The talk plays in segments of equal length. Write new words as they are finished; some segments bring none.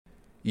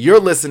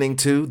You're listening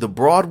to the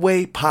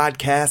Broadway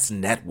Podcast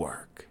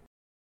Network.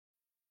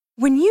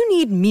 When you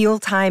need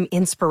mealtime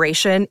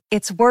inspiration,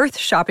 it's worth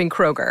shopping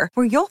Kroger,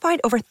 where you'll find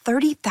over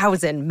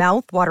 30,000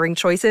 mouth-watering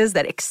choices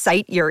that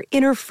excite your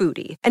inner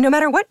foodie. And no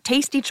matter what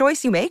tasty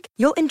choice you make,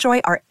 you'll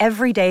enjoy our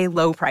everyday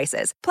low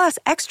prices, plus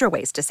extra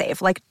ways to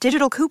save, like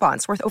digital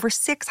coupons worth over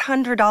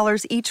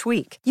 $600 each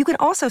week. You can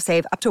also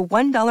save up to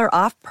 $1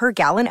 off per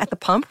gallon at the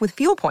pump with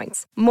fuel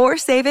points. More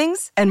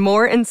savings and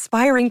more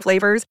inspiring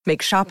flavors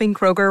make shopping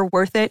Kroger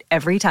worth it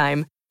every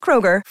time.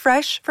 Kroger,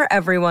 fresh for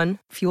everyone.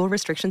 Fuel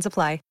restrictions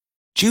apply.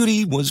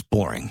 Judy was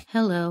boring.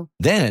 Hello.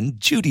 Then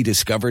Judy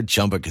discovered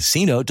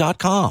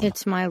ChumbaCasino.com.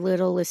 It's my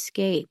little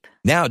escape.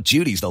 Now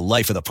Judy's the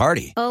life of the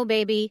party. Oh,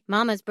 baby,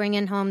 mama's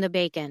bringing home the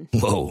bacon.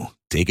 Whoa,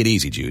 take it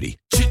easy, Judy.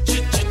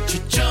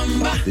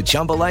 The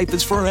Chumba life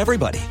is for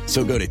everybody.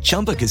 So go to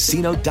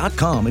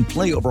ChumbaCasino.com and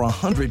play over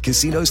 100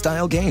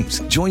 casino-style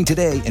games. Join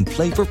today and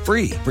play for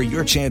free for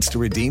your chance to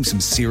redeem some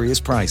serious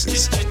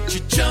prizes.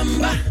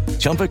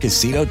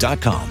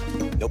 ChumbaCasino.com.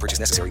 No purchase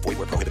necessary. Void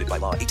where prohibited by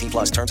law. 18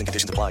 plus terms and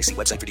conditions apply. See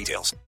website for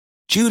details.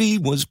 Judy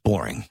was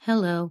boring.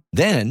 Hello.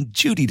 Then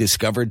Judy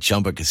discovered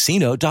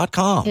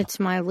ChumbaCasino.com. It's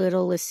my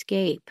little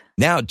escape.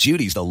 Now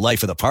Judy's the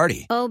life of the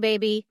party. Oh,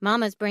 baby,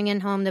 mama's bringing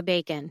home the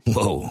bacon.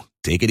 Whoa,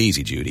 take it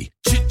easy, Judy.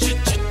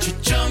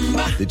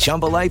 The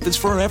Chumba life is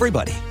for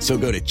everybody. So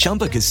go to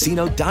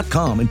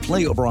ChumbaCasino.com and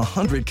play over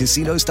 100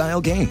 casino-style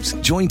games.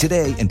 Join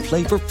today and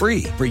play for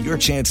free for your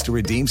chance to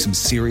redeem some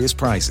serious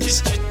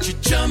prizes.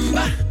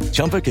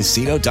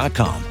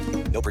 ChumbaCasino.com.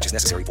 No purchase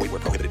necessary. Void where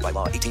prohibited by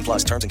law. 18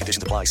 plus terms and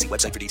conditions apply. See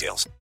website for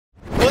details.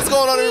 What's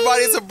going on,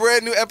 everybody? It's a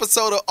brand new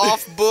episode of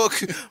Off Book,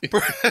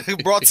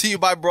 brought to you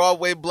by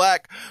Broadway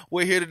Black.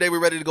 We're here today. We're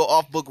ready to go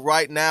off book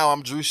right now.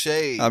 I'm Drew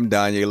Shade. I'm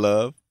Danya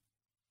Love.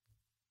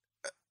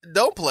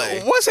 Don't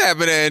play. What's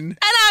happening? And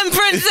I'm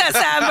Princess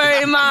Amber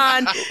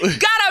Iman.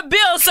 Gotta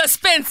build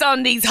suspense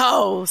on these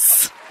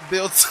hoes.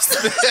 Build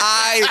suspense.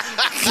 I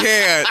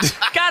can't.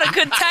 Gotta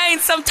contain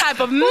some type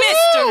of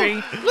mystery.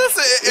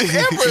 Listen, if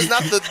Amber is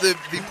not the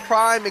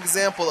prime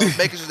example of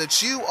making sure that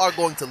you are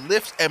going to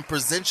lift and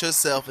present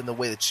yourself in the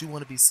way that you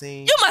want to be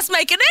seen. You must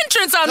make an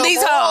entrance on Come these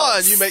on.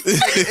 hoes. You make an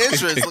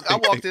entrance. Look, I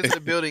walked into the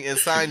building and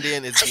signed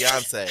in as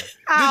Beyonce.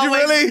 Did you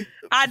really?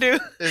 I do.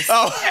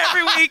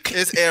 Every week.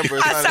 It's Amber.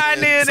 I signed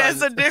in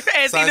as a different,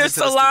 as either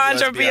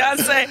Solange or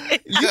Beyonce.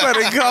 You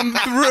better come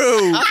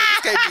through.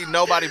 This can't be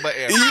nobody but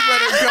Amber. You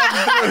better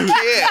come through.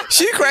 Yeah.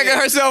 She cracking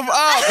herself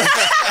up.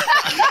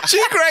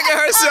 She cracking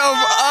herself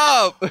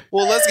up.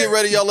 Well, let's get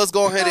ready, y'all. Let's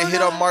go ahead and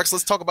hit our marks.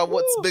 Let's talk about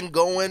what's been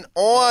going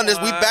on. As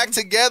we back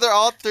together,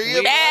 all three of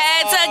us.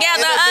 Back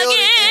together again.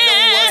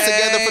 We was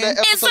together for that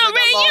episode. It's a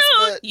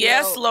reunion.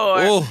 Yes,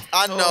 Lord. Ooh.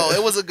 I know.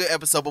 It was a good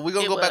episode, but we're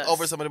going to go back was.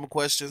 over some of them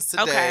questions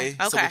today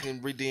so we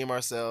can redeem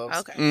ourselves.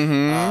 Okay.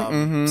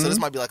 So this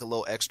might be like a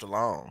little extra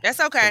long. That's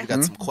okay. We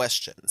got some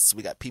questions.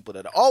 We got people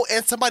that are... Oh,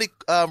 and somebody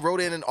wrote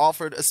in and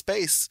offered a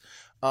space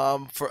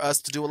for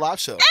us to do a live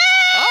show.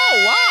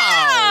 Oh,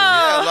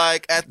 wow. Yeah,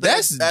 like at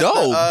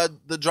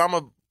the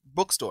drama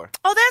bookstore.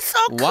 Oh, that's so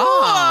cool.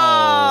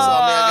 Wow. So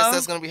I guess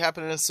that's going to be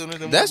happening sooner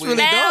than That's we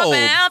really dope.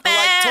 But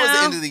like towards the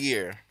end of the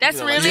year. That's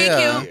like, really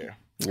Yeah. cute.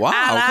 Wow,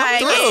 I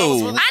come like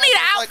through. it. I need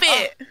an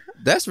outfit.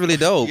 That's really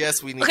dope.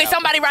 Yes, we need. Okay, outfit.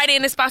 somebody write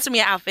in and sponsor me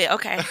an outfit.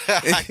 Okay.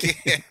 I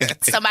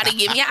can't. Somebody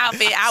give me an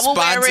outfit. I will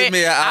Sponsor wear it.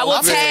 me an I will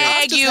outfit. I'm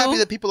tag just you. happy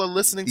that people are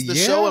listening to the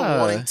show and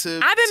Yeah. wanting to.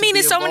 I've been to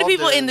meeting be so many involved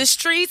people in the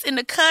streets, in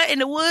the cut, in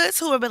the woods,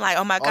 who have been like,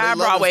 "Oh my they God,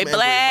 love Broadway us, man,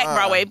 Black, we're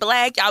Broadway live."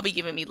 Black. Y'all be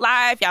giving me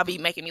life. Y'all be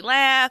making me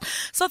laugh.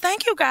 So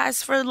thank you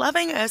guys for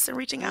loving us and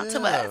reaching out to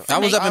Yeah. us. I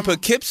was up in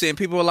Poughkeepsie and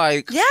people were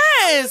like,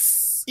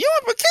 Yes. you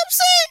in Poughkeepsie?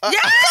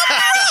 Yes.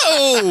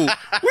 Oh,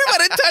 we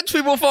better touch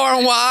people far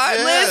and wide.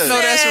 Yes. No,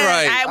 that's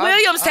right. At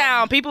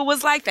Williamstown, people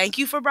was like, "Thank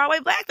you for Broadway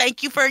Black.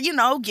 Thank you for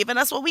giving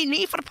us what we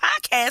need for the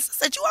podcast." I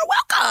said, "You are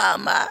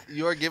welcome."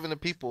 You are giving the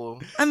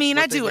people. I mean,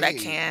 I what they do what I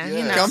need. can.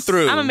 Yes. Come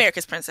through. I'm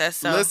America's princess,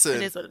 so Listen,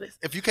 it is what it is.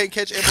 if you can't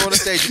catch Amber on the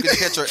stage, you can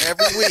catch her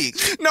every week.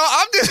 No,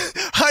 I'm just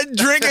her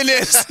drinking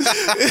this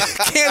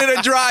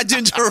Canada Dry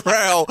ginger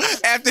ale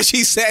after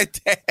she said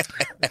that.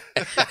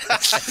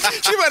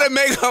 She better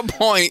make her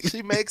point.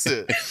 She makes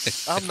it.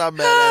 I'm not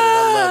mad at it.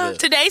 I love it.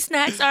 Today's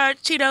snacks are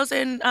Cheetos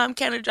and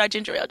Canada Dry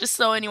ginger ale, just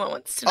so anyone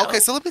wants to know. Okay,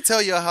 so let me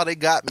tell you how they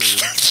got me.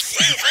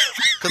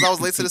 Because I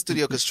was late to the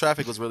studio because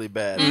traffic was really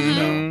bad.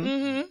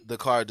 The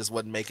car just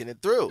wasn't making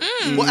it through.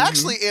 Well,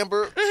 actually,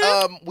 Amber,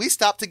 we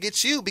stopped to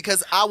get you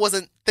because I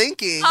wasn't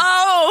thinking.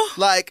 Oh.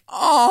 Like,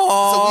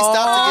 so we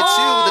stopped to get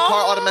you. The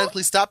car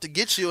automatically stopped to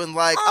get you. And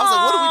like, I was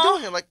like, what are we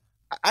doing here? Like,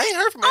 I ain't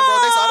heard from Amber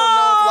all day, so I don't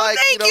know if like,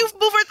 thank you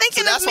for so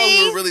thinking that's of why me.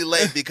 we were really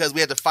late because we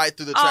had to fight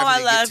through the Oh, traffic I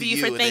to get love to you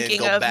you for and then thinking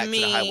go of back to the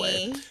me.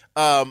 highway.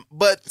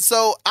 But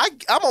so I'm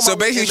on my So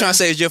basically, trying to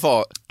say it's your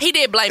fault. He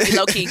did blame me,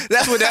 low key.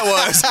 That's what that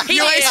was. He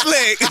You ain't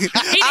did. slick.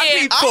 He I did.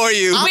 peeped for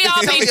you. We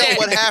all telling peeped you it.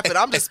 what happened.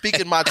 I'm just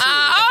speaking my truth.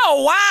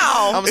 Oh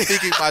wow! I'm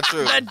speaking my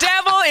truth. The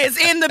devil is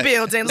in the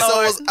building, So it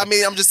Lord. was,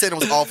 I'm just saying it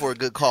was all for a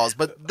good cause.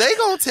 But they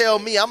gonna tell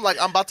me, I'm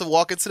about to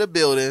walk into the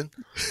building.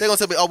 They gonna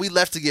tell me, oh, we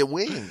left to get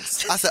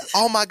wings. I said,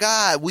 oh my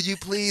God, will you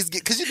please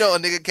get? Because you know a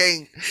nigga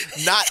can't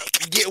not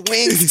get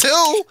wings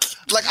too.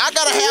 Like I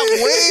gotta have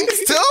wings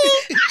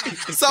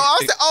too. So I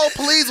said, oh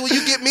please, will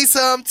you get me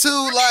some too?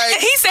 Like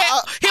He said,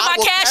 "Here my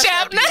will cash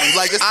app." you.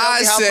 Like just tell I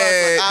me how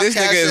said, much. Like, this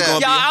nigga is gonna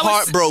be Y'all,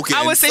 heartbroken.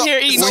 I was sitting here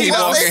eating. when he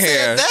once walking they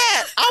here. said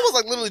that, I was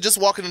like literally just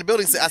walking in the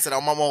building. I said,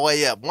 I'm on my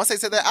way up. Once they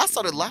said that, I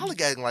started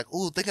lollygagging, like,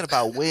 ooh, thinking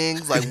about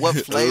wings, like what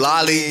flavor.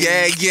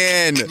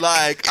 Lollygagging.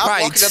 Like I'm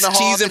Right, walking down the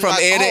hall, cheesing from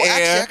like, ear to oh,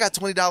 actually, ear. I got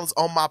 $20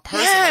 on my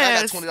person. And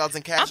I got $20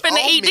 in cash. I'm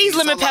finna on eat me. these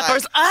lemon So, like,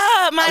 peppers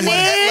up, my like,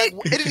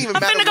 nigga. it didn't even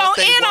I'm matter finna go what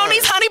they in on were.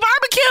 these honey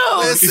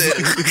barbecues.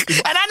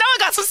 Listen, And I know I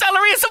got some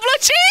celery and some blue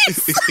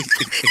cheese.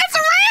 It's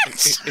a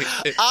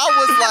ranch. I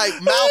was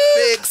like mouth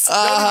fixed.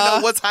 Don't even know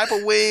what type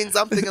of wings.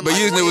 I'm thinking, But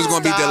like, you knew it was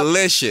gonna be Wingstop,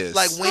 delicious.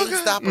 like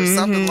Wingstop or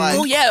something like.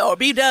 Oh yeah, or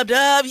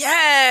B-dub-dub,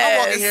 yes.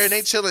 I'm walking here and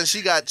they chilling.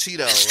 She got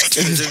Cheetos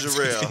and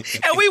ginger ale.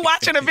 And we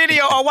watching a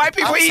video on white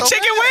people I'm eat so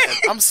chicken mad. wings.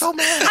 I'm so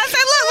mad. I said,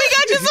 look, we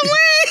got you some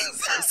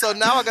wings. So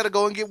now I gotta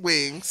go and get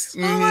wings.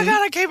 Oh my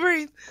God, I can't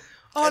breathe.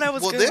 Oh, that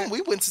was Well, good. then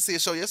we went to see a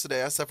show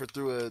yesterday. I suffered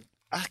through a.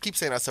 I keep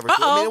saying I suffered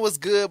through. Uh-oh. I mean, it was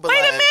good, but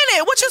Wait like, a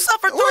minute. What you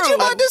suffered through? What you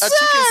about to say? A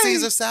chicken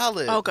Caesar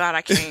salad. Oh God,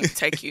 I can't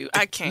take you.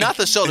 I can't. Not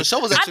the show. The show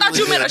was I actually. thought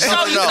you really meant a good. show.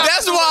 No, You no, thought-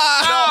 That's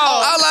why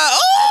Oh. I was like,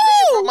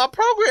 For oh, my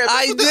program.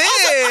 I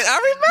did. I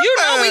remember. You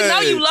know we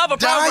know you love a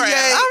program.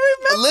 I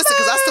remember. Listen,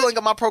 because I still ain't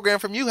got my program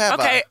from you, have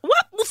Okay, I?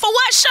 what for?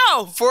 What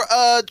show? For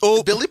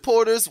Oh. Billy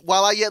Porter's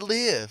While I Yet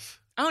Live.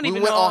 I don't We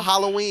even went know. on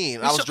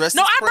Halloween. I was dressed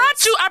No, as I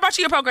Prince. brought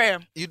you your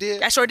program. You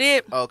did? I sure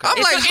did. Okay. I'm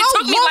It like, took- it how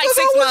took me long like ago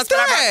 6 was months, but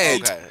I brought- that?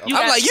 Okay. You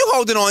I'm got- like, you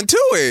holding on to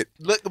it.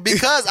 Look,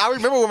 because I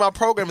remember where my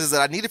program is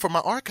that I need it for my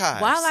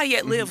archives. While I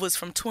Yet Live was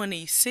from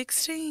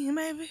 2016,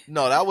 maybe.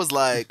 No, that was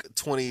like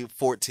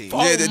 2014.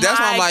 Oh Yeah, that's why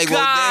I'm my like,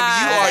 well,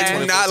 damn, you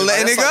God. are not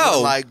letting it That's like when,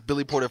 go. like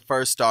Billy Porter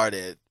first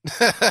started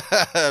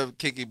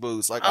Kinky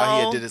Boots. Like he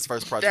Oh, had did his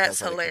first project.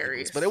 that's outside of Kinky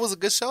hilarious. Boots. But it was a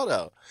good show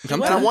though.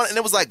 Come And, on. and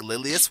it was like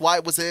Lilius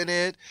White was in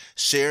it,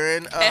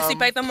 Sharon, Essie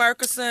Pathan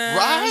Murkison.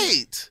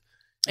 right,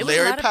 It was a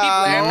Larry lot of people.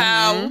 Larry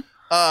Powell.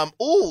 Powell.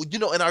 Oh, you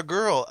know, and our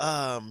girl,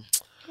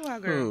 Who our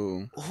girl?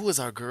 Who? who is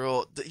our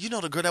girl? You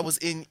know, the girl that was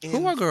in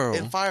Who our girl?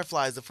 in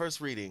Fireflies, the first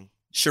reading,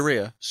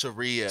 Sharia.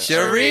 Sharia.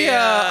 Sharia.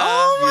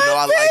 Oh, You know,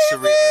 I like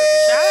Sharia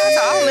Shout out Irving.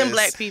 to all She them is-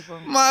 black people.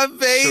 My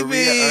baby.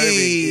 Sharia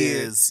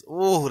Irving is,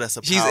 that's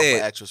a She's powerful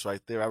it. actress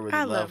right there. I really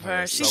I love love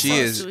her. so She's She much.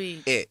 so is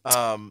sweet. it.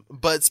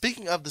 But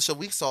speaking of the show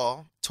we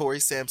saw, Tori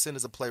Sampson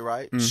is a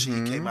playwright. She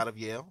Mhm. came out of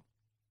Yale.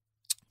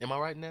 Am I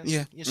right in that?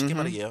 Yeah. she came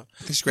out of Mhm. Yale.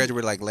 I think she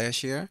graduated like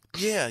last year.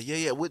 Yeah.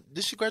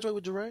 Did she graduate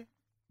with Jeray?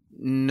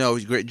 No,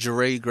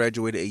 Jeray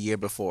graduated a year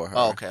before her.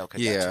 Oh, okay.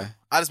 Yeah. Gotcha.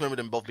 I just remember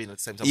them both being at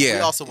the same time. Yeah, We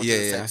also went to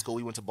the yeah. same school.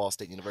 We went to Ball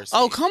State University.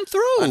 Oh, come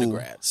through.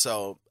 undergrad.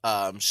 So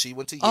she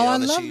went to Yale. Oh, I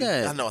and love she,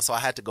 that. I know. So I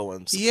had to go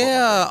and support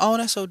Yeah. her. Oh,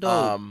 that's so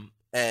dope.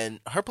 And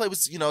her play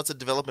was, it's a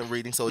development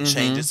reading, so it Mhm.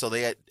 changes. So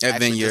they had At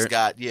actually Vineyard. just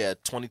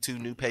got 22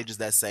 new pages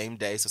that same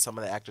day. So some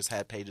of the actors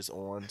had pages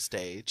on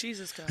stage,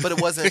 Jesus God. but it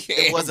wasn't.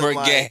 It wasn't Amber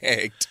like.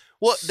 gagged.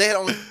 Well, they had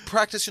only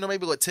practiced,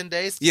 maybe 10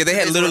 days. Yeah, they 10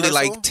 had days of literally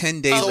rehearsal? like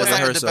 10 days So of it's like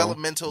a rehearsal.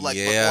 developmental, like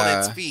Yeah. on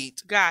its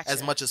feet Gotcha.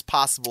 as much as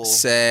possible.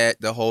 Set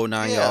the whole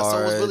 9 Yeah, yards. so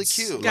it was really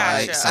cute.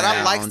 Gotcha. Like, and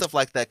I like sound. stuff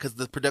like that because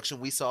the production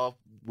we saw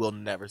we'll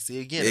never see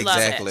again. Love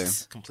Exactly. it.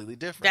 It's completely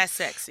different. That's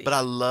sexy. But I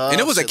love, And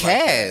it was a shit like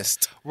that.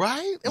 cast.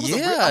 Right? It was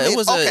Yeah, it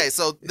was a- okay.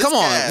 So this Come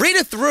on, cast, read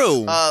it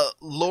through.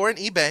 Lauren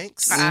E.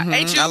 Banks,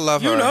 ain't you? I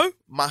love You her. know?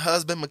 my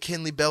husband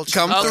McKinley Belcher.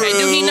 Come Okay, through.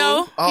 do he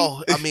know?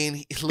 Oh, I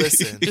mean,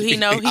 listen. Do he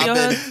know? He know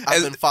I've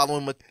her? been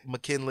following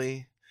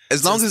McKinley.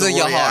 As long as since it's in the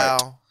your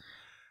heart. Royale.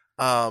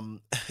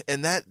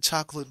 And that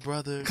chocolate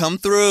brother. Come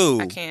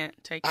through. I can't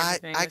take I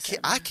everything. I that's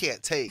can't happening. I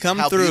can't take Come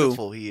how through.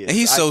 beautiful he is. And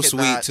he's I so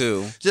cannot- sweet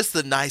too. Just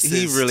the nicest.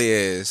 He really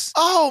is.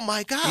 Oh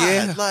my God!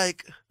 Yeah.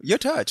 Like You're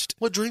touched.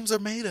 what dreams are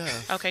made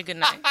of. Okay, good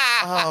night.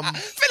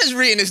 Finish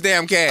reading this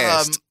damn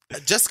cast.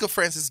 Jessica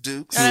Francis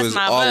Dukes, That's Who is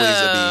my always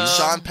a boo. beast.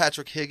 Sean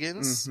Patrick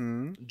Higgins,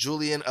 Mhm.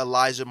 Julian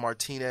Elijah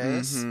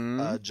Martinez,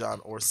 Mhm.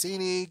 John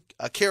Orsini,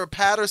 Kara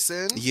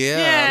Patterson, Yeah,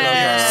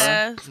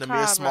 Yeah.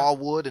 Namir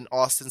Smallwood, and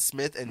Austin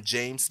Smith, and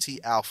James T.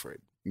 Alfred.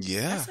 I love her.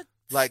 Yeah.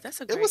 Like That's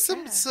a it great was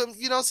some cast.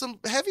 some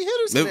heavy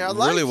hitters in It there. I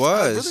really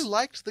was. I really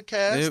liked the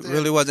cast. It and-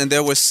 really was. And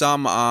there were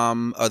some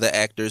other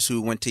actors who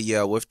went to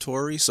Yale with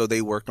Tori, so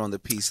they worked on the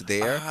piece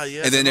there. Ah,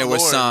 yes, and then there were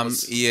Lauren some,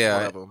 was one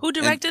yeah. of them. Who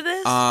directed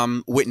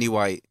this? Whitney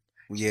White.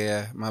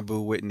 Yeah, my boo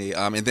Whitney.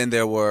 And then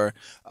there were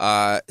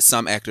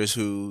some actors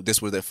who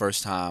this was their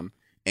first time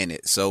in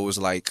it, so it was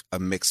like a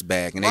mixed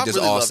bag, and Well, I they just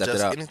really all love stepped it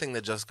Jessica- up. Anything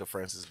that Jessica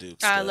Francis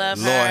Dukes I does love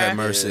Lord her. have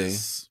mercy.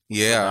 is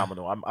Yeah.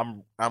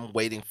 phenomenal. I'm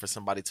waiting for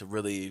somebody to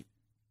really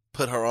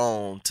put her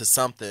on to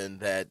something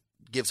that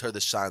gives her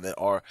the shine that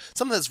are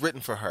something that's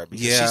written for her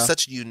because Yeah. she's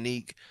such a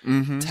unique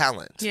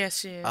talent. Yes,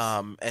 she is.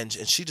 And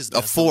she just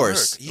A does the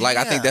force. work. Like,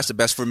 I think Yeah. that's the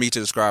best for me to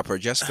describe her.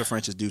 Jessica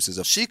French's Deuce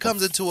is she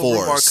comes into a room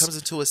or force. comes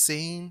into a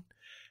scene,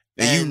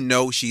 and you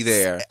know she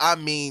there. I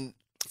mean,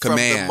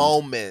 Command. from the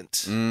moment,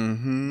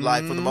 Mm-hmm.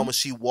 like from the moment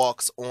she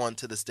walks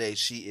onto the stage,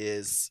 she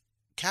is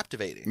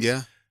captivating.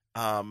 Yeah.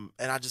 And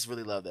I just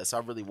really love that. So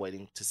I'm really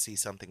waiting to see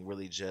something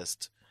really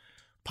just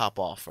pop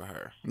off for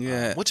her.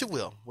 Yeah. Which it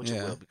will. It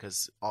Yeah. will,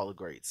 because all the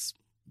greats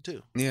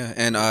do. Yeah,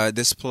 and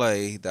this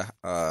play,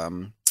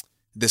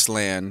 This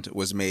Land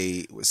was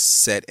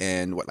set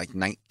in what, like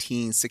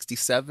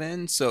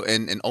 1967, so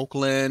in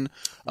Oakland,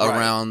 Right.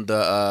 around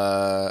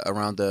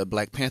the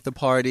Black Panther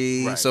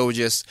Party. Right. So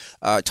just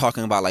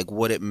talking about like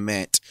what it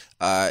meant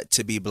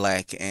to be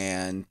black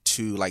and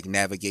to like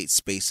navigate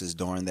spaces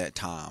during that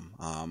time.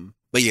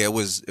 But yeah, it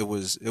was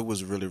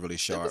really, really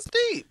sharp. It was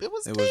deep. It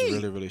was It deep. was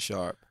really, really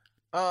sharp.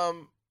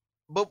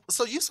 But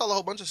so you saw a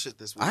whole bunch of shit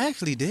this week. I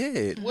actually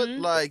did. What,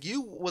 like,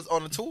 you was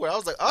on a tour. I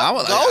was like, I oh,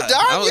 was- go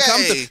I was Danye.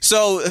 coming to-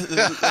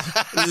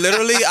 So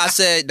literally, I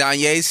said,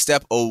 Danye,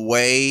 step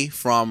away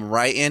from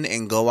writing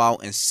and go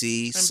out and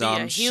see be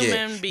some a shit.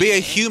 human Be a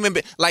being. human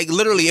being. Like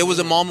literally, it was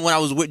a moment when I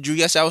was with Drew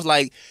yesterday. I was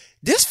like,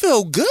 this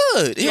feel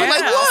good. He was like,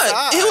 Yeah. what?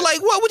 Outside. He was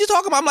like, what you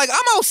talking about? I'm like,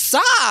 I'm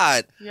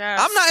outside. Yes.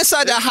 I'm not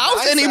inside the It's house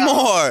nice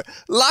anymore.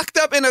 Locked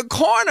up in a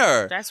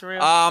corner. That's real.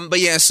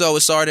 But yeah, so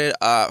it started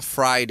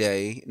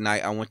Friday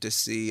night. I went to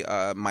see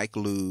Mike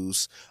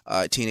Lou's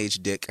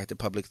Teenage Dick at the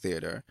Public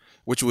Theater,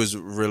 which was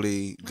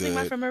really I think good.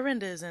 my friend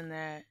Miranda is in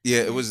that.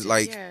 Yeah, it was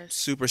like Yes.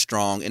 super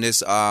strong, and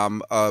it's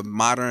a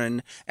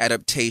modern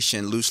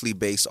adaptation loosely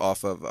based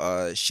off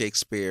of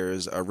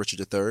Shakespeare's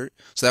Richard III.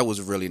 So that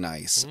was really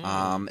nice.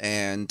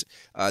 And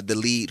the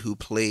lead who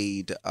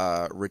played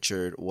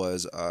Richard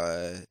was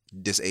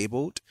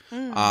disabled,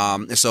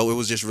 and so it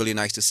was just really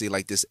nice to see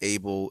like this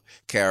able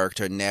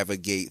character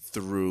navigate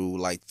through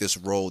like this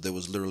role that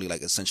was literally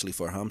like essentially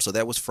for him. So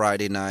that was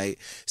Friday night.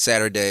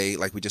 Saturday,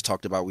 like we just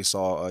talked about, we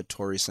saw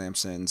Tori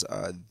Sampson's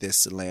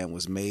This Land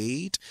Was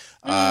Made.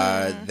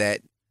 That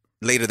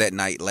later that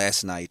night,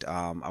 last night,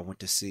 I went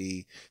to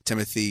see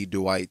Timothy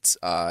Dwight's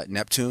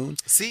Neptune.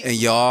 See? And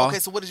y'all, Okay,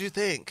 so what did you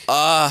think?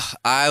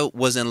 I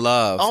was in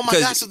love. Oh my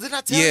 'Cause, gosh, so did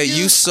I tell yeah, you?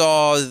 you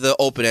saw the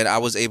opening. I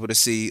was able to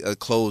see a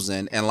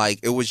closing, and like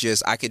it was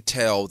just, I could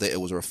tell that it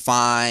was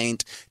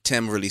refined.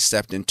 Tim really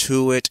stepped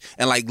into it,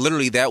 and like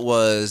literally that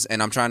was,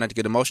 and I'm trying not to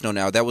get emotional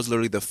now, that was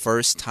literally the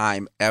first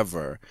time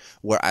ever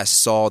where I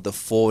saw the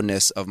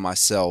fullness of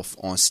myself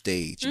on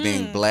stage.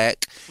 Being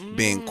black,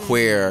 being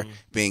queer,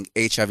 being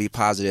HIV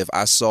positive,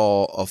 I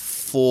saw a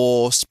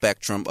full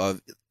spectrum of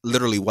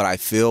literally what I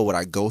feel, what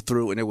I go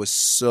through, and it was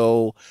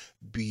so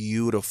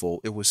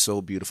beautiful. It was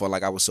so beautiful.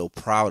 Like I was so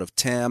proud of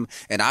Tim,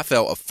 and I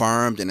felt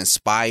affirmed and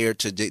inspired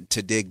to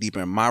dig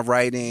deeper in my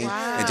writing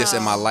and just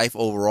in my life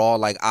overall.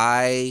 Like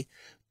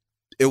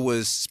it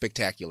was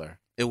spectacular.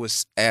 It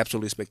was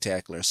absolutely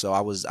spectacular. So I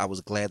was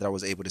glad that I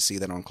was able to see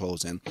that on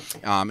closing.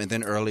 And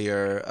then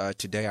earlier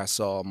today, I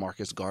saw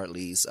Marcus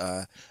Gartley's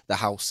The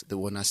House That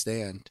Will Not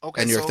Stand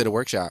Okay, at New York so- Theater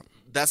Workshop.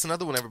 That's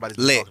another one everybody's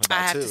been Lit. talking about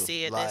I have too. to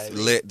see it this Like, week.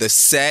 Lit. The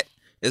set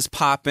is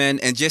popping,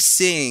 and just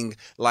seeing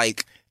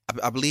like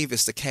I believe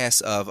it's the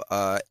cast of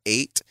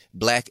 8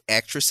 black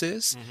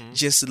actresses,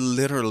 just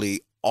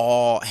literally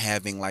all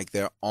having like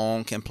their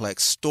own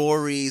complex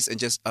stories and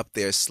just up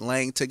there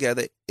slang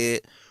together.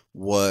 It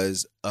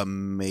was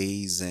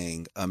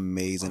amazing. Oh, that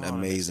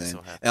makes me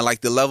so happy. And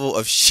like the level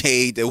of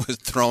shade that was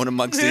thrown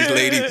amongst these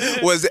ladies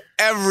was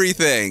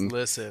everything.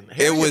 Listen, It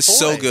Harriet was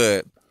so Boyd,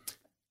 good.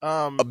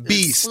 A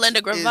beast.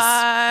 Linda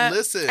Gravatt.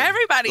 Listen,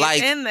 Everybody's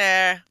Like- in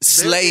there.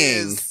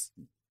 Slaying.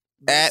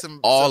 There's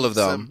All of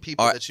them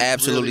people are that you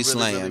absolutely really,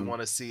 really, really slaying.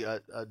 want to see.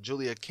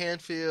 Julia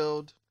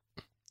Canfield,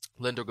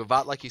 Linda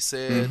Gravatt, like you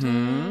said,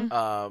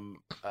 Mhm.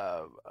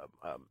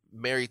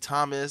 Mary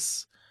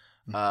Thomas,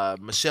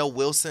 Michelle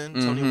Wilson,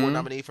 Tony Award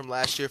nominee from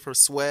last year for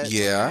Sweat.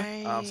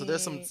 Yeah. So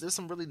there's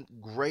some really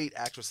great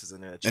actresses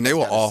in there. that you And they guys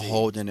were gotta all see.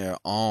 holding their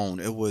own.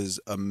 It was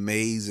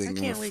amazing I and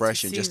can't wait to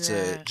refreshing see just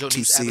that. to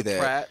Jonice see Abbott that.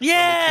 Pratt from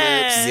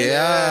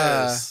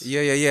Yes. Eclipse.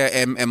 Yeah, Yes. yeah.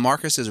 And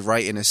Marcus's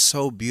writing is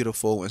so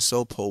beautiful and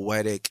so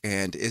poetic,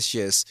 and it's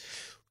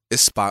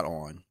spot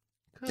on.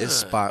 It's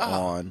Good. spot Ah.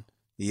 on.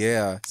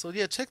 Yeah. So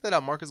yeah, check that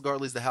out. Marcus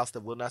Gartley's The House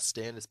That Will Not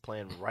Stand is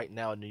playing right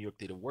now at New York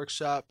Theater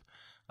Workshop.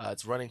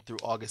 It's running through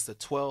August the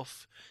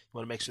 12th. You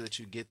want to make sure that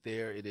you get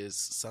there. It is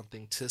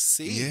something to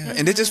see. Yeah,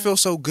 and it just feels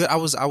so good. I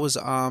was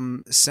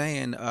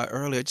saying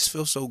earlier, it just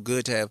feels so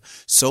good to have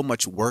so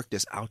much work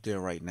that's out there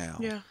right now.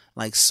 Yeah.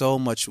 Like so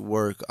much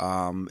work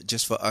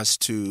just for us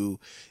to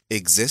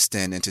exist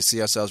in and to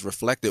see ourselves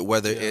reflected,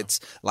 whether it's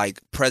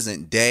like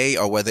present day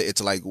or whether it's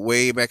like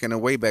way back in the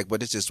way back,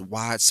 but it's just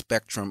wide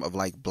spectrum of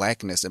like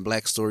blackness and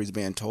black stories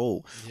being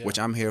told, which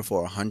I'm here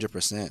for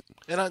 100%.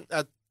 And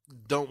I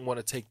don't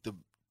want to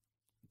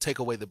take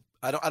away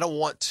I don't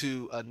want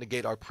to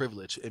negate our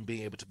privilege in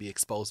being able to be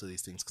exposed to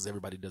these things because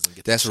everybody doesn't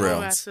get. That's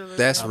real. Absolutely.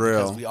 That's real.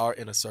 Because we are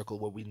in a circle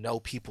where we know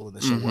people in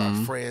the show, where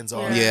our friends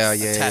are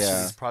Yes. attached to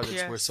Yeah. these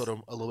projects. We're sort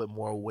of a little bit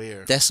more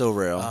aware. That's so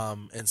real.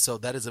 And so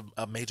that is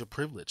a major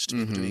privilege to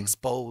be able to be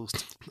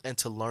exposed and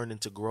to learn and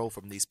to grow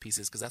from these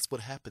pieces because that's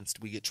what happens.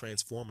 We get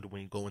transformed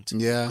when you go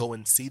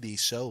and see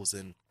these shows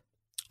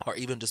or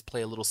even just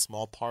play a little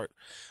small part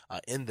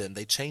in them.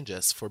 They change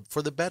us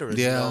for the better.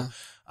 And,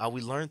 we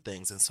learn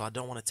things, and so I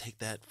don't want to take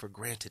that for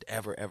granted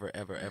ever.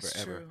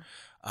 And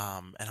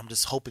I'm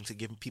just hoping to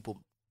give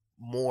people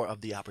more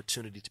of the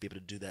opportunity to be able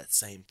to do that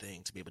same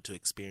thing, to be able to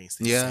experience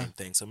these same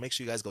things. So make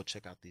sure you guys go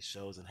check out these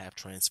shows and have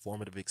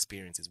transformative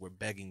experiences. We're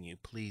begging you,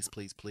 please,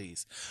 please,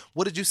 please.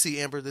 What did you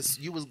see, Amber?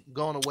 You was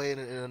going away in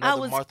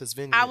another Martha's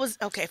Vineyard. First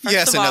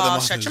of all,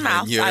 shut your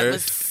mouth. I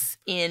was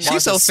in.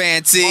 She's so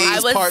fancy.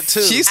 Part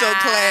 2. She's so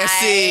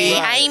classy.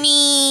 I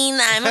mean,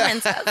 I'm a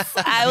princess.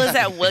 I was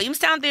at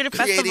Williamstown Theater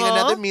Creating Festival.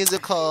 another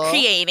musical.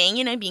 Creating,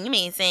 being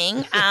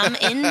amazing.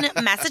 In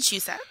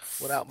Massachusetts.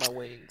 Without my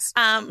wings.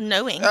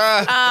 No wings.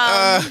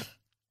 I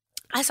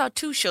saw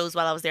 2 shows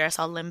while I was there. I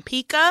saw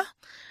Lempicka,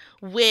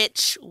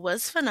 which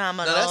was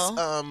phenomenal.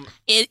 No,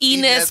 that's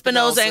Eden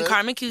Espinosa and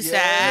Carmen Cusack.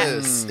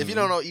 Yes. If you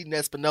don't know Eden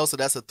Espinosa,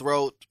 that's a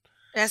throat.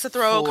 That's a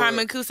throat.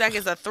 Carmen Cusack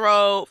is a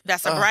throat.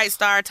 That's a Bright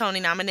Star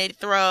Tony-nominated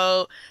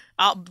throat.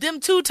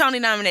 Them 2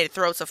 Tony-nominated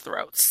throats of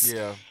throats.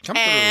 Yeah.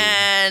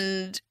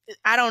 And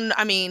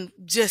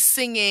just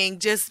singing,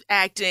 just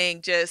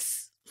acting,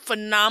 just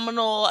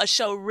phenomenal. A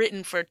show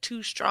written for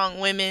 2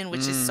 strong women,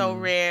 which is so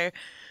rare.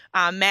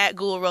 Matt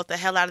Gould wrote the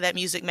hell out of that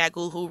music. Matt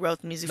Gould, who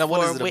wrote the music for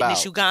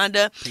Witness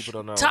Uganda.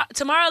 People don't know.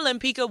 Tamara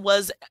Lempicka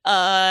was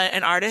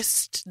an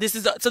artist. This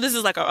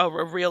is like a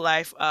real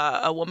life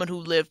a woman who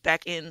lived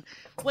back in,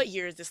 what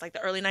year is this? Like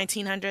the early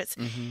 1900s.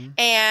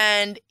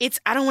 And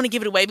I don't want to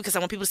give it away because I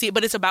want people to see it,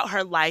 but it's about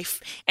her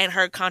life and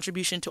her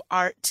contribution to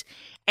art.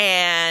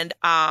 And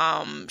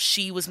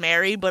she was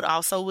married, but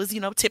also was,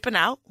 tipping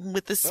out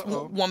with this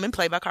woman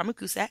played by Carmen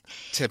Cusack.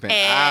 Tipping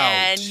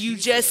and out. You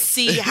just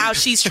see how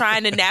she's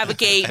trying to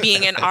navigate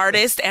being an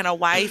artist and a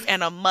wife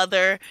and a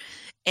mother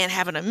and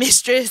having a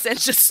mistress and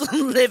just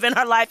living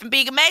her life and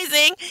being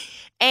amazing.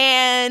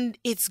 And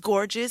it's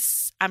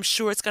gorgeous. I'm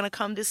sure it's going to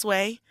come this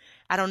way.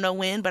 I don't know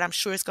when, but I'm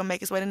sure it's going to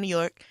make its way to New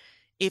York.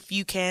 If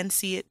you can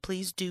see it,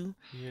 please do.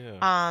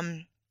 Yeah.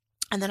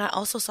 And then I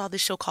also saw this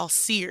show called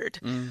Seared,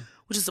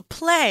 which is a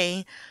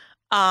play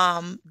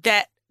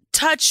that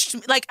touched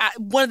me,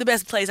 one of the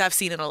best plays I've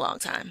seen in a long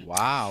time.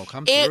 Wow,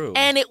 come through.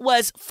 And it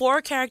was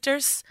 4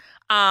 characters.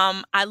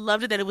 I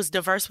loved it that it was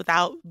diverse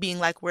without being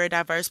like we're a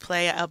diverse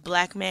play. A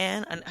Black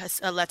man,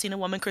 a Latina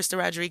woman, Krista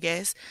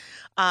Rodriguez,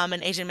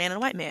 an Asian man, and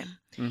a white man.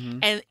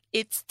 And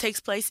it takes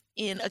place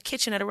in a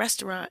kitchen at a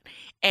restaurant.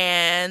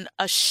 And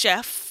a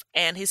chef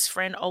and his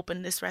friend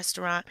open this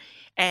restaurant,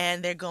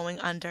 and they're going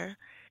under.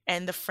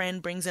 And the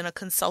friend brings in a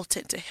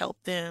consultant to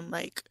help them,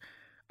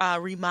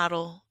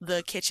 remodel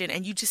the kitchen.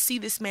 And you just see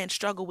this man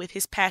struggle with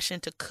his passion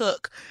to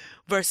cook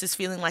versus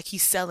feeling like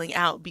he's selling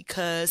out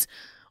because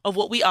of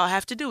what we all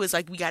have to do is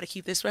we got to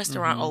keep this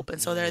restaurant open.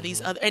 So there are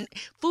these other, and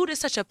food is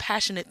such a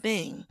passionate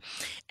thing.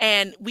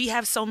 And we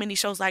have so many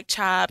shows like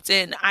Chopped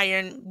and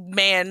Iron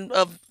Man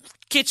of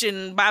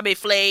Kitchen, Bobby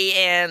Flay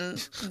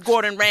and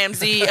Gordon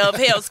Ramsay of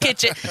Hell's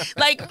Kitchen.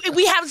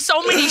 We have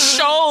so many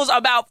shows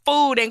about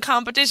food and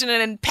competition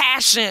and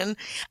passion.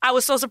 I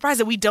was so surprised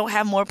that we don't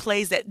have more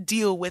plays that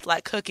deal with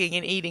cooking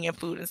and eating and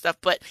food and stuff,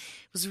 but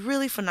it was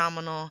really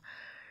phenomenal.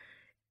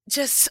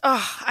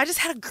 I just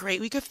had a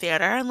great week of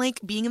theater and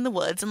being in the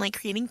woods and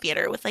creating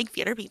theater with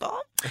theater people.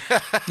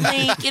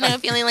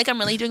 Feeling like I'm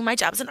really doing my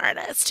job as an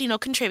artist,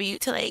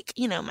 contribute to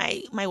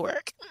my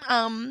work.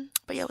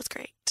 But yeah, it was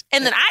great.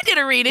 And then I did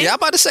a reading. Yeah, I'm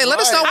about to say, let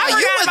us know why you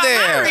were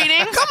there. My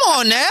reading. Come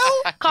on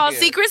now. Called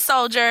Secret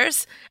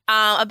Soldiers,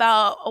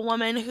 about a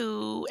woman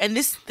who, and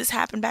this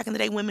happened back in the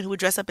day, women who would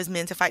dress up as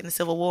men to fight in the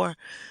Civil War.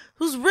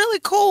 It was really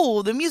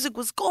cool. The music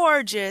was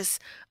gorgeous.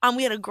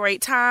 We had a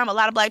great time. A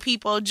lot of Black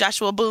people.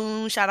 Joshua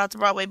Boone, shout out to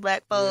Broadway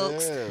Black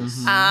folks. Yes.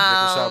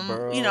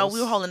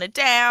 We were holding it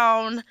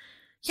down.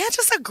 Yeah,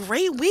 just a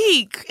great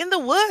week in the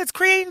woods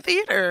creating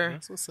theater.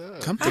 That's what's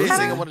up. Come Did you through.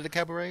 sing at one of the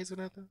cabarets or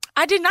nothing?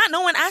 I did not.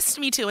 No one asked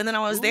me to. And then I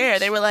was there.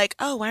 They were like,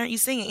 oh, why aren't you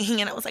singing?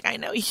 And I was like, I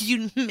know.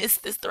 You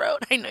missed this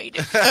throat. I know you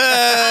did.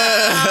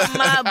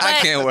 I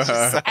can't with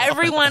her.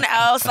 Everyone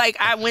else,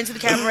 I went to the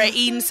cabaret.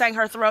 Eden sang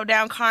her throat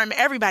down. Carmen,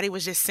 everybody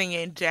was just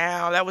singing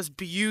down. That was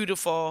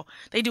beautiful.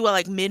 They do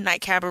a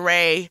midnight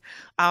cabaret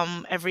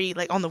every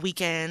on the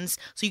weekends.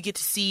 So you get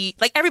to see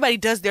everybody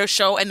does their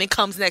show and then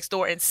comes next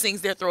door and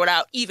sings their throat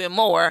out even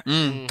more.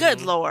 Good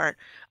Lord.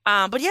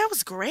 But yeah, it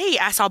was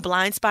great. I saw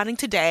Blind Spotting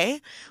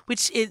today,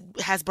 which it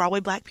has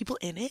Broadway Black people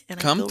in it, and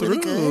I feel really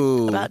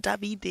good about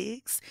David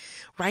Diggs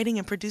writing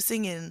and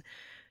producing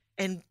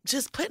and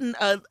just putting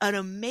an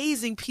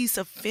amazing piece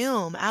of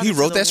film out into the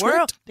world. He wrote that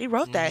script? They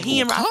wrote that.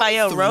 He and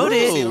Raphael wrote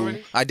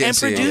it. I didn't and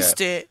see produced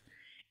it.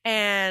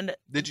 And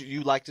did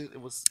you liked it?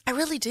 It was. I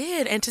really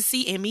did. And to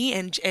see Emmy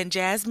and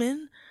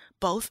Jasmine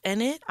both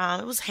in it.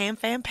 It was fan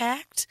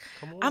packed.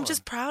 Come I'm on.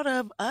 just proud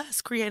of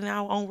us creating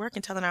our own work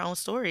and telling our own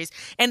stories.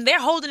 And they're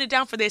holding it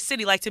down for their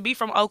city. Like, to be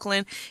from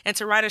Oakland and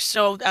to write a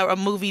show, a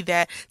movie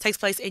that takes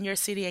place in your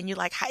city, and you're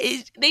like,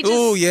 they just,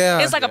 Ooh, yeah.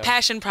 it's like a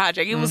passion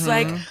project. It was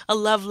like a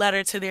love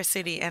letter to their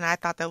city, and I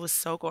thought that was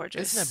so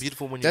gorgeous. Isn't that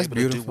beautiful when you're That's able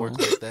to do beautiful. work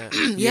like that?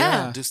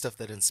 Yeah. Do stuff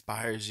that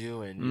inspires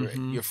you,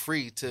 and you're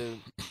free to,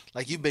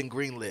 like, you've been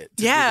greenlit.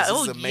 to Yeah. do this.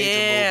 Oh, This is a major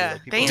yeah. movie.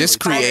 Like, people They are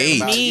Just really talking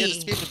create. about it. me. Yeah,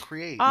 just be able to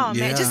create. Oh man,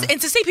 Yeah. just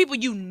and to see people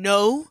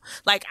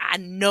like I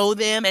know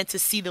them, and to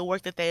see the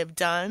work that they have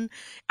done,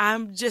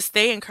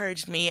 they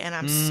encouraged me, and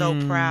I'm so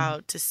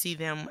proud to see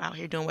them out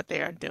here doing what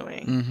they are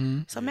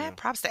doing. So man,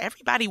 props to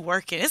everybody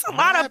working. It's a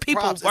lot of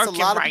people Props. It's working a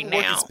lot of right people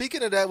working. now.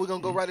 Speaking of that, we're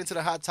gonna go right into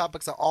the hot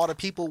topics of all the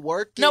people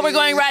working. No, we're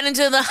going right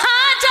into the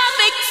hot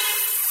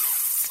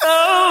topics.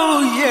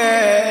 Oh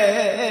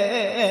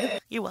yeah,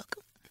 you're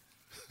welcome.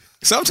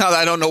 Sometimes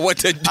I don't know what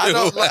to do. I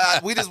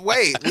don't. We just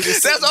wait. We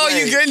just That's sit and all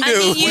you wait. can do. I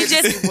mean, you Wait to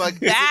just see what-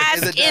 is it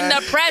bask in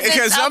done? the presence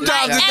Because of my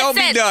sometimes it don't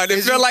be essence. done. It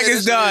Is feel you like it's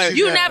finished or done. is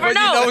You done? never But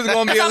know. you know it's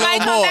gonna be a Somebody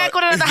little come more. back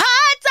with the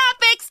hot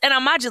topics, and I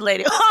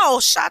modulated. Oh,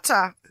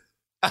 Shatta.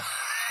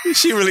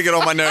 She really get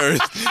on my nerves.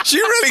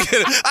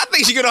 I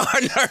think she get on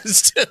her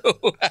nerves too.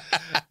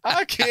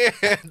 I can't.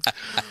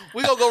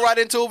 We're going to go right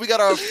into it. We got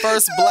our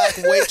first black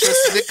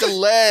waitress,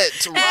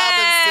 Nicolette Robinson.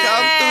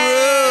 Come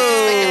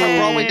She's making her through.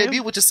 Broadway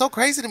debut, which is so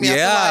crazy to me. I feel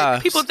Yeah.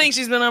 like, People think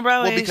she's been on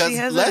Broadway. well, and because she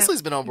hasn't.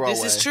 Leslie's been on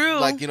Broadway. This is true.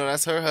 Like,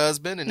 that's her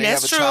husband, and they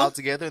That's have a true. child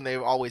together, and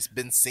they've always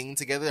been seen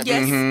together. I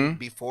Yes. mean,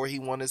 before he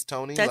won his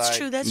Tony. That's like,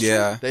 true. That's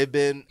Yeah. They've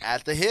been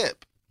at the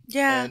hip.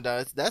 Yeah. And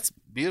that's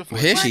beautiful.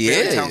 Here She's she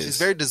very is. talented. She's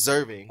very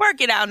deserving.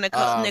 Work it out, So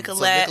Nicolette.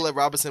 Nicolette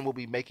Robinson will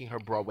be making her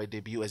Broadway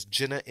debut as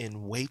Jenna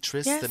in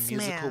Waitress, Yes, the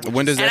musical. ma'am. which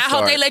When does is- And that I hope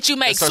start? they let you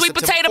make That starts sweet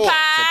September potato 4th.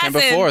 pies September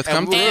 4th.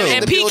 Come we'll be through. in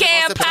and the building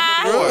pecan on September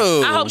pie.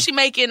 4th. I hope she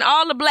making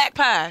all the black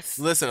pies.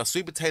 Listen, a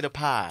sweet potato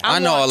pie. I I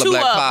know want all the two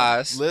black of 'em.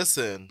 pies.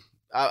 Listen,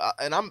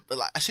 and I'm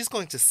like, she's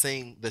going to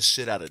sing the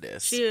shit out of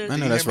this. She is. I Do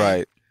know you that's hear me?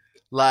 right.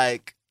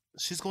 Like,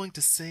 she's going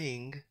to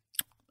sing.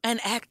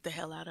 And act the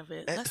hell out of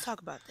it. Let's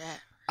talk about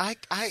that. I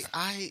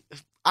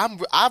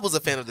was a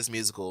fan of this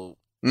musical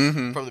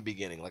Mm-hmm. from the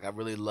beginning. Like, I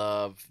really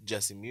love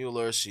Jessie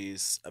Mueller.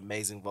 She's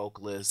amazing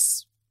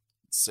vocalist.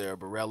 Sarah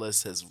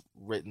Bareilles has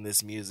written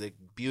this music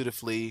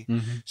beautifully.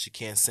 Mm-hmm. She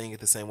can't sing it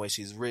the same way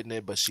she's written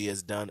it, but she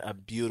has done a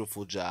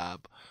beautiful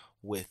job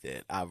with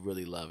it. I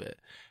really love it.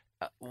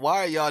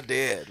 Why are y'all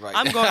dead right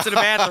I'm now? going to the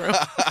bathroom.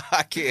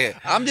 I can't.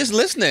 I'm just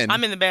listening.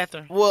 I'm in the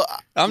bathroom. Well,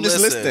 I'm just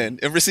listen, listening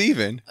and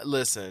receiving.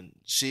 Listen,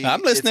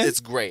 I'm listening. It's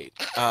great.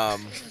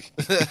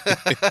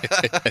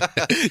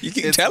 You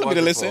keep It's telling me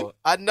to listen. wonderful.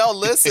 I know.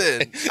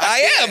 Listen,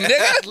 I am,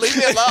 nigga. Leave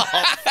me alone.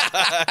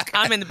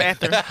 I'm in the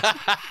bathroom.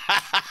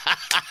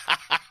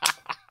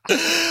 But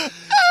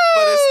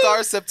it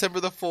starts September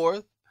the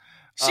 4th.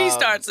 She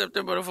starts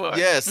September the 4th.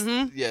 Yes,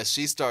 Mhm. yes,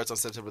 she starts on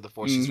September the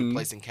 4th. She's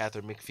replacing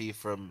Catherine McPhee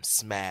from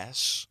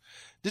Smash.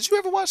 Did you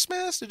ever watch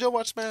Smash? Did y'all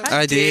watch Smash?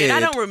 I did.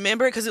 I don't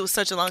remember it because it was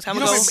such a long time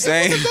You ago. don't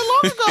Same. It wasn't that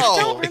long ago.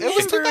 don't It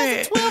was remember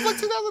it. 2012, like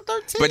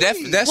 2013. But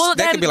that's Well,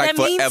 that could be like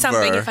that means forever.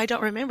 something if I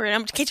don't remember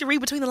it. Can't you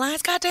read between the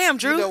lines? Goddamn,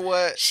 Drew. You know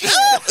what? He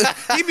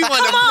be wanting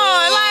to Come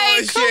on,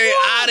 like, pull shit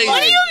out of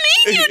What do you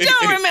mean you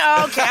don't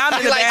remember? Okay, I'm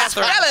in the Like,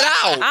 bathroom. spell it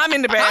out. I'm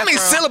in the bathroom. How many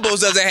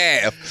syllables does it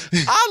have?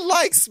 I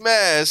like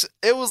Smash.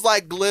 It was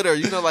like glitter.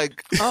 You know,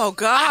 like Oh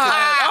God!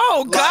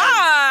 Oh Like,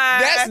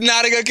 God! That's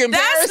not a good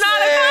comparison. That's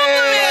not a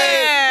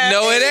compliment.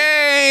 No, it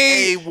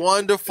a ain't.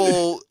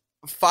 wonderful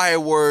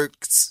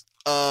fireworks.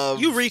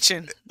 You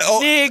reaching, Oh,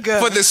 nigga,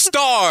 for the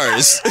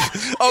stars.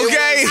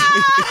 Okay.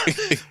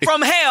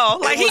 from hell.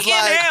 Like he was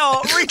getting like-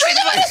 hell.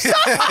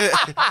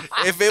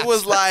 Reaching. If it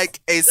was like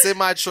a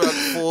semi truck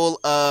full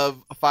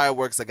of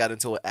fireworks that got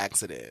into an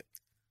accident,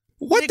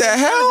 What the Nigga,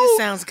 hell? This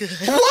sounds good.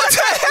 What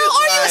the hell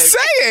are you Like-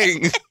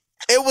 saying?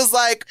 it was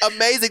like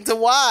amazing to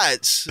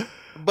watch,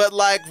 but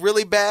like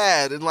really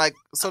bad and like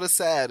sort of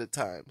sad at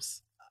times.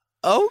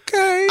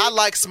 Okay. I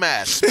like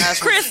Smash. Smash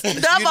Chris, you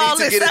dub all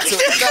need to this get up.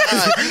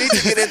 into. You need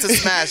to get into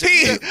Smash.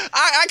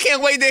 I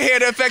can't wait to hear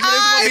the fact that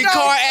there's going to be I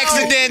car don't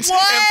know accidents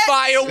what and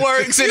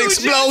fireworks and you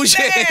just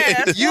explosions.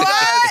 said. You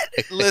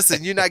guys,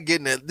 listen. You're not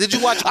getting it. Did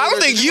you watch? I don't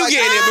Glitter? think Did you like-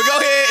 get it, but go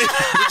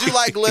ahead. Did you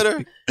like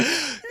Glitter?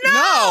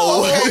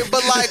 No. Okay,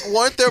 but like,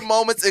 weren't there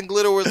moments in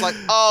Glitter where it's like,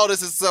 oh,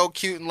 this is so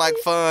cute and like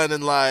fun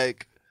and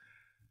like.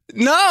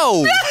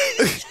 No.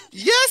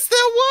 Yes,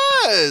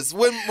 there was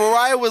when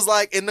Mariah was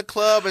like in the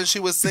club and she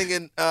was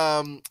singing,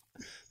 "I'm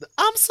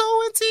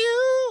so into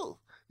you."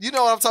 You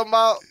know what I'm talking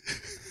about?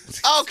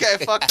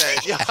 Okay, fuck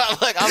that. Y'all,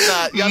 like, I'm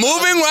not. Y'all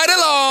Moving right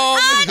along.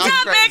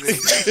 I'm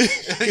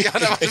crazy. Y'all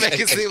not make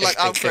it seem like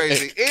I'm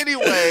crazy.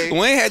 Anyway, We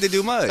ain't had to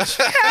do much.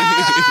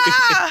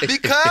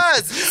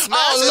 because Smash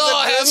Oh, is a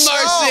Lord, good have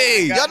show.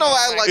 mercy. Y'all know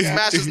I like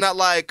Smash is not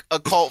like a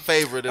cult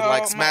favorite and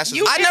like Smash is.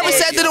 you I never It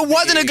said that it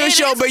wasn't a good It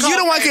show, is but you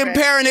don't want called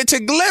comparing it to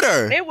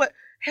Glitter. It would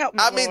help me.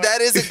 I mean, Lord.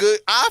 that is a good.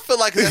 I feel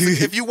like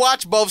if you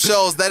watch both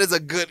shows, that is a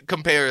good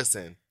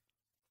comparison.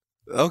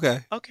 Okay.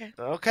 Okay.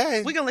 Okay.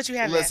 We're going to let you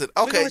have Listen,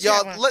 that. okay,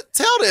 y'all,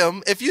 tell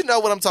them, if you know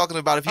what I'm talking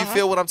about, if you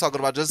feel what I'm talking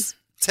about, just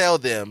tell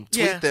them,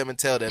 tweet them and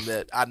tell them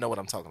that I know what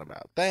I'm talking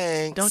about.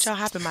 Thanks. Don't y'all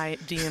hop in my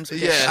DMs.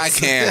 Yes. I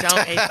can't.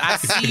 I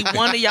see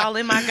one of y'all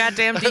in my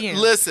goddamn DMs.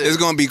 Listen. It's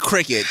going to be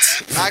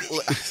crickets.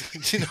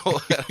 You know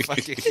what? I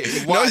fucking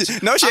can't.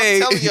 Watch. No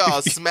shade. I'm telling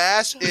y'all,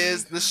 Smash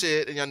is the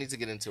shit, and y'all need to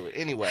get into it.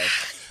 Anyway.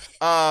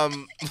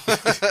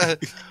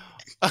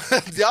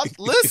 Y'all,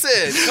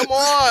 listen. Come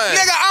on.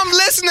 Nigga, I'm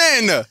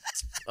listening.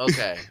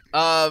 Okay.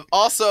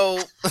 Also,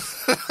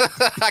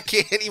 I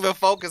can't even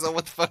focus on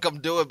what the fuck I'm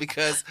doing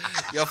because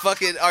y'all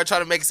fucking are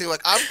trying to make it seem like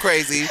I'm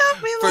crazy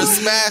for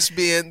Smash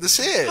being the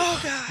shit. Oh,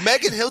 God.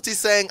 Megan Hilty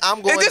saying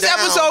I'm going down. Is this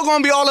episode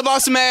going to be all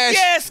about Smash?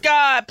 Yes,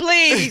 God,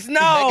 please,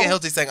 no. Megan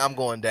Hilty saying I'm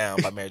going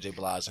down by Mary J.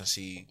 Blige, and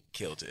she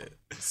killed it.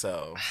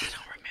 So I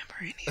don't remember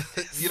any of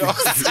this. you know.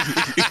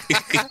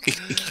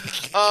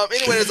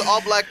 Anyway, there's an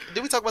all black.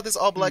 Did we talk about this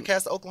all black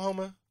cast of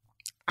Oklahoma?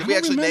 Did we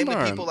actually name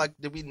the people? Like,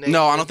 did we name?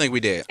 No, I don't think we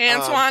did.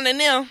 Antoine and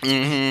them.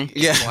 Mm-hmm.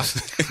 Yeah.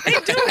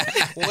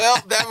 Well,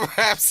 that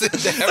wraps it.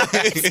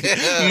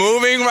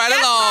 Moving right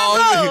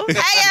along.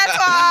 Hey,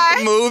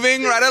 Antoine.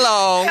 Moving right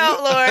along.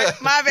 Oh, Lord.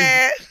 My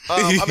bad.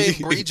 I mean,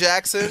 Bree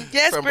Jackson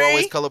Yes, from Bree.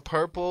 Broadway's Color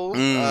Purple.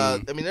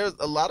 Mm. I mean, there's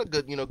a lot of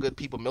good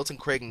people. Milton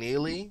Craig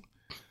Neely.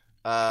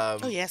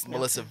 Yes,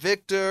 Melissa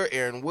Victor,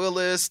 Aaron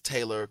Willis,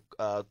 Taylor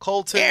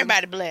Colton.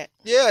 Everybody black.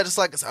 Yeah, just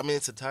like, I mean,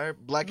 it's entire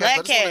black cast. Black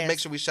I just want to cast. make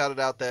sure we shouted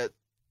out that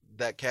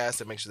cast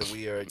and make sure that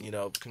we are,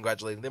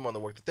 congratulating them on the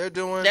work that they're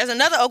doing. There's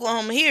another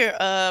Oklahoma here.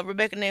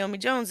 Rebecca Naomi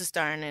Jones is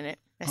starring in it.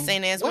 At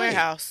St. Anne's wait.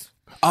 Warehouse.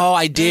 Oh,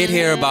 I did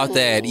hear about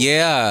that.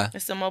 Yeah.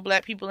 There's some more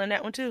black people in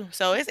that one, too.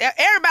 So it's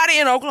everybody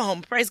in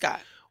Oklahoma. Praise God.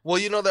 Well,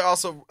 they're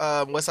also,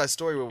 West Side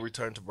Story will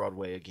return to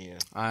Broadway again.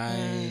 I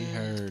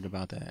heard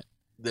about that.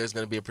 There's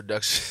going to be a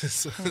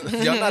production.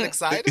 Y'all not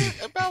excited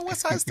about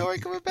West Side Story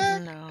coming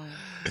back? No.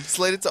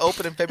 Slated to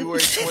open in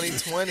February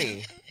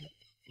 2020.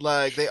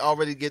 Like, they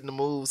already getting the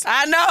moves.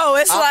 I know.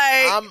 It's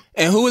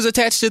And who is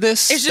attached to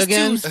this it's just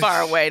again? too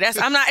far away. It's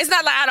not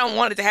like I don't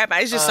want it to happen.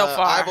 It's just so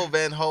far. Ivo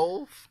Van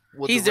Hove.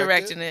 He's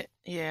directing it.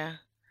 Yeah.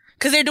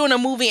 Because they're doing a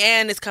movie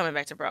and it's coming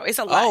back to Bro. It's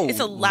a lot. Oh, it's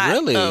a lot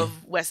really?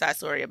 of West Side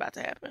Story about to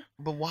happen.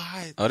 But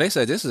why? Oh, they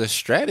said this is a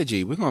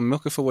strategy. We're going to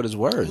milk it for what it's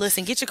worth.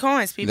 Listen, get your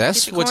coins, people.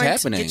 That's get your what's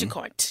coins, happening. Get your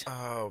coins.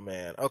 Oh,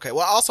 man. Okay.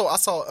 Well, also, I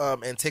saw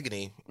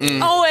Antigone.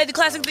 Oh, at the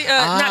classic, not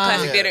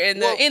classic Yeah. theater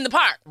in the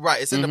park. Right.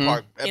 It's in the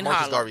park, at In Marcus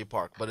Harlem. Garvey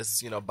Park. But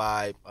it's,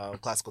 by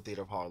Classical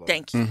Theater of Harlem.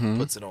 Thank you.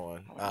 Puts it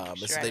on.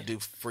 Sure. They do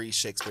free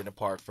Shakespeare in the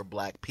Park for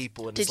black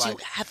people. And Did it's you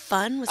like, have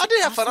fun? Was I it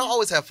did have fun. I awesome?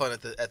 always have fun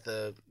at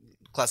the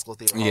Classical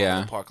Theater Hall Yeah.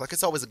 in the park. Like,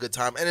 it's always a good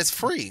time, and it's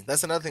free.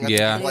 That's another thing. I Yeah.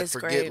 think people, It is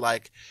forget. great.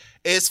 Like,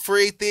 it's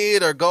free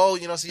theater. Go,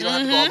 so you don't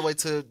have to go all the way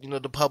to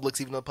the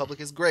Publix. Even though the Publix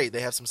is great,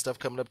 they have some stuff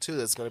coming up too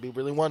that's going to be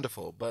really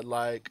wonderful. But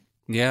like,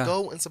 Yeah.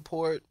 go and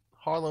support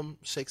Harlem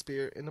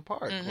Shakespeare in the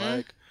Park.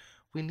 Like,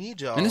 we need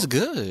y'all, And it's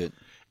good.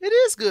 It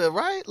is good,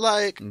 right?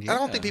 Like, I Yeah.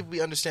 don't think people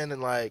be understanding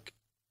like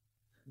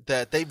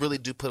that they really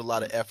do put a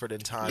lot of effort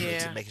and time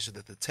into Yeah. making sure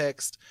that the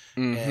text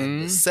Mm-hmm.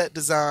 and the set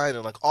design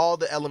and like all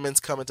the elements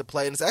come into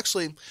play. And it's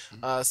actually,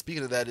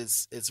 speaking of that,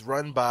 it's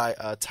run by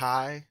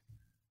Ty.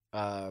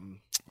 I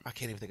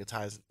can't even think of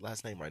Ty's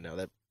last name right now.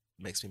 That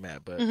makes me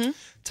mad. But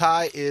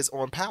Ty is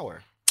on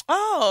Power.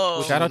 Oh.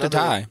 Which Shout is out to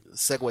another Ty.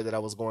 segue that I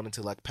was going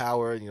into, like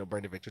Power.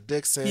 Brandon Victor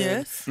Dixon.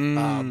 Yes.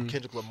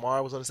 Kendrick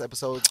Lamar was on this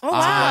episode. Oh, wow.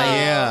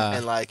 Yeah.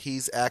 And like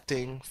he's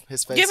acting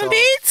his face Giving off.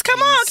 beats? Come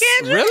on, He's-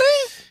 Kendrick.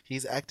 Really?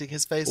 He's acting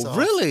his face off.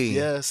 Really?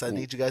 Yes, I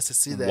need you guys to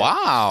see that.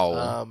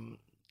 Wow.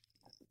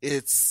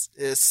 It's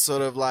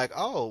sort of like,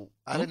 oh,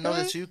 I didn't know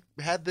Okay. that you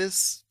had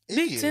this in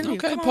Beats in you. you.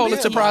 Okay, Come on,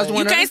 Pulitzer man. Prize You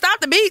winner. You can't stop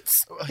the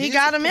beats. He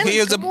got him in. He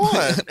it. is a- Come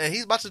on. And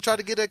he's about to try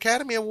to get an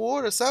Academy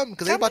Award or something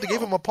because they're about to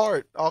give him a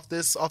part off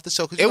the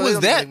show. 'Cause It was they don't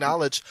even that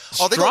acknowledge.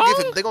 strong?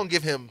 They're gonna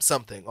give him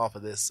something off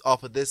of this.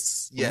 Yes,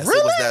 it was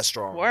Really? that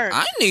strong. Word.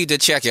 I need to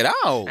check it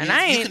out. And You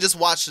I ain't. can just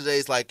watch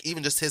today's, like,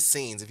 even just his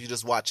scenes. If you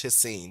just watch his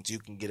scenes, you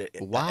can get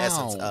the Wow.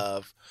 essence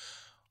of,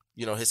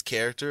 his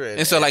character.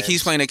 And so, like,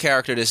 he's playing a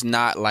character that's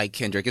not like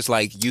Kendrick. It's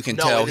like you can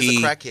no, tell it is he. a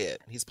crackhead.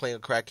 He's playing a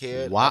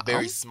crackhead. Wow. A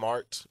very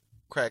smart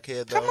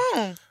crackhead, though.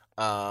 Come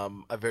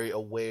on. A very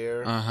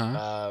aware,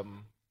 Uh-huh.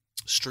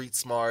 street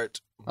smart.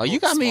 Oh,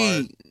 you book got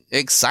me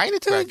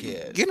excited to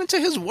crackhead. get into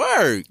his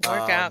work.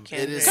 Work out, It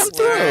Kendrick. is. Come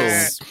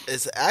through.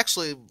 It's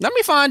actually. Let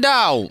me find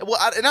out. Well,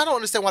 I don't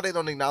understand why they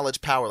don't acknowledge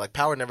Power. Like,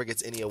 Power never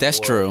gets any awards That's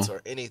true.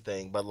 or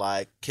anything. But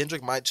like,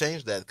 Kendrick might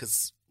change that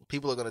because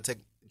people are going to take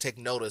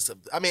notice of.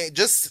 I mean,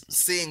 just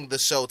seeing the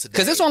show today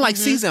Because it's on like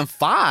season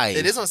 5.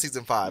 It is on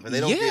season 5, and they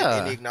don't Yeah.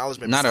 get any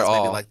acknowledgement. Not at besides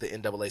maybe all. like the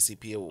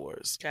NAACP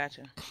awards,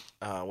 Gotcha.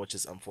 which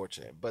is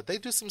unfortunate. But they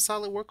do some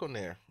solid work on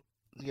there.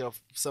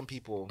 Some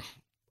people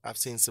I've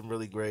seen some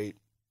really great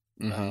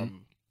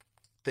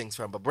things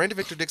from. But Brandon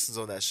Victor Dixon's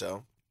on that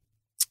show,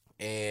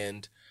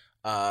 and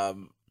I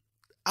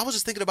was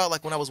just thinking about,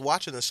 like, when I was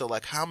watching the show,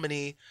 like, how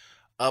many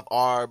of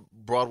our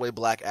Broadway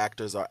black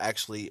actors are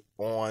actually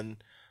on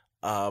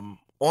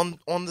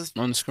on the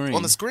screen.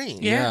 On the screen.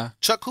 Yeah.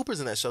 Chuck Cooper's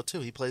in that show too.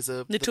 He plays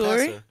the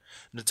Naturi?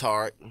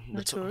 pastor.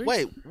 Naturi?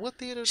 Wait, what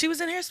theater? She was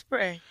in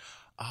Hairspray.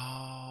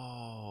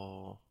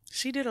 Oh.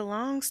 She did a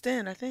long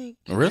stint, I think.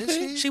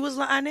 Really? She was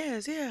La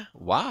Inez, yeah.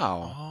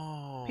 Wow.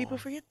 Oh. People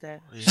forget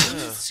that.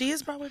 Yeah. She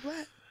is Broadway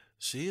Black.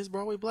 She is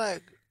Broadway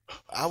Black.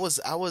 I was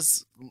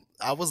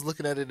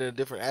looking at it in a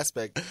different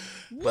aspect,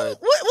 but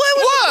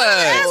What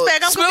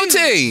aspect? I'm Spill confused.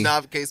 tea. nah,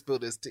 I can't spill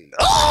this tea.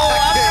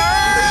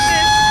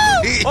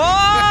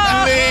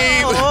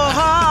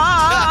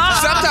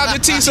 Sometimes the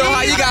tea so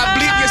high you gotta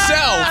bleep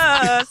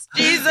yourself.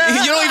 Jesus.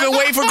 You don't even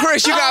wait for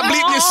Chris. You gotta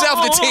bleep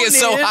yourself. The tea is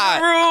so hot.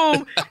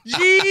 Room.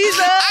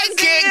 Jesus. I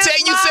can't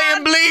take you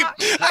saying bleep.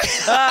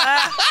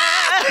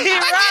 I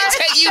can't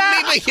take you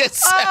bleeping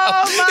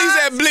yourself. He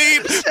said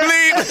bleep,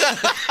 bleep.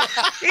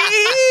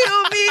 Heal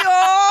me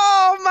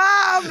all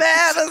my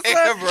medicine in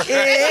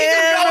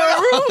the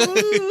room.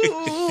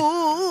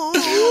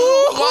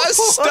 My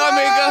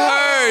stomach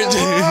hurts.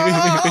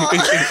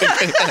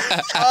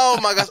 Oh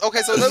my gosh.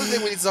 Okay, so another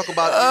thing we need to talk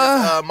about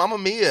is Mamma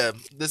Mia,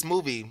 this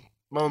movie.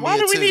 Mamma Why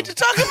Mia do we 2. need to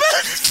talk about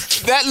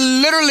it? That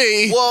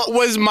literally Well-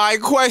 was my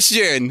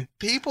question.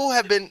 People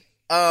have been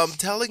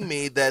telling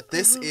me that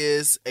this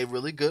is a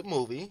really good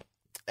movie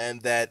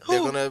and that they're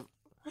Who? gonna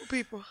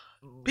People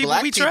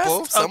black we people,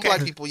 trust? some Okay.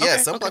 black people, yes,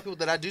 Okay, some okay. black people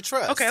that I do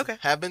trust, Okay.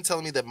 have been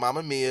telling me that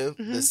Mamma Mia,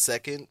 the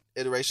second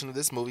iteration of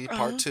this movie,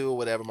 part 2 or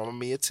whatever, Mamma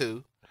Mia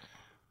 2,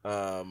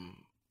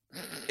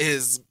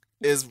 is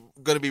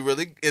going to be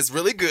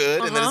really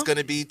good, and that it's going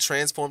to be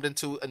transformed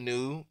into a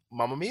new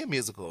Mamma Mia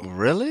musical.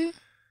 Really?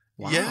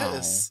 Wow.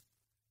 Yes.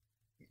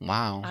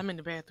 Wow. I'm in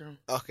the bathroom.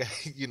 Okay,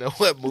 you know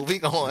what?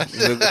 Moving on.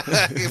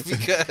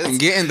 Because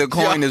Getting the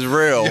coin is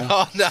real.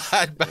 y'all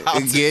not about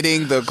to.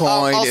 Getting the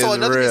coin Also, is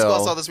another musical I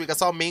saw real. this week, I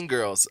saw Mean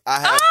Girls.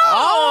 I've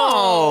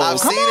Oh,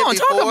 come seen on, it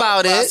before, talk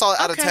about but I it. saw it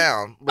out Okay. of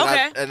town. But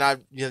Okay.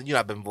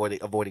 I've been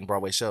avoiding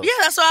Broadway shows. Yeah,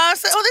 that's why I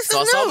said, oh, this So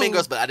I is saw new. Mean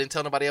Girls, but I didn't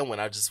tell nobody I went.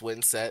 I just went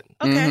and sat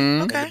Okay, Mhm. in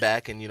the okay.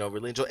 back and,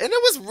 really enjoyed it. And it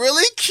was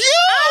really cute.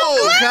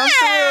 Come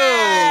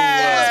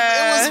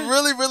It was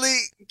really, really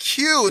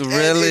cute and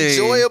Really?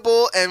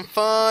 enjoyable and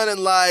fun.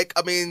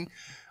 And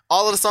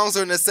all of the songs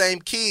are in the same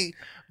key,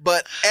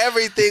 but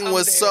everything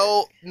was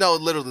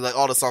literally,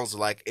 all the songs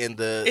were in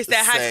the It's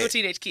that high same- school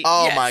teenage key.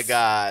 Oh Yes. my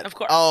God. Of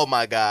course. Oh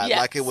my God.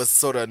 Yes. It was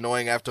sort of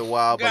annoying after a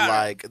while,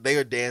 Got but they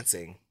are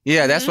dancing.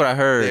 Yeah, that's what I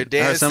heard.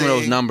 They're I heard some of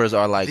those dancing. numbers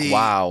are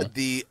wow.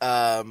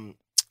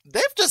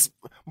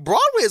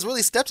 Broadway has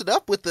really stepped it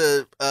up with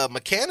the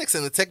mechanics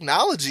and the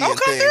technology and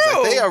come things.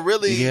 through. They are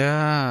really,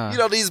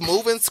 Yeah. these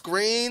moving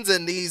screens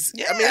and these.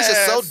 I mean, it's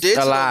just so Yes.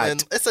 digital. A lot.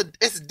 And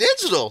it's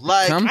digital.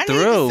 Come I need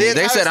through. the They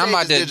entire said I'm stage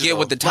about is to digital. get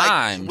with the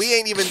times. We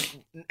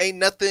ain't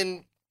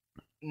nothing,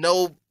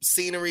 no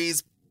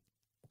sceneries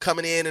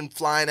coming in and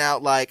flying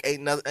out.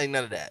 Ain't none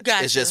of that.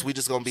 Gotcha. It's just we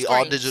just gonna be all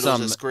Screens. digital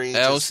Some just screens.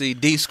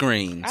 LCD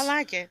screens. I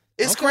like it.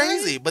 It's Okay.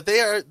 crazy, but they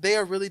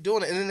are really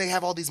doing it, and then they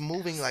have all these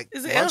moving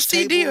Is it lunch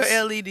LCD tables. or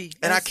LED?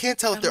 And I can't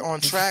tell if they're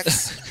on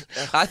tracks.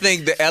 I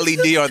think the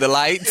LED are the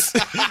lights.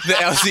 The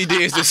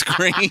LCD is the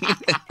screen.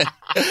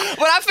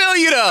 But I feel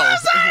you though.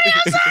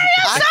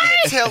 I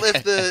can't tell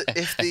if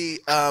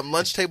the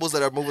lunch tables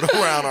that are moving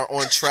around are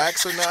on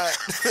tracks or not.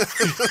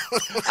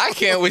 I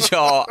can't with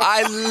y'all.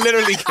 I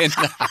literally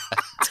cannot.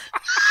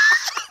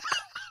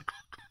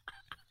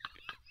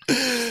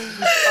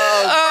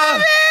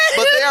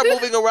 But they are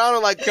moving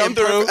around and Come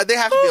through. they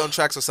have to be on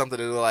tracks or something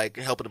to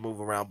helping to move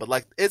around.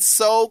 But it's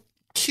so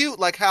cute,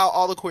 how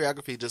all the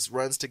choreography just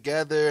runs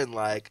together and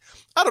I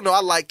don't know.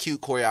 I like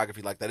cute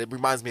choreography like that. It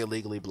reminds me of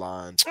Legally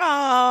Blonde.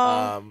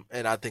 Oh,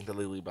 And I think that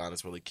Legally Blonde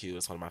is really cute.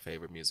 It's one of my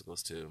favorite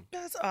musicals too.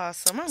 that's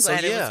awesome. I'm So,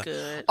 glad it yeah. was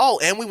good. Oh,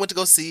 and we went to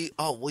go see.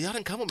 Oh, well, y'all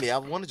didn't come with me. I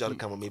wanted y'all to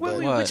come with me,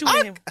 but What you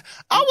I, mean?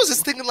 I was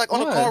just thinking, on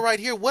the What? call right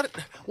here, what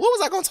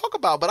was I going to talk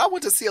about? But I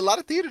went to see a lot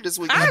of theater this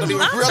week. I I'm didn't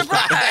even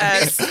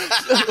realize. surprised.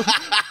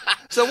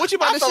 So what you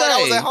about I to felt say? like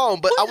I was at home,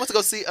 but I went to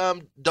go see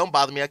Don't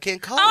Bother Me, I Can't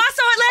Cope. Oh, I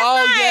saw it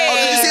last night. yeah. Oh,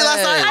 did you see it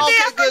last night? I Okay,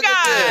 did. I good,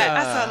 forgot. good, good.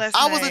 I saw it last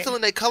I night. wasn't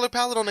feeling that color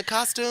palette on the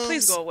costumes.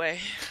 Please go away.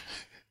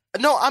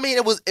 No, I mean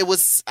it was.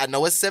 I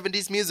know it's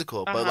 70s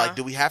musical, but Uh-huh.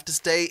 do we have to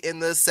stay in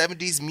the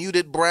 70s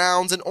muted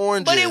browns and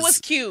oranges? But it was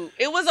cute.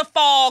 It was a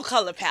fall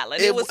color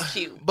palette. It was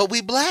cute. But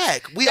we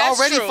black. We That's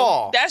already true.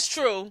 fall. That's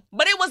true.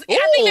 But it was.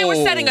 I think they were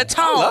setting a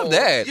tone. I love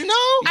that. You know?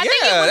 I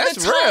think Yeah, it was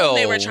that's the tone real.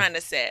 they were trying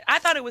to set. I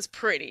thought it was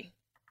pretty.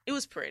 It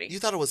was pretty. You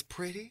thought it was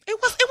pretty? It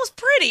was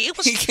pretty. It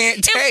was. He can't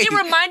It take.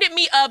 reminded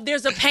me of.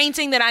 There's a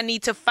painting that I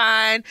need to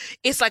find.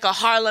 It's like a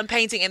Harlem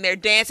painting, and they're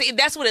dancing.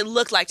 That's what it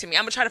looked like to me.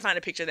 I'm gonna try to find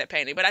a picture of that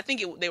painting, but I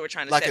think they were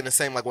trying to Like set. in the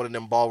same, one of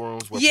them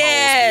ballrooms where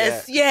Yes,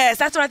 poles be at. yes.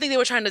 That's what I think they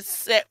were trying to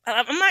set.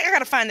 I'm like, I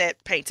gotta find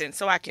that painting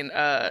so I can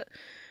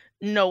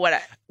know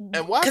what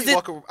And why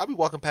because I be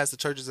walking past the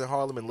churches in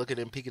Harlem and looking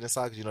at them peeking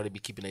inside because they be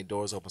keeping their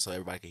doors open so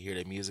everybody can hear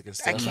their music and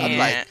stuff. can't. I'm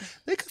like,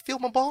 they could feel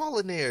my ball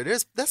in there.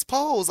 That's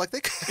Pose. Like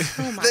they could,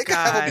 my they could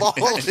have a God.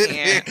 ball in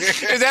there. can't.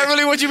 Is that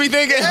really what you be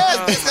thinking?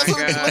 Yes, that's what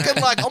I'm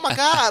looking like. Oh my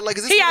God! Like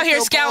is this He out really here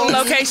Pose? scouting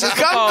locations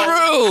for Come Pose.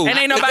 through. And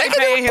ain't nobody They can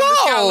paying do him to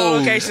scout Pose.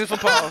 locations for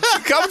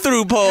Pose. Come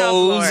through, Help,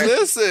 Lord. Pose.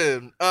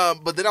 Listen,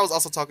 but then I was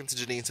also talking to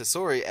Janine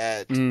Tesori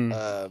at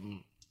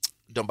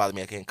Don't Bother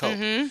Me, I Can't Cope.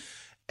 Mm-hmm.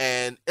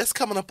 And it's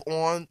coming up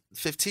on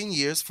 15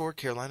 years for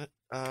Carolina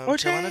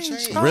Carolina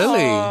Change.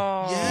 Really?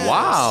 Yes.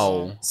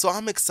 Wow. So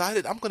I'm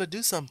excited. I'm going to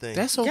do something.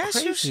 That's so Yes,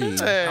 you crazy.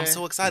 should. I'm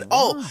so excited.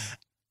 Oh,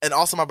 and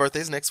also my birthday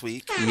is next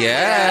week. And so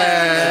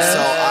Yes.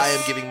 I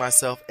am giving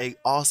myself a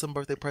awesome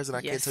birthday present.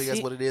 I can't Yes, tell you guys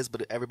see? what it is,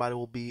 but everybody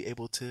will be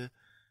able to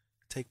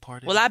take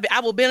part in Well, it. I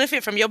will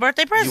benefit from your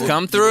birthday present.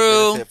 Come You will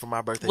through. benefit from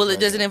my birthday Well, does it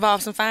present.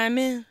 involve some fine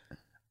men?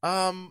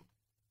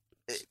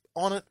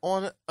 On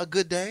a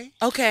good day,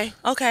 Okay.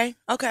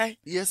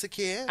 yes, it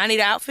can. I need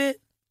an outfit.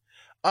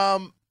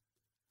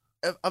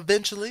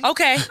 Eventually,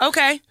 Okay.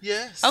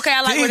 yes. Okay,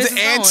 I like where These this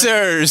is going.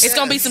 answers. It's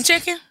gonna be some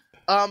chicken.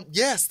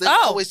 Yes. There's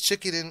Oh. always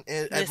chicken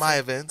at my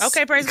events.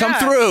 Okay, praise Come God.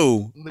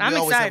 through. We I'm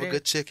always have a excited.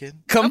 good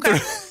chicken. Come Okay.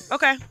 through.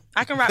 Okay,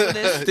 I can rock with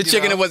this. The You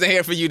chicken know? that wasn't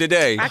here for you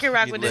today. I can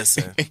rock with this.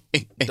 Listen,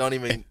 don't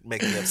even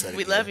make me upset.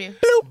 We again. love you.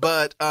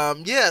 But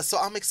yeah, so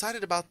I'm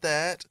excited about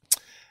that.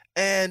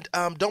 And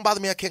Don't Bother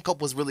Me, I Can't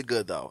Cope was really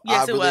good though. Yes,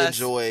 I it really was.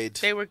 enjoyed.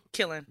 They were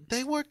killing.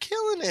 They were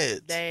killing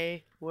it.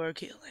 They were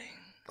killing.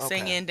 Okay.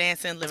 Singing,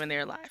 dancing, living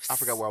their lives. I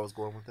forgot where I was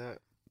going with that.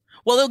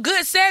 Well, a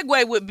good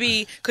segue would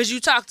be because you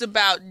talked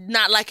about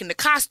not liking the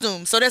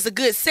costume, so that's a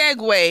good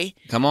segue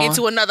Come on.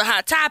 into another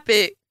hot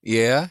topic.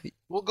 Yeah.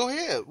 Well, go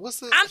ahead. What's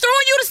the? I'm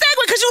throwing you the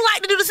segue because you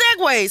like to do the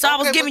segue, so I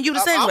was Okay, giving but you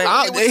the I'm- segue.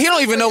 I'm- He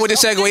don't even know what the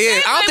segue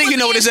is. I don't think you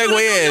know what the segue New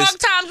is. York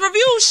Times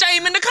review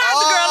shaming the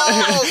Cosby girl.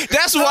 Oh,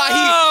 That's why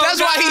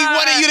he God.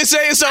 wanted you to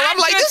say it. So I'm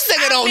like, this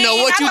nigga don't know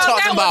what you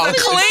talking about. That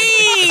was a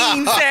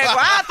clean segue.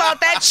 I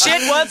thought that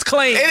shit was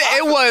clean.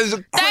 It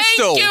was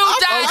crystal. you,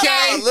 Dante.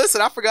 Okay.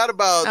 listen, I forgot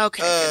about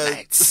Okay, good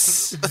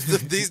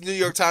night. these New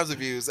York Times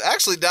reviews.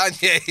 Actually,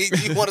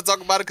 Danye, you want to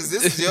talk about it because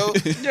this is your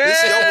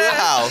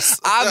wheelhouse.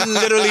 I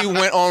literally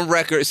went on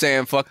record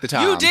saying fuck the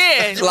Times. You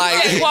did.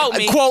 Like, You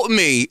did. quote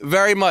me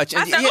very much.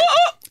 I And said, yeah,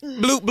 ooh,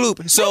 bloop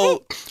bloop.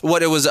 So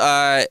what it was,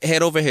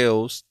 Head Over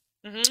Heels,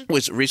 Mm-hmm.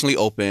 which recently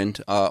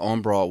opened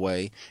on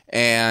Broadway,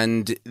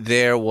 and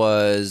there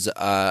was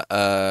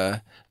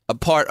a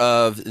part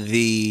of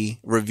the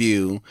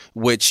review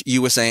which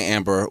you were saying,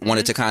 Amber,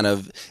 wanted to kind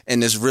of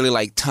in this really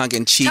like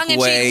tongue-in-cheek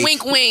way.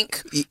 wink,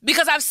 wink.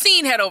 Because I've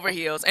seen Head Over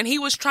Heels, and he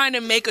was trying to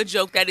make a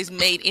joke that is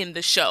made in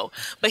the show,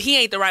 but he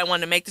ain't the right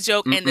one to make the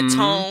joke, and the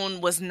tone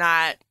was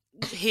not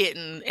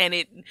hitting, and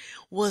it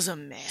was a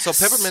mess. So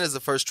Peppermint is the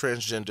first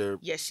transgender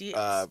Yes, she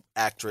is.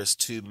 actress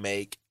to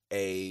make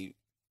a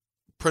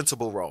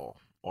principal role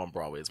on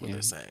Broadway, is what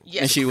they're saying.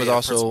 Yes. And she was Create a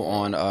also principal role.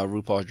 on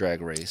RuPaul's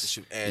Drag Race.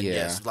 And yeah.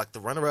 yes, like the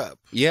runner-up,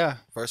 Yeah.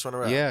 first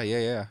runner-up.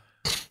 Yeah.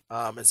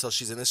 And so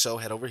she's in the show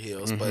Head Over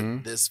Heels,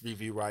 but this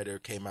review writer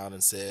came out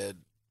and said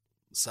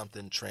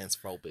something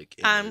transphobic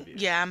in the review.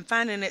 Yeah, I'm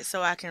finding it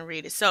so I can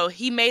read it. So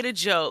he made a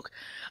joke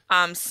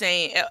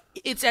saying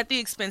it's at the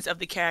expense of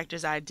the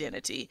character's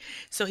identity.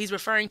 So he's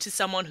referring to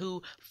someone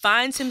who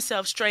finds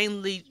himself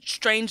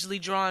strangely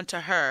drawn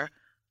to her.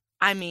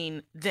 I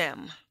mean,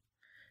 them.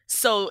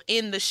 So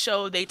in the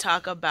show, they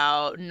talk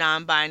about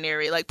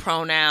non-binary, like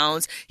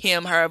pronouns,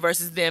 him, her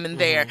versus them and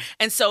their.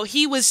 And so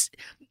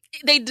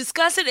they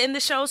discuss it in the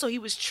show, so he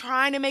was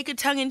trying to make a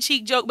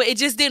tongue-in-cheek joke, but it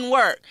just didn't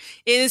work.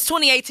 It's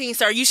 2018,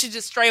 sir. You should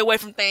just stray away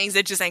from things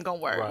that just ain't gonna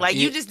work. Right. Like,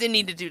 you just didn't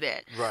need to do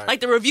that. Right.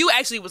 Like, the review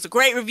actually was a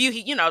great review.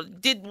 He,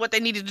 did what they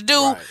needed to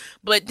do, Right.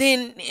 but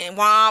then,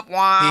 womp,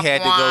 womp, He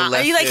had to go womp.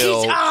 left He's like,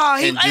 field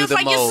and do it's the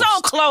like, you're so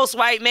most. close,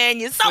 white man.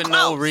 You're so For close.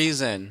 no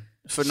reason.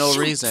 For no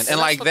reason. And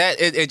like that,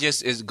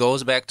 it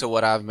goes back to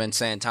what I've been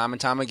saying time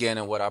and time again,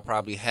 and what I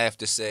probably have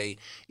to say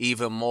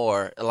even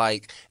more.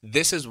 Like,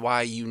 this is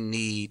why you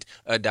need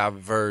a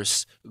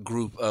diverse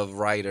group of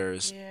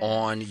writers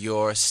on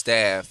your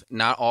staff.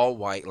 Not all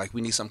white. Like, we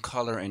need some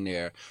color in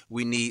there.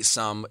 We need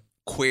some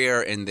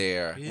queer in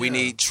there. We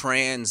need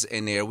trans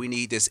in there. We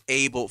need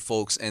disabled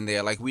folks in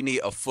there. Like, we need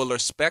a fuller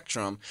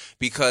spectrum,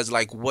 because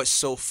like what's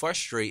so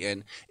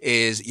frustrating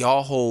is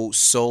y'all hold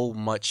so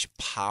much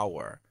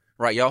power.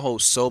 Right, y'all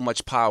hold so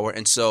much power,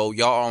 and so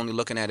y'all are only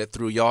looking at it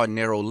through y'all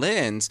narrow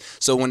lens.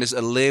 So when it's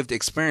a lived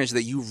experience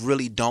that you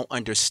really don't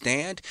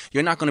understand,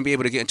 you're not going to be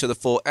able to get into the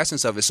full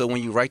essence of it. So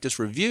when you write this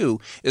review,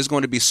 it's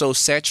going to be so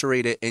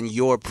saturated in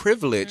your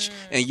privilege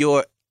and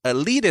your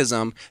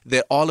elitism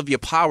that all of your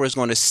power is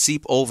going to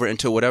seep over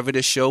into whatever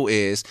this show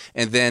is,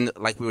 and then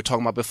like we were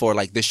talking about before,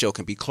 like this show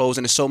can be closed,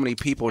 and there's so many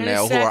people And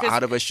now it's who sad are 'cause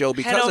out of a show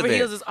because Head of Over it.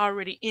 Heels is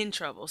already in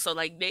trouble, so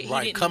like he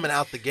Right, didn't, coming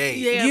out the gate.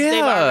 Yeah, Yeah.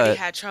 they've already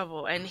had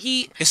trouble, and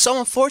It's so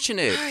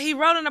unfortunate. he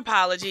wrote an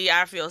apology.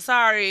 I feel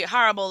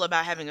horrible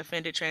about having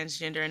offended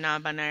transgender and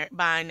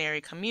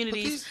non-binary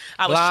communities.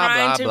 I was Blah,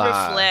 trying blah, to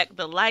blah. reflect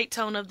the light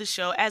tone of the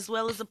show as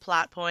well as the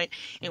plot point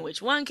in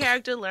which one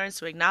character learns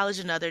to acknowledge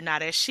another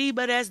not as she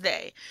but as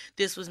they.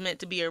 This was meant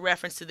to be a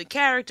reference to the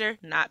character,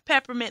 not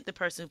Peppermint, the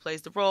person who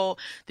plays the role.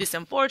 This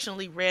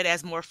unfortunately read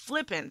as more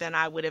flippant than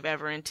I would have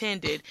ever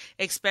intended,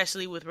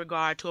 especially with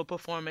regard to a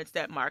performance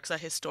that marks a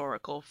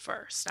historical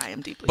first. I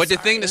am deeply But the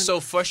sorry. thing that's so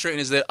frustrating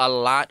is that a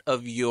lot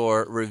of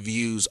your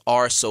reviews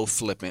are so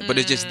flippant. But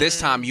it's just this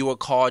time you were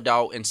called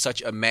out in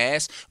such a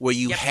mass where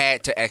you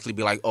had to actually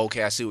be like,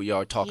 okay, I see what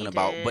y'all are talking He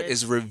about. But did.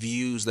 it's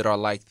reviews that are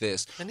like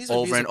this And these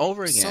over reviews and are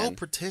over again. So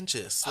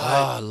pretentious. Like,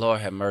 Oh,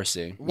 Lord have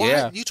mercy. why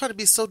Yeah. you trying to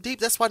be so deep?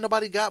 That's why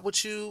nobody got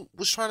what you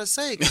was trying to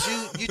say.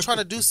 Because you trying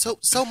to do so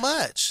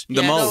much. The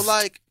You know, most.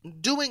 like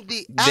doing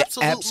the The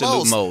absolute,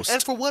 absolute most.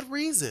 And for what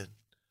reason?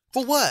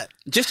 For what?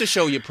 Just to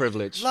show your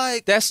privilege.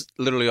 Like- that's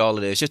literally all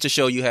it is. Just to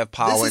show you have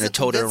power This and to isn't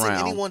tote it convincing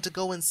around. anyone to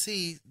go and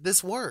see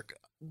this work.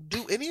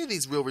 Do any of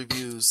these real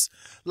reviews?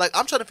 Like,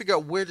 I'm trying to figure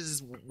out where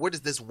does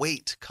this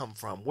weight come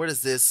from? Where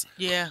does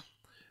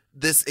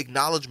this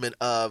acknowledgement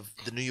of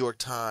the New York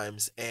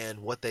Times and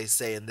what they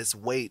say and this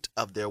weight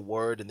of their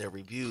word and their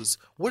reviews,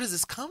 where does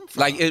this come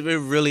from? Like it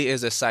really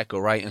is a cycle,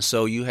 right? And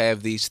so you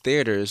have these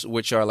theaters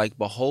which are like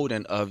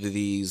beholden of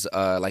these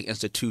like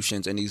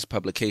institutions and these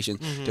publications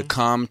to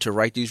come to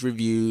write these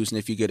reviews. And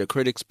if you get a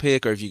critic's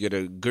pick or if you get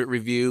a good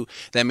review,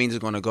 that means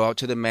it's going to go out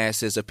to the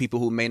masses of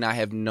people who may not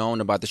have known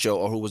about the show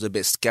or who was a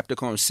bit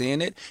skeptical of seeing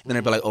it. Then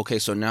they'll be like, okay,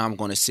 so now I'm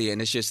going to see it.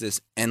 And it's just this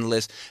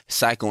endless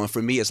cycle. And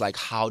for me, it's like,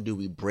 how do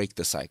we break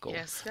the cycle?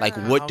 Yes, Like,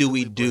 God. what How do do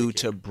we we do break it?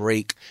 to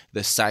break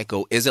the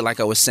cycle? Is it like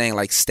I was saying,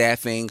 like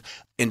staffing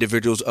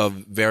individuals of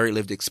very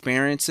lived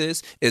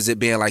experiences? Is it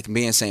being like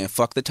me and saying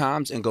fuck the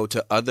Times and go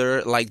to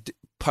other like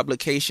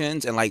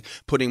publications and like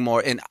putting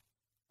more in?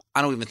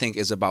 I don't even think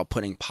it's about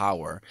putting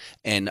power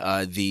in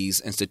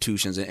these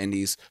institutions and in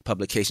these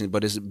publications,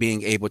 but it's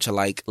being able to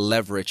like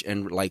leverage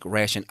and like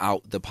ration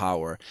out the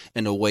power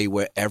in a way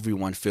where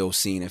everyone feels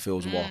seen and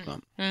feels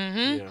welcome.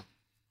 Mm-hmm. Yeah.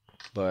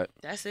 But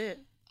That's it.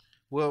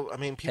 Well, I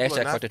mean, people Hashtag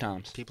are not fuck the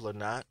Times. people are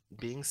not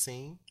being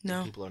seen.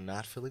 No. People are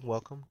not feeling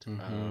welcomed.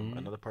 Mhm.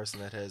 Another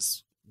person that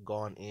has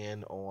gone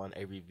in on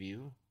a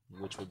review,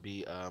 which would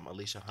be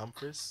Alicia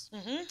Humphries,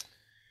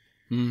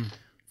 Mm-hmm.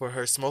 for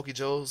her Smokey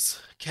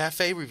Joe's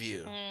Cafe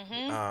review,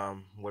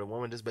 Mm-hmm. where the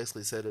woman just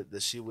basically said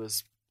that she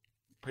was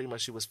pretty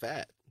much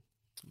fat.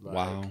 Like,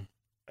 Wow.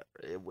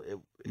 It,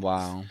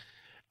 Wow.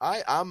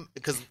 I'm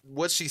because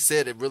what she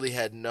said, it really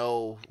had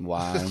no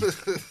Wow.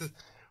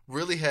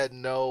 really had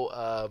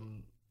no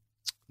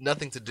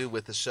nothing to do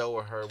with the show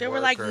or her. There were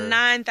work like or-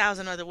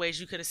 9,000 other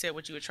ways you could have said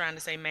what you were trying to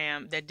say,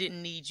 ma'am, that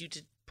didn't need you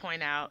to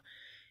point out.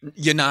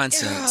 Your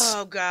nonsense.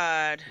 Oh,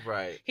 God.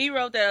 Right. He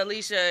wrote that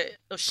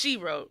she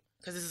wrote,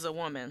 because this is a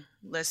woman.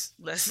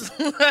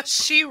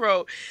 She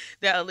wrote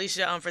that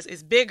Alicia Humphries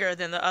is bigger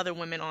than the other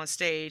women on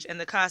stage, and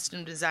the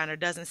costume designer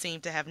doesn't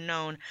seem to have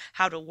known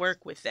how to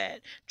work with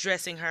that,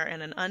 dressing her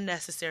in an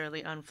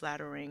unnecessarily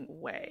unflattering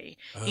way.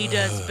 He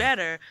does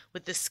better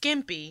with the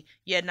skimpy,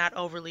 yet not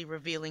overly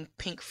revealing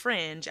pink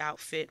fringe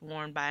outfit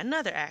worn by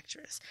another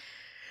actress.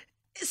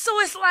 So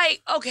it's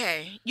like,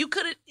 okay, you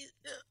could have...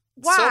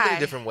 Why? So many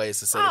different ways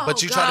to say it, but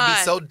Oh, you trying to be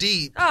God. so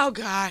deep, Oh,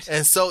 God.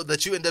 and so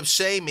that you end up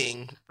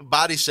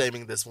body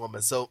shaming this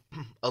woman. So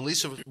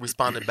Alicia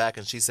responded back,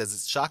 and she says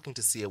it's shocking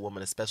to see a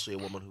woman, especially a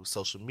woman whose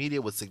social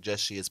media would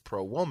suggest she is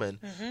pro-woman,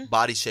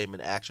 body shame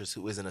an actress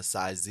who isn't a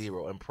size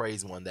 0 and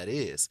praise one that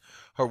is.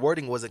 Her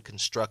wording wasn't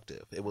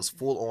constructive. It was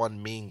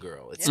full-on mean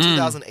girl. It's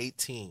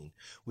 2018.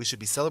 We should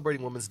be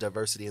celebrating women's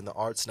diversity in the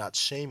arts, not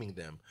shaming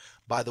them.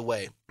 By the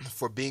way,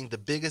 for being the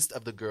biggest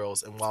of the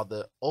girls, and while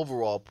the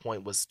overall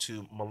point was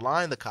to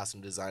malign the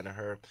costume designer,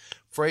 her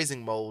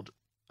phrasing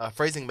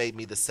made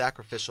me the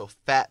sacrificial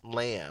fat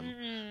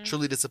lamb.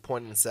 Truly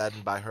disappointed and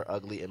saddened by her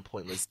ugly and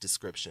pointless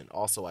description.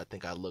 Also, I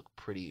think I look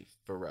pretty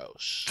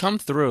ferocious. Come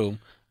through.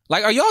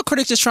 Like, are y'all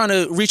critics just trying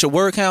to reach a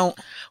word count?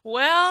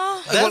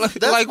 Well,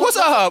 That's What's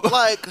up?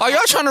 Like, Are y'all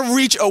trying to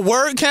reach a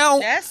word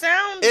count? that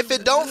sounds... if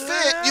it don't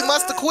fit, you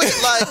must have quit.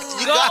 Like,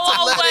 you Go got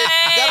to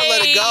away.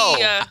 let it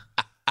go.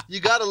 You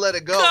got to let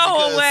it go. Go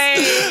because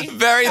away.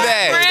 Very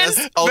that. Friends.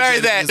 That's OJ Very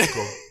the that.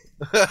 musical.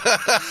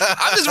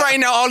 I'm just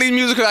writing down all these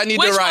musicals I need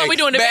Which to write. one we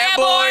doing, the Bad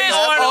Boys, Boys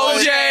or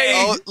the OJ.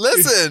 Oh,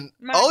 listen,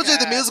 My OJ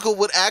the God. musical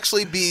would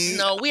actually be.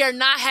 No, we are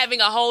not having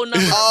a whole number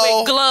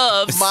Oh, with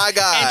gloves my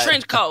God. and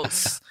trench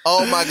coats.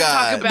 Oh my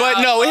God! about-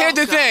 But no, Oh, here's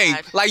the thing.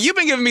 God. Like, you've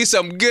been giving me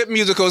some good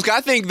musicals. 'Cause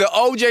I think the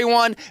OJ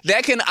one,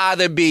 that can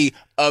either be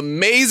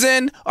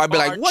amazing or be Or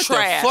like, what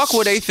trash. the fuck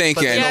were they But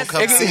thinking? they Yes,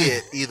 gonna come God. see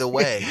it either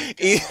way.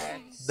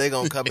 They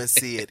gonna come and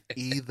see it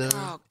either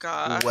Oh,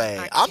 God. way.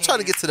 I I'm trying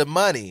to can't. get to the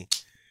money.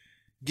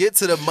 Get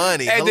to the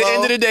money. At the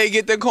end of the day,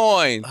 get the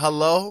coin.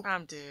 Hello?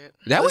 I'm dead.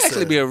 That would Listen.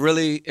 actually be a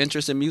really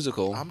interesting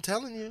musical. I'm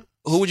telling you.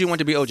 Who would you want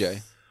to be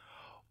OJ?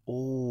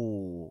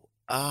 Ooh.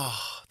 Oh.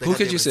 Who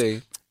could you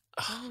see?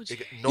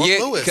 Norm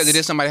Lewis. because it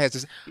is somebody that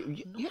has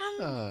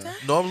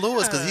to. Norm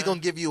Lewis, because he's going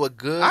to give you a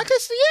good... I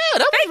could see. Yeah,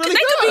 that was really They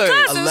could be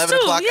good. cousins 11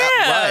 too. o'clock,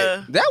 Yeah.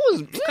 right. That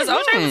was Because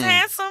OJ was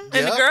handsome, and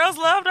Yep. the girls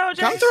loved OJ.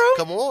 Come through.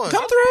 Come on.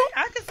 Come through.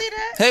 I can see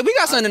that. Hey, we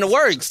got something in the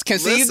works.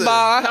 Conceived Listen.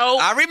 by. No.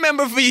 I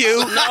remember for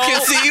you.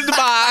 Conceived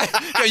by.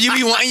 Because you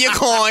be wanting your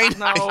coin.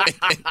 No.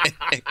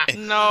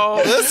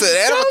 No. Listen,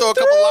 and I'm going to throw a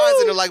couple lines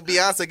in there like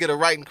Beyonce get a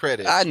writing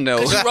credit. I know.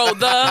 You wrote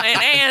the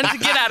and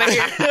get out of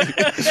here.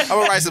 I'm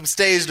going to write some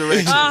stage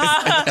directions.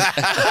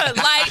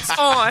 Lights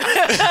on.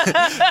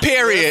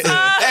 Period.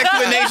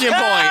 Exclamation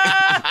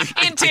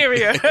point.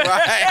 Interior.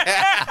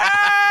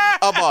 Right.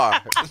 A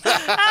bar.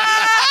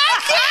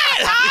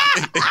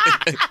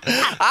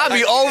 I'll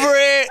be over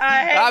it.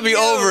 I'll be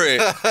over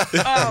it.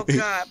 Oh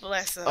God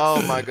bless us.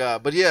 Oh my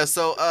God. But yeah,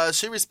 so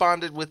she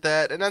responded with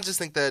that, and I just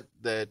think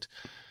that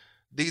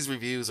these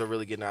reviews are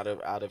really getting out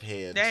of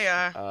hand. They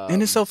are.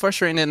 And it's so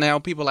frustrating that now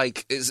people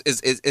like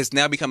it's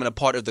now becoming a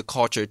part of the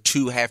culture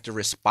to have to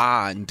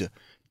respond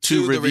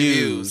to the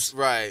reviews.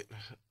 Right.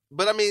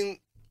 But I mean,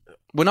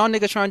 When all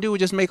niggas trying to do is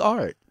just make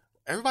art.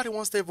 everybody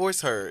wants their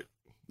voice heard.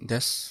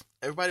 That's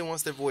Everybody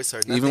wants their voice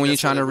heard. And I even think when you're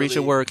that's trying what to it reach a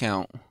really- word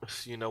count.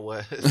 You know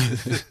what?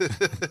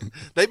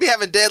 They be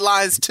having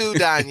deadlines too,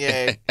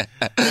 Danye.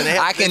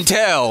 I can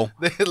tell.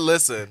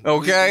 Listen.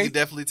 Okay. You can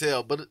definitely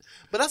tell. But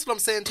that's what I'm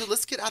saying too.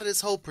 Let's get out of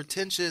this whole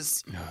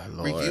pretentious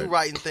review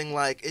writing thing.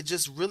 Like, it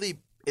just really,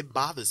 it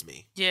bothers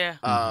me. Yeah.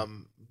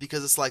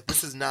 Because it's like,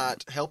 this is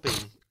not helping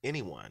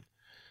anyone.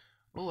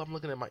 Oh, I'm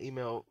looking at my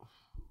email.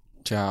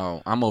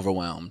 Child, I'm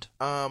overwhelmed.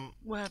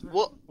 What happened?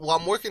 Well,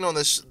 I'm working on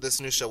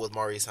this new show with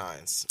Maurice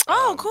Hines.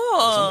 Oh,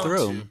 cool.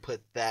 Through. To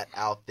put that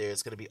out there,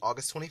 it's going to be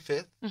August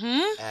 25th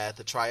at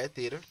the Triad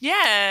Theater.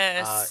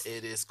 Yes.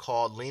 It is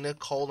called Lena,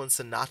 Cole, and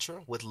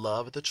Sinatra with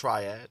Love at the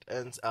Triad,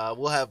 and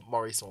we'll have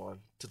Maurice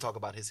on to talk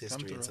about his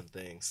history and some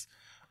things.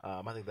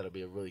 I think that'll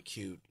be a really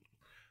cute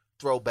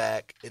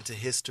throwback into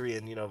history,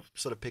 and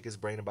sort of pick his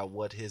brain about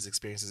what his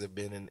experiences have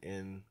been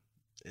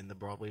in the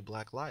Broadway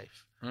Black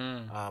life.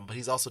 But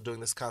he's also doing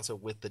this concert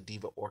with the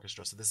Diva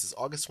Orchestra. So this is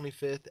August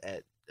 25th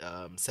at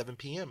 7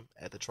 p.m.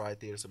 at the Triad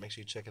Theater. So make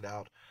sure you check it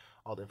out.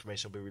 All the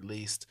information will be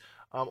released.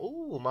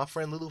 My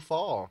friend Lulu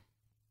Fall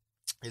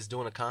is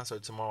doing a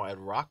concert tomorrow at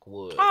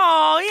Rockwood.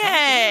 Oh,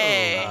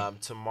 yay.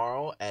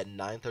 Tomorrow at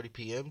 9:30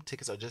 p.m.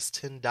 Tickets are just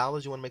 $10.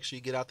 You want to make sure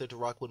you get out there to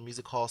Rockwood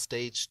Music Hall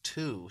Stage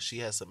 2. She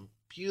has some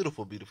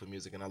beautiful, beautiful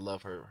music, and I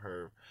love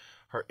her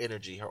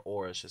energy. Her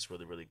aura is just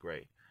really, really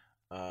great.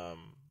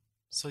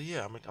 So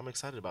yeah, I'm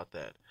excited about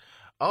that.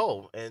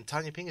 Oh, and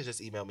Tanya Pink has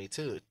just emailed me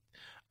too.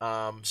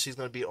 She's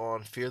going to be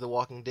on Fear the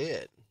Walking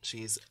Dead.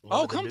 She's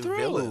one of the come new through.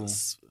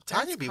 villains.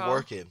 Tanya be cool.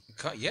 working.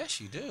 Yes,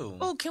 you do.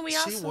 Oh, can we She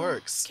also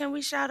works. Can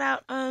we shout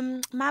out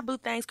my boo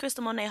things,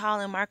 Crystal Monet Hall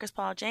and Marcus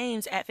Paul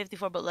James at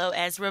 54 Below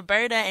as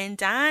Roberta and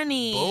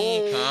Donnie.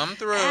 Boom. Come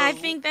through. I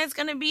think that's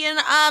gonna be an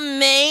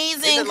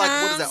amazing. Isn't it like,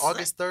 what is that, concert.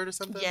 August 3rd or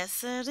something?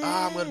 Yes, it is.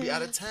 I'm going to be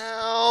out of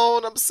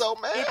town. I'm so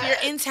mad. If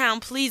you're in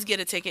town, please get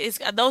a ticket. It's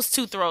those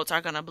two throats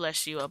are gonna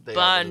bless you They are really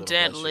gonna bless you.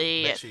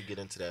 abundantly. Make sure you get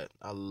into that.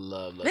 I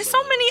love There's love, so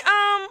love many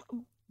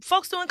it.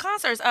 folks doing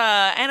concerts.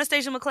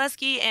 Anastasia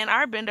McCluskey and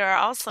Arbender are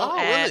also Oh,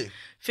 at really?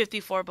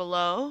 54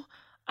 Below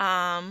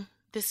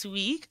this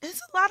week. It's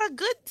a lot of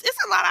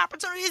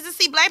opportunities to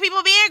see black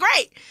people being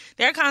great.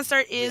 Their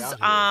concert is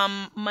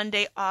out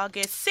Monday,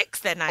 August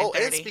 6th at 9:30. Oh,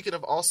 and speaking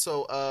of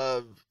also,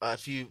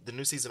 the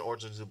new season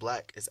Orange is the New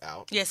Black is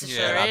out. Yes, it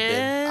Yeah. sure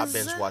I is.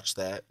 binge watched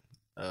that.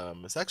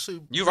 It's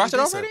actually You pretty watched it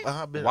decent. already?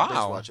 I binge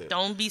Wow. watch it.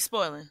 Don't be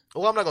spoiling.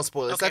 Well, I'm not gonna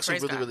spoil it. It's Okay, actually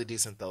praise really, God. really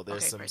decent though.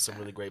 There's Okay, praise some God.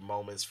 really great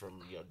moments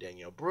from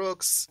Danielle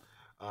Brooks,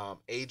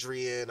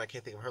 Adrian. I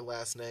can't think of her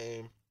last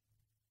name.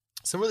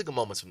 Some really good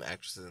moments from the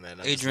actresses in that.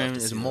 and I just love Adrian to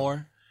is see them.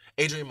 more.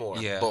 Adrian Moore.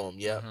 Yeah. Boom.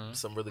 Yeah. Mhm.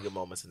 Some really good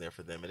moments in there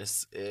for them, and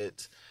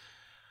it.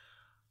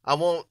 I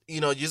won't.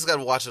 You just got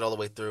to watch it all the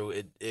way through.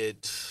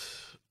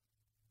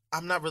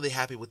 I'm not really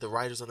happy with the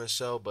writers on this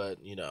show, but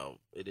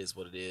it is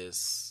what it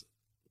is.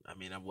 I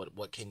mean,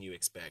 what can you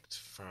expect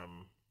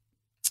from?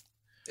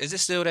 Is it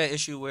still that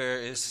issue where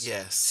it's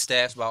Yes.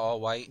 staffed by all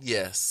white?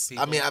 Yes,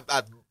 people? I mean,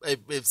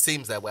 it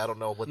seems that way. I don't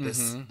know what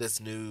this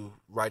new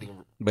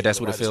writing, But that's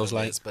what it writers feels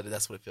room like? is, but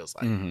that's what it feels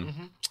like.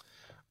 Mhm.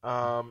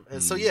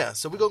 And so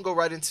so we're gonna go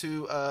right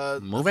into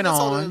Moving that's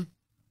all on.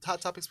 the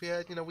hot topics we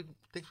had. We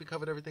think we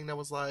covered everything that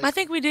was like. I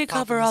think we did popping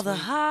cover this all the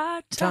week.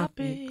 hot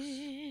Topics.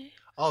 topics.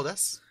 Oh,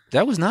 that's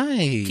That was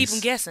nice. Keep them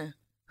guessing.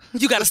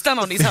 You got to stun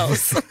on these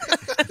hoes.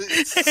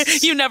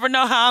 You never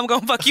know how I'm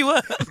gonna fuck you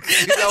up.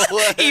 You know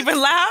what? Even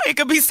loud, it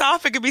could be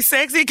soft, it could be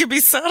sexy, it could be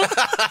subtle,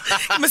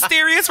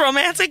 mysterious,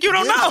 romantic. You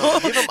don't know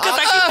give 'em because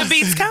I keep the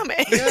beats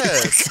coming.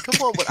 Yes,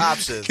 come on with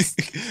options.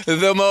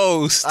 The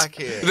most. I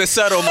can't. The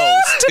subtle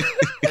most.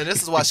 And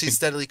this is why she's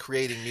steadily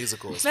creating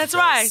musicals. That's because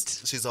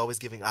right. She's always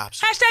giving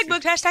options. Hashtag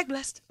booked, hashtag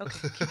blessed.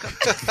 Okay, keep going.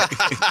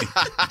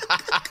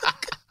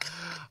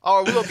 All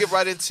right, we're going to get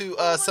right into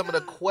some of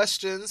the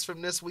questions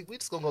from this week. We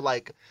just going to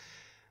go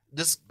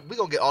we're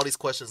going to get all these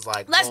questions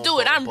Let's do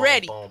it. I'm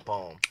ready. Boom.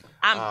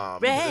 I'm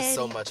ready. There's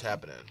so much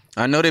happening.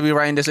 I know they be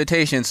writing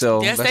dissertations,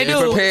 so yes, let's they be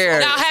do.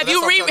 prepared. Now, have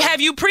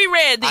you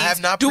pre-read these? I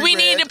have not Do we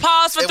pre-read. need to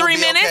pause for 3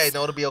 minutes? Okay,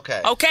 no, it'll be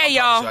okay. Okay, I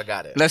y'all. I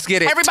got it. Let's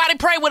get it. Everybody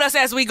pray with us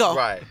as we go.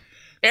 Right.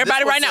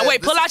 Everybody right now.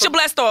 Wait, pull out your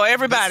blessed oil.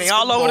 Everybody,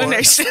 all over the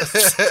nation. Come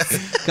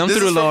this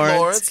through, is from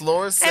Lawrence.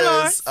 Lawrence Hey,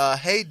 says,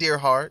 Lawrence. hey, dear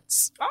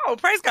hearts. Oh,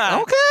 praise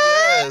God. Okay.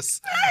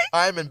 Yes.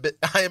 I am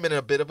in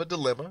a bit of a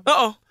dilemma.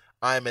 Uh-oh.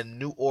 I am a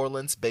New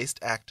Orleans-based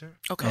actor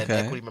Okay. and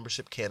equity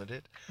membership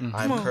candidate.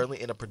 I am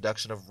currently in a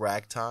production of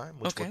Ragtime,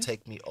 which will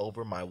take me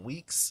over my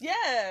weeks.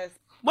 Yes.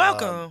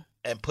 Welcome.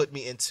 And put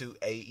me into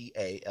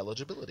AEA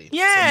eligibility. Yay. So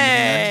you can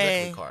have your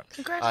equity card.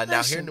 Congratulations.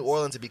 Now here in New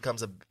Orleans, it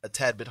becomes a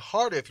tad bit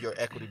harder if you're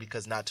equity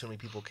because not too many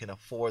people can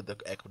afford the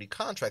equity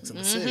contracts in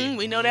the city.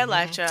 We know that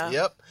life, child.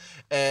 Yep.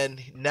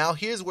 And now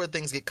here's where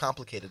things get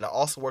complicated. I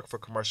also work for a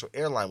commercial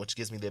airline, which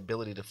gives me the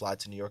ability to fly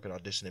to New York and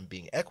audition, and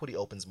being equity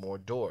opens more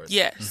doors.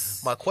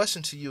 Yes. My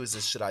question to you is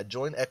this: should I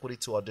join equity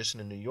to audition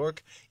in New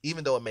York,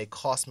 even though it may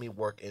cost me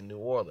work in New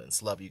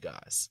Orleans? Love you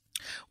guys.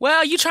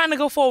 Well, you trying to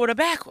go forward or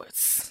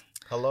backwards?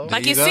 Hello?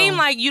 Like you it go. seemed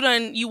like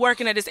you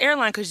working at this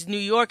airline because New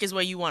York is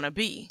where you want to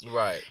be.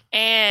 Right.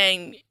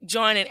 And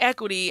joining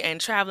equity and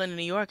traveling to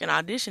New York and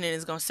auditioning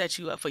is going to set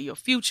you up for your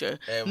future.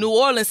 And- New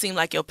Orleans seemed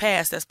like your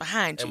past that's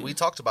behind you. And we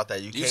talked about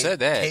that. You said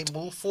that. can't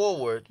move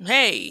forward.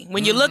 Hey,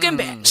 when you're looking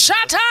back,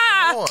 shut Come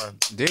up. on.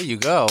 There you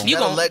go. You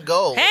gotta gon- let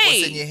go of Hey,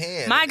 what's in your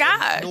hand. my And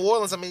God. New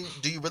Orleans, I mean,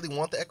 do you really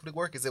want the equity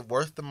work? Is it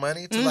worth the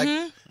money to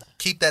like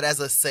keep that as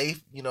a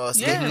safe, a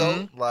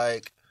scapegoat?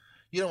 Like,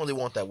 you don't really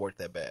want that work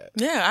that bad.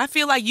 Yeah, I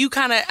feel like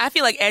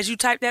as you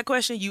typed that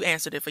question, you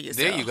answered it for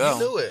yourself. There you go. You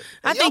knew it.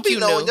 I And think y'all be you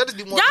knowing, knew. Y'all just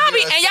be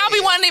wanting Y'all be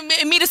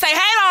wanting me to say, "Hey,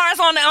 Lawrence,"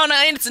 on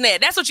the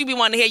internet. That's what you be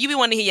wanting to hear. You be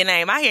wanting to hear your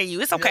name. I hear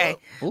you. It's okay.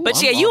 Yeah. Ooh, But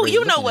I'm yeah, you already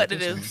know looking what at to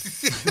do.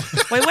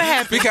 this Wait, what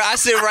happened? Because I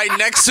sit right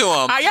next to him.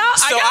 Are y'all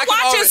I can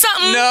watching already-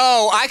 something?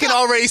 No, I can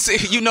already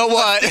see. You know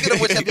what? Speaking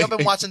of which, have y'all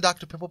been watching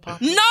Dr. Pimple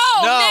Popper? No, nigga,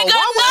 why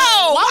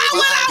no. Why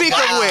would I Speak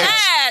watch of which.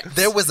 that?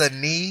 There was a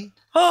knee.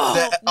 Oh,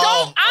 that,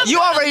 You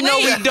already know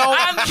we don't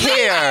I'm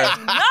care.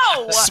 leaving. No,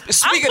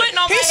 I'm putting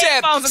on he my said,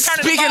 headphones and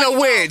turning speaking the of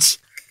volume which,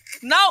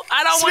 down. No,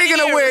 I don't want to speaking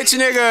of hear which,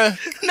 nigga.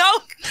 it. No,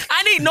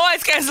 I need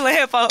noise canceling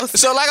headphones.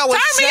 So like I was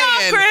Turn me off,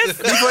 saying, Chris.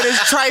 before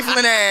this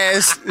trifling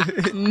ass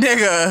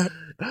nigga,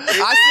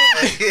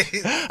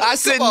 I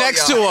sit Come on,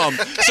 next y'all. to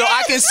him so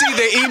I can see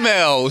the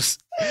emails.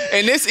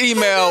 And this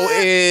email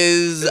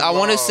is, I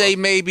want to say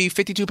maybe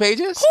 52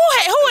 pages.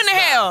 Who in the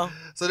hell?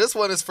 So this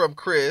one is from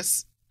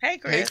Chris. Hey,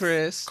 Chris. Hey,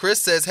 Chris.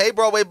 Chris says, "Hey,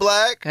 Broadway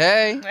Black.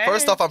 Hey.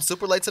 First off, I'm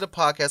super late to the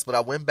podcast, but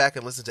I went back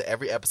and listened to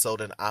every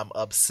episode, and I'm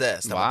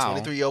obsessed. I'm Wow. a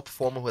 23-year-old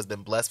performer who has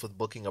been blessed with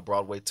booking a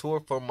Broadway tour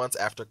 4 months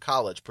after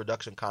college,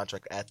 production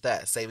contract at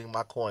that, saving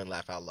my coin,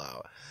 laugh out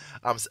loud.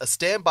 I'm a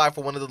standby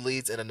for one of the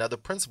leads in another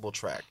principal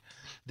track.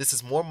 This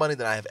is more money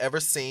than I have ever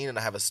seen, and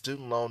I have a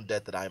student loan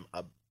debt that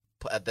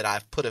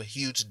I've put a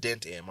huge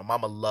dent in. My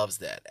mama loves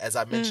that. As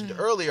I mentioned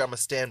earlier, I'm a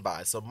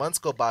standby, so months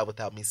go by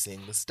without me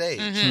seeing the stage.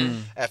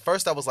 At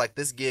first, I was like,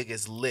 this gig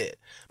is lit.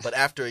 But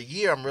after a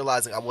year, I'm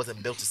realizing I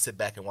wasn't built to sit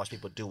back and watch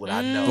people do what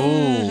I know.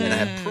 And I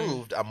have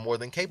proved I'm more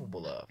than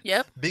capable of.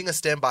 Yep. Being a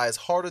standby is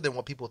harder than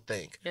what people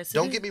think. Yes, it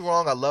Don't is. get me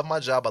wrong, I love my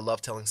job. I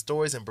love telling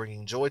stories and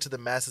bringing joy to the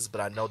masses,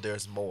 but I know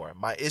there's more.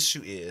 My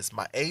issue is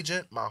my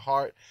agent, my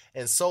heart,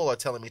 and soul are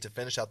telling me to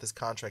finish out this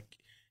contract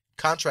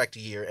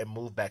year and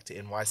move back to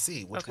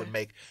NYC, which would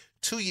make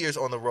 2 years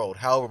on the road.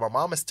 However, my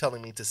mom is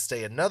telling me to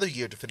stay another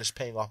year to finish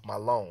paying off my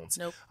loans.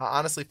 Nope. I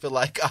honestly feel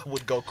like I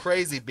would go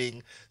crazy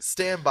being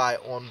standby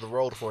on the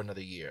road for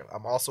another year.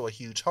 I'm also a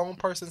huge home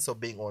person, so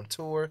being on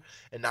tour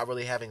and not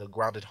really having a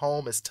grounded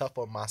home is tough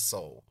on my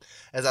soul.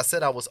 As I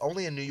said, I was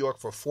only in New York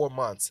for 4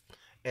 months,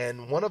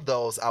 and one of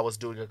those I was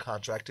doing a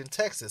contract in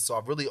Texas, so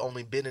I've really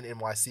only been in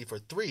NYC for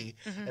 3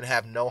 and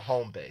have no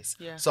home base.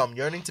 Yeah. So I'm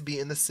yearning to be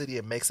in the city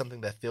and make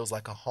something that feels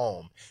like a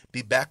home.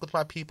 Be back with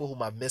my people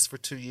whom I've missed for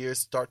 2 years,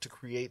 start to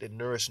create and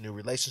nourish new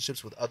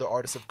relationships with other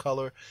artists of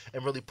color,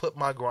 and really put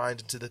my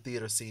grind into the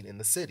theater scene in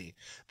the city.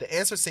 The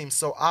answer seems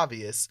so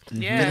obvious.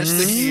 Yes.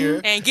 Finish the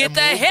year And get the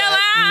move hell back-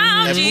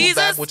 out, and Jesus. move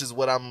back, which is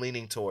what I'm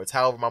leaning towards.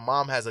 However, my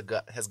mom has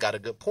got a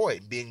good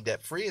point. Being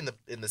debt free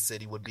in the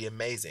city would be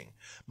amazing.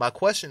 My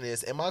question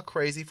is, am I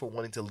crazy for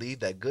wanting to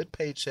leave that good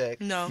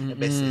paycheck No. and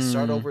basically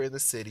start over in the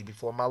city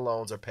before my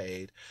loans are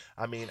paid?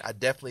 I mean, I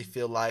definitely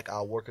feel like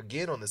I'll work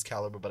again on this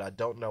caliber, but I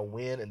don't know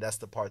when, and that's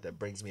the part that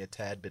brings me a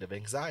tad bit of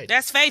anxiety.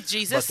 That's faith, but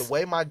Jesus. the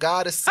way my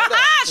God is set up,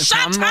 Shut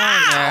Come on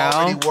up. now.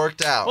 already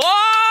worked out.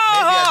 Whoa.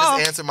 Maybe I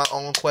just answered my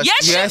own question.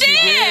 Yes, you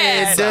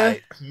did.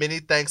 Insight. Many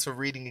thanks for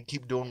reading and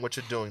keep doing what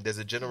you're doing. There's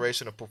a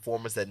generation of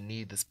performers that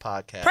need this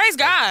podcast. Praise Thank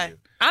God. you.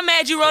 I'm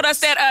mad you wrote us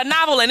that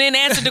novel and then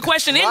answered the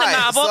question in the Right,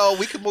 novel. so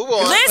we can move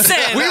on. Listen,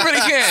 Listen. We really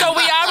can. So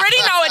we already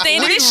know at the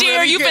end of We this year,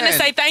 really you finna can.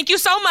 say thank you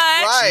so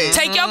much. Right.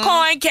 Take your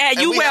coin, cat.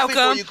 And You we happy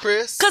welcome. for you,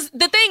 Chris. Because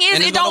the thing is,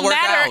 And it it's gonna don't work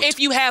matter out. if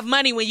you have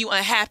money when you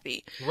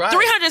unhappy. Right.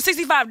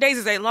 365 days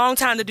is a long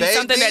time to do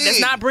something that does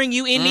not bring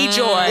you any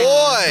joy.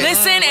 Boy,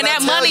 Listen, what and I that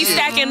tell money you.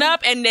 stacking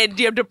up, and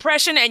your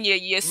depression, and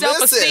your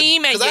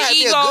self-esteem, and 'cause I your had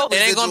me a ego. good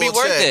It ain't gonna be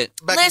residual worth check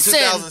it. Back Listen. in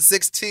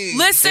 2016.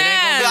 Listen. It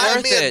ain't gonna be I had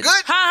worth me a it.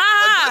 good,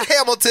 Ha a good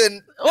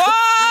Hamilton Whoa!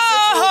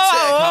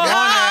 Come on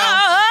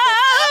now.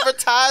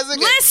 advertising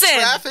Listen.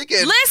 and traffic.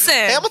 And Listen.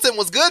 Hamilton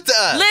was good to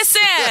us.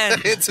 Listen.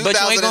 in 2016. But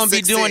you ain't gonna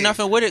be doing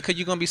nothing with it because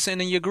you're gonna be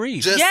sitting in your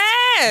grief. Just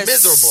Yes.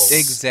 miserable.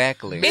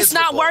 Exactly. It's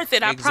not Miserable. worth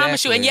it, I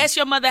promise you. And Exactly. yes,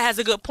 your mother has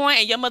a good point,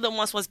 and your mother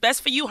wants what's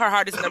best for you. Her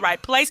heart is in the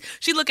right place.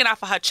 She's looking out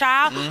for her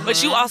child,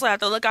 but you also have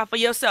to look out for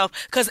yourself.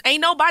 Because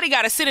ain't nobody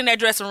got to sit in that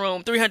dressing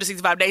room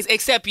 365 days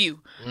except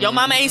you. Your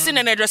mama ain't sitting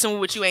in that dressing room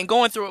with you, ain't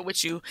going through it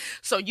with you.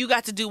 So you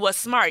got to do what's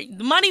smart.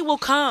 The money will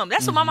come.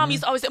 That's what my mom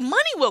used to always say.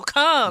 Money will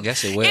come.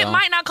 Yes, it will. It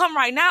might not come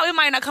right now. It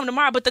might not come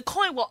tomorrow, but the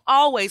coin will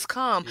always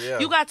come. Yeah.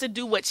 You got to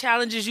do what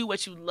challenges you,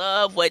 what you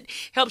love, what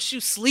helps you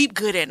sleep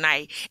good at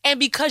night. And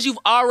because you've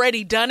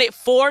already done it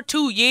for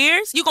 2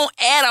 years, you're going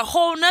to add a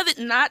whole nother,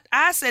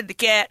 I said the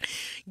cat,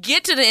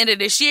 get to the end of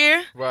this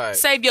year. Right.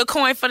 Save your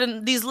coin for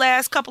these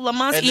last couple of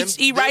months. And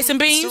Eat rice and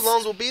beans. Student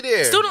loans will be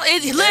there. Listen.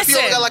 If you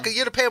only got like a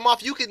year to pay them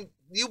off,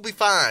 you'll be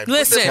fine.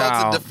 Listen. Put them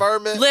Wow. onto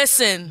deferment.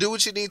 Listen. Do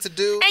what you need to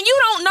do. And you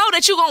don't know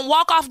that you're gonna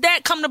walk off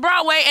that, come to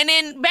Broadway, and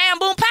then bam,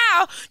 boom,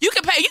 pow. You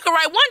can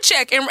write one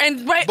check and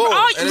write. Boom,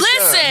 all, and it's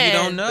listen, done. You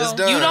don't know. It's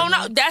done. You don't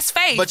know. That's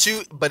faith.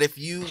 But if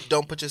you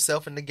don't put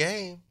yourself in the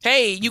game,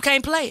 hey, you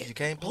can't play it. you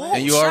can't play. Ooh,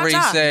 And you shut already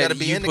up. You said gotta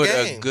be you in the put a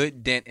game.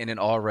 good dent in it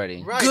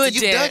already. Right. Good so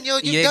dent.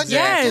 you've Yeah, done your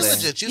exactly.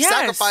 diligence. You've Yes.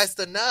 sacrificed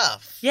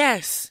enough.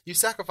 Yes. You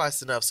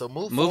sacrificed enough. So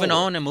Moving forward.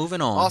 on and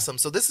moving on. Awesome.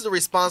 So this is a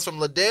response from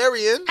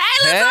Ladarian.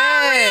 Hey,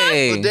 Ladarian.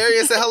 Hey.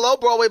 Ladarian said, "Hello,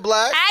 Broadway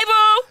Black." Hey,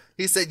 boo.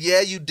 He said,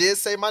 "Yeah, you did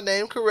say my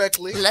name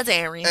correctly,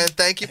 Ladarian. and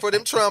thank you for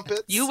them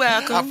trumpets." You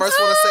welcome. I first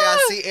want to say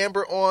I see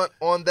Amber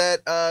on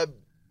that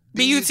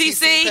BUTC.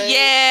 page.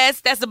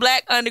 Yes, that's the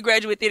Black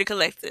Undergraduate Theater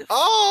Collective.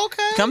 Oh,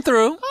 okay. Come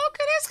through. Okay,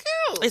 that's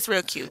cute. It's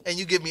real cute. And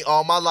you give me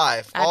all my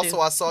life. I Also, do.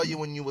 I saw you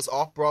when you was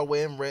off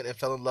Broadway and Rent and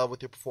fell in love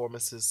with your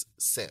performances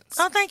since.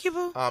 Oh, thank you,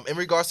 boo. In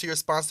regards to your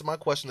response to my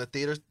question,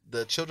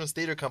 the children's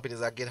theater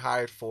companies I get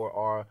hired for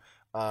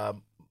are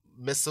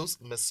Miss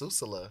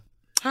Susula.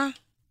 Huh?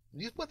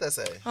 What that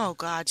say? Oh,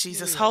 God,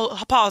 Jesus.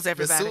 Pause,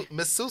 everybody.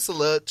 Miss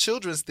Susula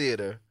Children's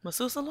Theater.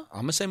 Masusala?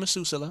 I'm gonna say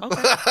Masusala. Okay.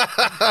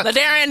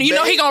 Ladarian, you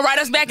know he gonna write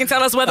us back and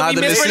tell us whether we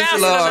Either mispronounced it or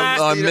Masusala not.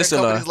 or Theater and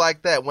Missula. companies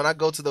like that. When I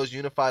go to those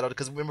unified,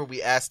 because remember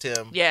we asked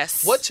him,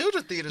 Yes. what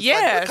children's theaters?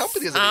 Yes. Like, what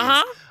companies are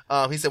Uh-huh.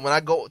 these? He said, when I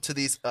go to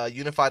these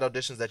unified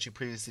auditions that you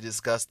previously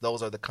discussed,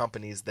 those are the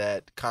companies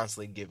that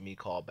constantly give me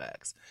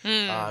callbacks.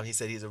 He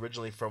said he's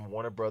originally from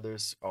Warner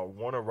Brothers or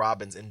Warner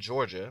Robins in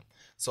Georgia,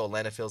 so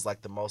Atlanta feels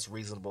like the most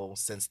reasonable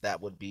since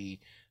that would be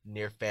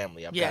near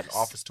family. I've Yes. gotten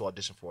offers to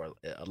audition for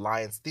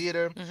Alliance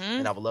Theater,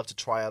 and I would love to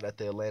try out at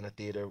the Atlanta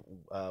Theater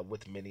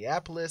with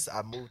Minneapolis.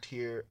 I moved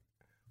here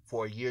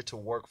for a year to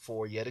work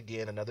for yet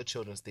again another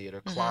children's theater,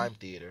 Climb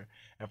Theater,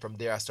 and from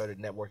there I started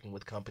networking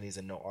with companies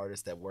and know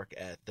artists that work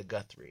at the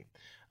Guthrie.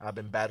 I've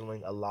been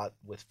battling a lot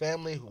with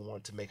family who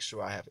want to make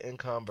sure I have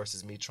income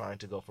versus me trying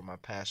to go for my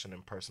passion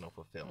and personal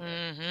fulfillment.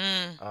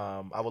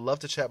 I would love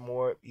to chat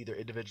more, either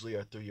individually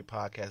or through your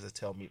podcast,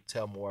 to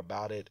tell more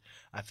about it.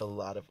 I feel a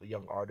lot of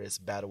young artists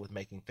battle with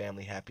making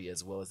family happy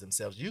as well as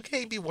themselves. You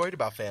can't be worried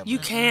about family. You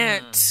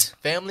can't.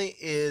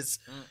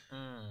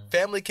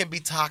 Family can be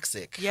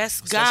toxic.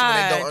 Yes, especially when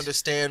they God. don't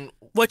understand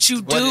What you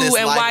what do this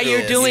and life why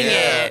you're is. doing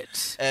Yeah.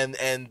 it.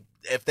 And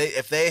if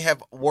they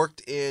have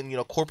worked in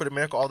corporate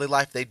America all their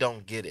life, they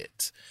don't get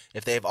it.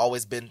 If they've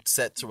always been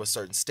set to a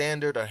certain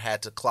standard or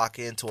had to clock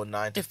into a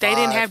 9 to 5, If they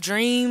didn't have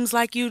dreams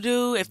like you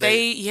do, you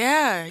they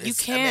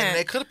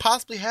can't. could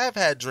possibly have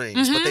had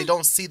dreams, but they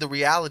don't see the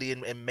reality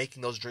in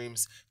making those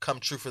dreams come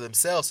true for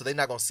themselves, so they're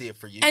not going to see it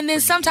for you. And then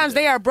sometimes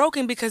they are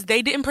broken because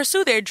they didn't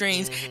pursue their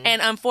dreams.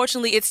 And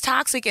unfortunately, it's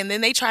toxic. And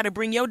then they try to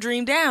bring your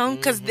dream down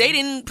because they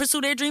didn't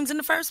pursue their dreams in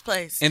the first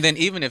place. And then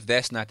even if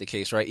that's not the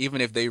case, right? Even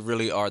if they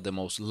really are the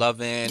most loving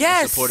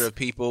Yes. and supportive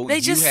people, They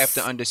you just- have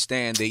to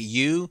understand that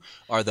you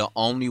are the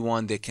only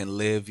one that can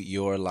live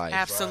your life.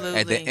 Absolutely.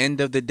 At the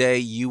end of the day,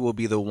 you will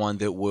be the one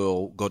that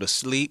will go to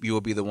sleep. You will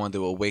be the one that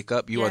will wake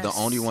up. You are the Yes.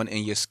 only one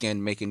in your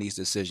skin making these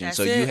decisions. That's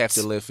so you it. have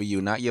to live for you,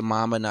 not your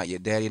mama, not your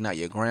daddy, not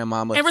your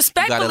grandmama. And You gotta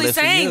respectfully live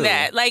for saying you.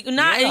 that, like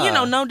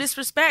Yeah. no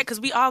disrespect, because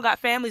we all got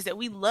families that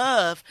we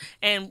love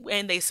and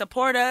they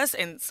support us,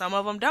 and some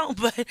of them don't.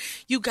 But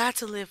you got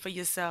to live for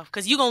yourself,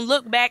 because you gonna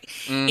look back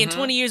in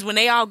 20 years when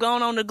they all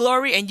gone on to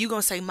glory, and you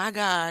gonna say, "My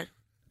God,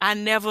 I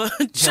never."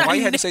 So why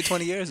you had to say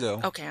 20 years though?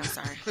 Okay, I'm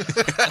sorry.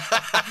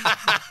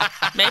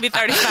 Maybe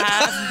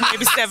 35,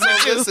 maybe 72.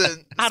 So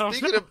listen, I don't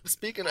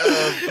speaking of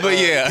But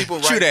yeah, people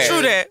true writing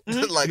that.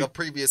 True that. like a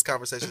previous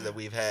conversation that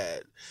we've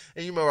had,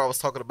 and you remember I was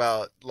talking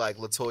about like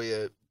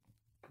LaToya,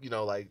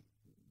 like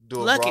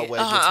doing Lucky.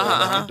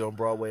 Broadway, doing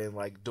Broadway, and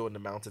like doing the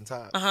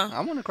mountaintop.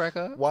 I want to crack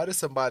up. Why did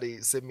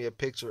somebody send me a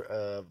picture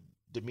of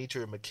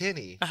Demetria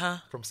McKinney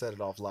from Set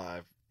It Off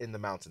Live in the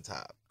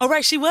Mountaintop. Oh,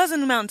 right. She was in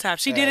the Mountaintop.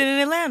 She did it in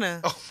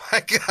Atlanta. Oh, my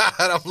God.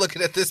 I'm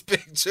looking at this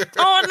picture.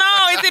 Oh,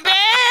 no. Is it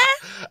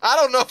bad? I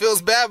don't know if it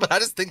was bad, but I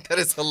just think that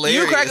it's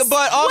hilarious. You cracking,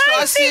 but also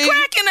What is he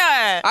cracking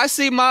at? I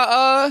see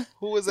my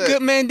Who was that?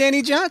 good man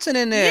Danny Johnson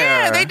in there.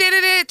 Yeah, they did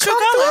it in True Come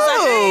Colors,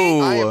 I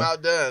think. I am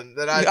outdone.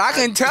 I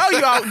can tell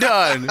you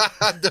outdone.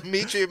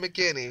 Demetria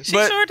McKinney. She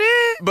sure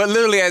did. But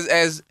literally,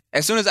 as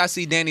soon as I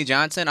see Danny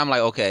Johnson, I'm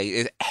like, okay,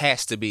 it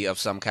has to be of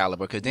some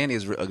caliber because Danny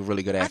is a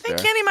really good actor. I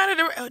think Kenny might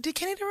have did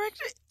Kenny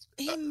direct it?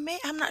 He may.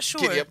 I'm not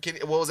sure. Kenny,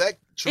 what was that?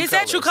 True Is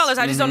Colors. that True Colors?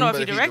 I just don't know if But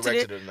he directed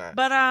it. or not.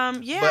 But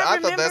yeah, But I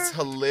remember. thought that's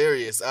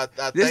hilarious. I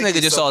This thank nigga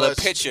you just so saw much.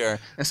 the picture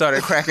and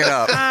started cracking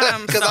up.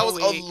 Because I was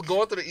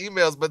going through the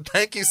emails, but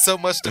thank you so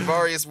much,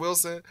 Tavarius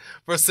Wilson,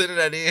 for sending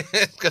that in.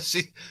 Because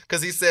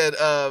he said,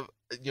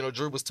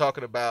 Drew was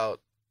talking about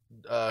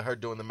her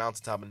doing the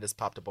Mountaintop, and this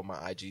popped up on my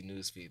IG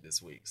newsfeed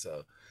this week.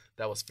 So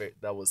that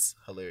was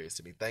hilarious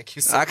to me. Thank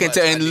you so much. I can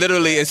tell, and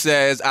literally it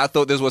says, "I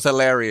thought this was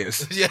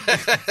hilarious."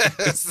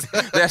 Yes.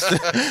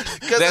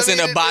 That's in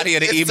the body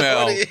of the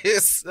email.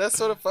 That's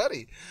sort of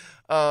funny.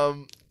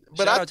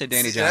 But Shout out to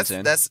Danny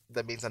Johnson.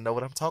 That means I know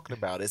what I'm talking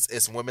about.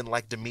 It's women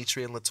like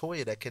Demetria and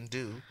LaToya that can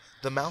do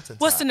the Mountaintop.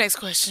 What's the next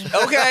question?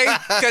 Okay,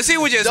 because he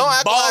was just Don't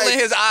act bawling like-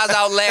 his eyes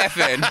out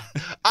laughing.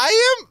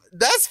 I am.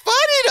 That's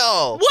funny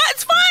though.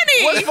 What's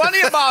funny? What's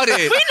funny about it?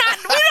 We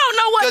don't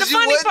know what the Because you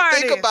funny wouldn't part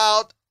think is.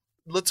 about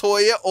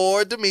LaToya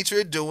or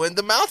Demetria doing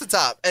the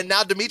Mountaintop, and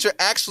now Demetria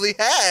actually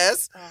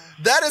has.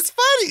 That is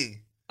funny.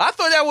 I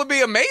thought that would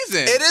be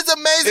amazing. It is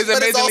amazing, It's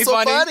but it's amazingly also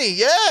funny. funny.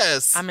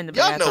 Yes. I'm in the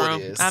Y'all know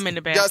bathroom. it is. I'm in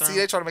the Y'all bathroom. see,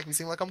 they trying to make me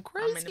seem like I'm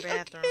crazy. I'm in the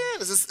bathroom. Again.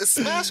 It's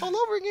Smash all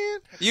over again.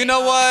 You know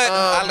what?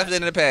 I left it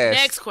in the past.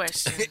 Next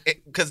question.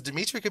 Because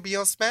Demetria could be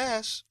on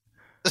Smash.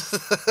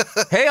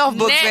 Hey, off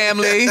book Next.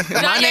 family. My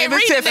Kanye, name is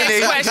read the Tiffany.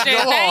 next question.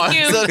 Go Thank on.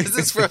 you. So this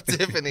is from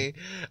Tiffany.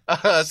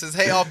 Says,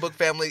 "Hey, off book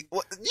family.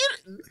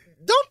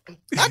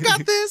 I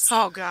got this.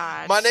 Oh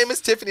God. My name is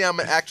Tiffany. I'm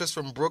an actress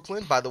from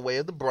Brooklyn by the way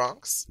of the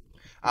Bronx.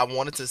 I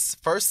wanted to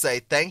first say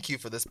thank you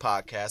for this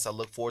podcast. I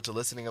look forward to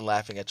listening and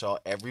laughing at y'all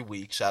every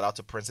week. Shout out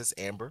to Princess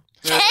Amber.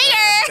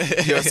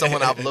 Hater. You're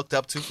someone I've looked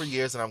up to for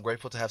years, and I'm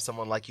grateful to have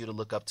someone like you to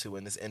look up to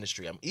in this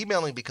industry. I'm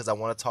emailing because I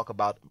want to talk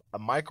about a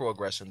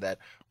microaggression that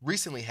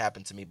recently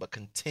happened to me but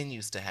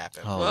continues to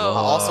happen. Oh, I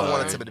also Lord.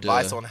 wanted some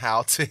advice on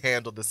how to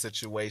handle the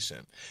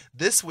situation.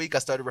 This week, I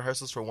started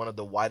rehearsals for one of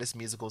the widest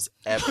musicals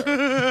ever,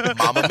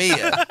 Mamma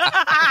Mia.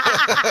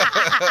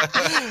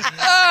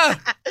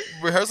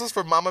 Rehearsals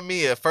for Mamma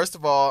Mia. First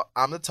of all,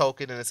 I'm the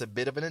token, and it's a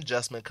bit of an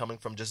adjustment coming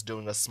from just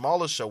doing a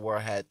smaller show where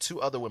I had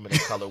two other women of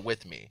color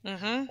with me.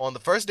 On the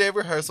first day of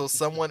rehearsal,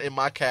 someone in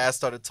my cast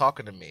started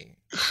talking to me.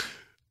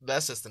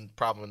 That's just a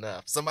problem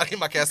enough. Somebody in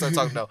my cast started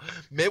talking. No,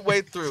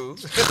 midway through.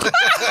 Go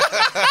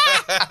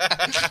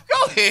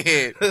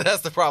ahead.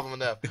 That's the problem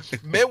enough.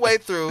 Midway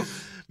through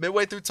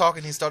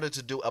talking, he started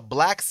to do a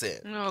black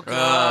accent. Oh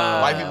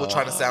God. White people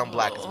trying to sound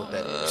black is what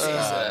that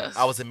is.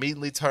 I was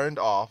immediately turned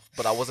off,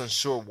 but I wasn't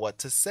sure what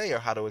to say or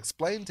how to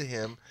explain to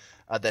him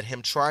that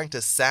him trying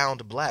to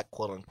sound black,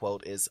 quote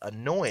unquote, is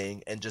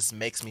annoying and just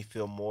makes me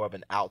feel more of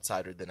an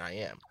outsider than I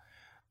am.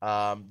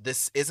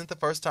 This isn't the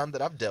first time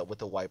that I've dealt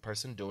with a white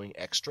person doing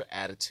extra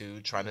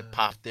attitude, trying to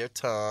pop their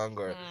tongue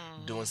or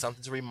doing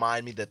something to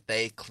remind me that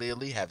they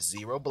clearly have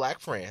zero black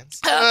friends.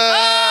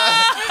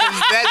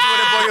 That's what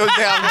it boils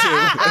down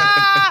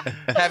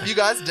to. Have you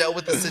guys dealt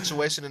with the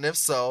situation? And if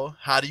so,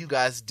 how do you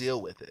guys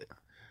deal with it?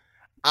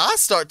 I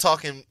start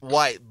talking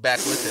white back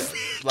with him.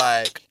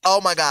 Like, oh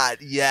my God,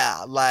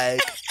 yeah.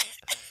 Like,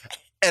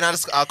 and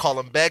I'll call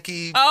him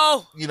Becky.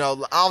 Oh.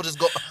 I'll just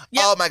go,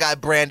 Yep. oh my God,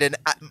 Brandon,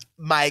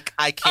 Mike,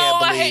 I can't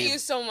believe. I hate you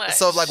so much.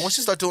 So, like, once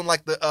you start doing,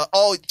 like, the,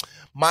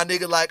 my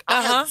nigga, like,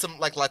 I had some,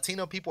 like,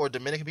 Latino people or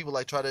Dominican people,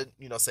 like, try to,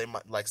 say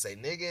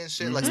nigga and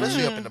shit. Like,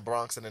 especially up in the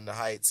Bronx and in the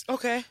Heights.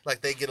 Okay.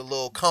 Like, they get a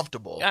little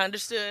comfortable. I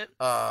understood.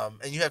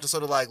 And you have to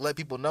sort of, like, let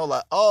people know,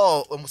 like,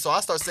 so I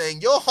start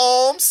saying, yo,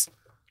 Holmes.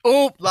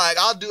 Oop. Like,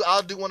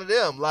 I'll do one of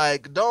them.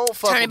 Like, don't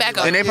fuck Turn it with back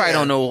me. up. And they probably Yeah.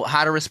 don't know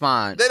how to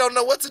respond. They don't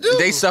know what to do.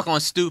 They suck on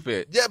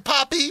stupid. Yeah,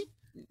 Poppy.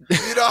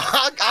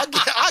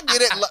 I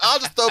get it. I'll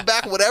just throw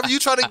back whatever you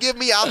trying to give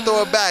me. I'll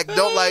throw it back.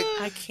 Don't like.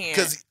 I can't.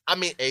 Because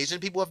Asian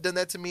people have done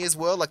that to me as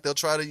well. Like they'll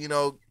try to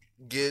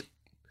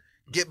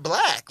get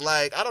black.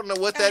 Like I don't know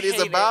what that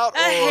is about.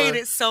 I hate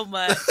it so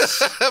much.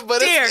 But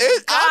Dear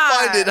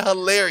I find it God.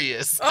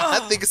 hilarious. I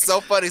think it's so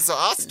funny. So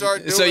I'll start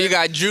doing. So you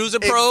got Drew's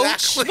approach.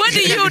 Exactly. What do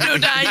you do,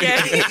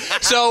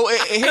 Danye? So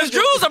Because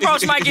Drew's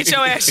approach might get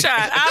your ass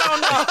shot. I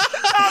don't know.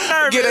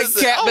 I'm get nervous.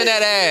 a cap in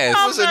that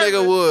ass. Wish a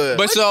nigga would.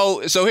 But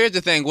so here's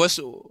the thing. What's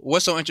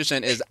so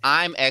interesting is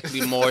I'm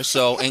actually more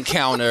so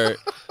encountered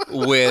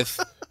with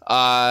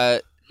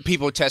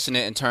people testing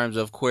it in terms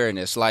of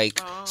queerness,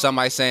 like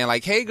somebody saying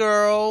like, "Hey,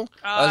 girl,"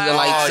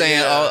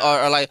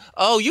 or like,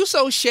 "Oh, you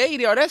so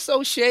shady," or "That's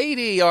so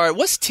shady," or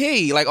 "What's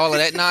tea?" Like all of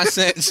that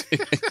nonsense.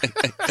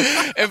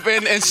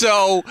 and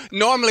so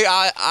normally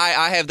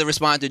I have the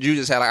response that you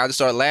just had. Like I just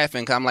start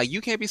laughing because I'm like,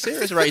 "You can't be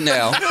serious right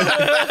now."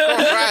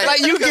 Right.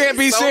 Like you can't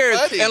be so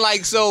serious. funny. And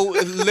like so,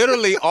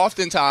 literally,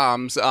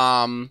 oftentimes,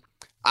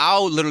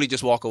 I'll literally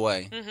just walk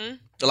away. Mm-hmm.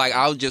 Like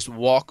I'll just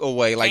walk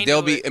away. Like Can't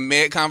they'll do be it. in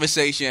mid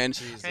conversation,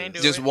 Can't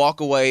do just it.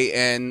 walk away,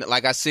 and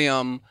like I see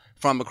them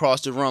from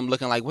across the room,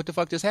 looking like, "What the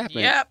fuck just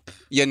happened?" Yep.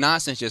 Your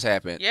nonsense just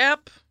happened.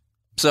 Yep.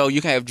 So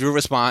you can have Drew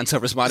respond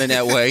in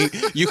that way.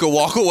 You can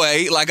walk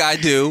away like I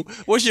do.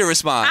 What's your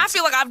response? I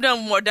feel like I've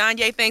done more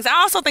Danye things. I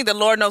also think the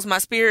Lord knows my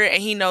spirit,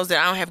 and He knows that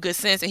I don't have good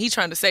sense, and He's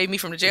trying to save me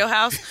from the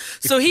jailhouse.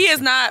 So He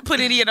has not put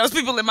any of those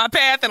people in my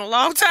path in a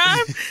long time.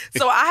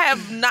 So I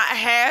have not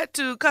had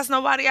to cuss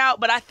nobody out,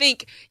 but I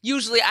think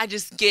usually I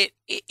just get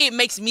it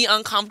makes me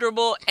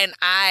uncomfortable, and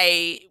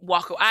I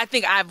walk away.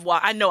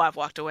 I know I've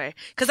walked away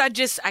because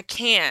I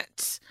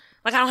can't.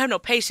 Like I don't have no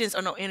patience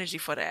or no energy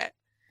for that.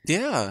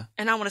 Yeah,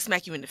 And I want to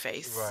smack you in the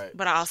face. Right.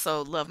 But I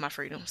also love my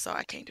freedom, so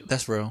I can't do it.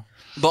 that's real.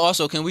 But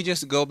also, can we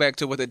just go back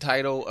to what the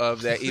title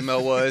of that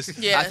email was?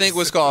 Yes. I think it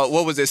was called,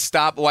 what was it?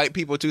 Stop White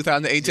People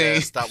 2018? Yeah,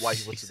 stop white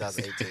people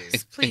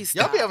 2018. Please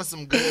Y'all stop. be having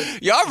some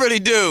good. Y'all really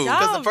do.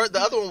 Y'all- Because the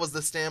other one was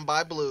the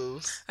Standby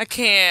Blues. I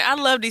can't. I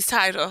love these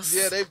titles.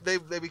 Yeah, they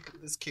be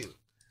it's cute.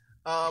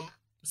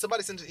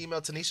 Somebody sent an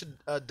email. Tanisha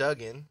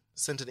Duggan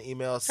sent an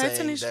email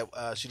saying Tanisha.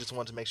 that she just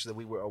wanted to make sure that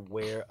we were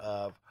aware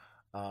of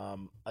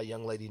a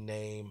young lady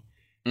named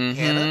Mhm.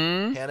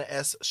 Hannah. Hannah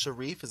S.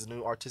 Sharif is a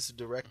new artistic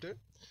director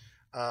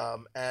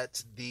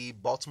at the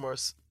Baltimore.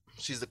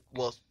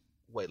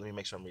 Wait, let me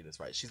make sure I'm reading this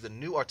right. She's the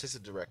new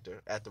artistic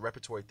director at the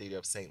Repertory Theater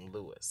of St.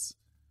 Louis.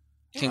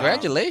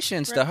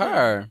 Congratulations to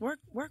her. Work.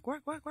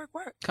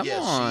 Come Yeah,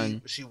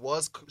 on. She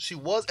was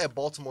at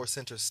Baltimore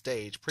Center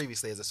Stage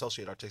previously as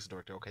associate artistic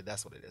director. Okay,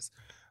 that's what it is.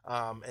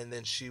 And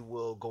then she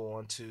will go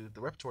on to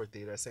the Repertory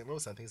Theater at St.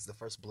 Louis. I think it's the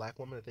first black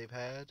woman that they've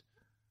had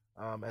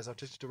as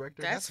artistic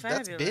director. That's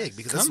That's fabulous. big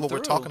because this is Come what we're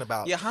through. talking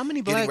about. Yeah, how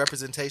many Getting black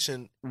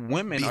representation.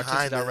 women behind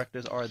artistic the-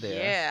 directors are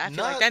there? Yeah, I feel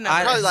Not- like that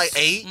number probably is like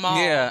 8. small.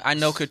 Yeah, I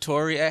know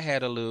Katori at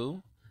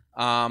Hadaloo.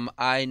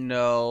 I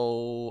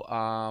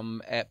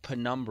know at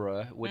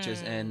Penumbra, which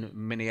is in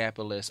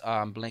Minneapolis.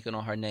 I'm blanking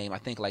on her name. I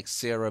think like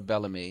Sarah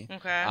Bellamy.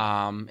 Okay.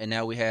 And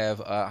now we have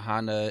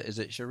Hannah. Is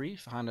it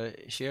Sharif? Hannah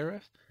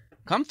Sheriff?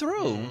 Come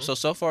through. Mhm.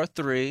 So far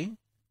 3,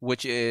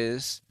 which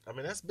is I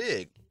mean, that's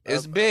big.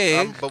 It's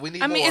big. But we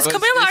need I mean, more. is But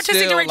Camilla it's artistic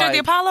still director at the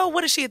like- Apollo?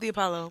 What is she at the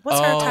Apollo? What's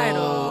her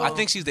title? I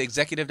think she's the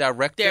executive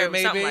director, There,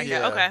 maybe. something like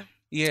that. Yeah. Okay.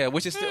 Yeah,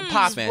 which is still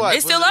popping. Right,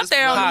 It's still well, up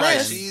there on the right,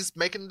 list. She's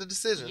making the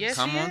decisions. Yes,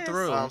 Come she on is.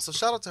 through. So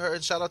shout out to her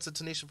and shout out to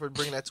Tanisha for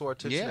bringing that to our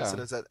attention Yeah.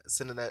 and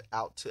sending that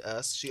out to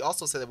us. She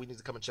also said that we need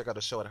to come and check out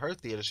a show at her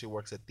theater. She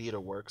works at Theater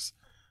Works.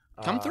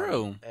 Come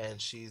through. And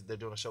they're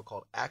doing a show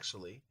called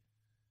Actually,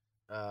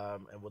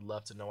 and would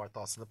love to know our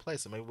thoughts on the play.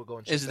 So maybe we'll go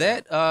and check Is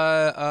that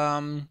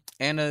that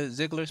Anna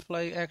Ziegler's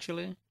play?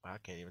 Actually, out. I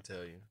can't even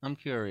tell you. I'm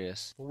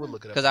curious We'll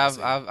look it up. because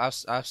and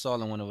see. I've saw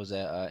them when it was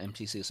at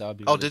MTC, so I'll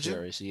be Oh, really did you?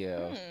 curious.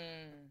 Yeah.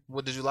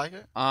 What did you like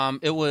it?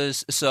 It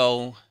was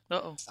so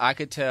Uh-oh. I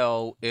could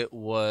tell it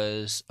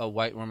was a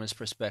white woman's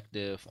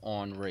perspective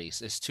on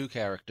race. It's 2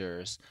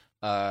 characters,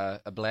 a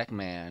black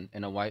man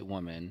and a white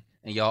woman,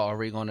 and y'all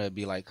already gonna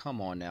be like,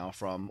 come on now,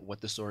 from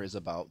what the story is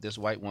about. This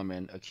white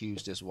woman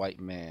accused this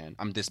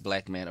this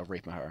black man of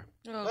raping her.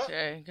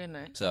 Okay, good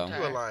night. So-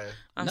 You were lying.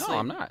 I'm no, asleep.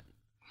 I'm not.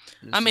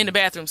 I'm in the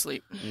bathroom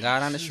sleep.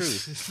 God honest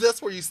truth.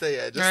 That's where you stay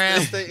at. Just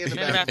Right. stay in the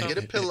In the bathroom. bathroom.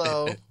 Get a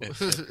pillow.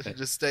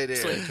 Just stay there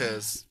Sleep.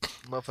 because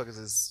motherfuckers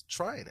is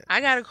trying it.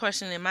 I got a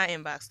question in my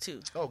inbox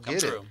too. Oh,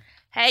 get it.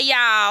 Hey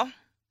y'all.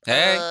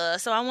 Hey.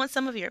 So I want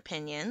some of your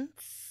opinions.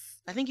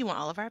 I think you want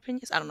all of our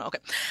opinions. I don't know. Okay.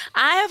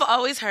 I have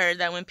always heard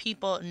that when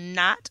people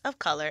not of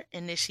color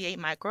initiate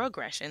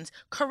microaggressions,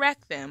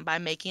 correct them by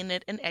making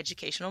it an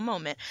educational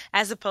moment,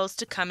 as opposed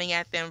to coming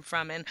at them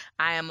from an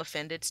I am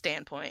offended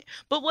standpoint.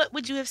 But what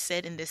would you have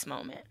said in this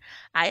moment?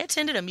 I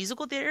attended a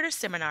musical theater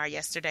seminar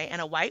yesterday,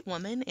 and a white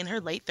woman in her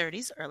late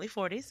 30s, early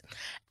 40s,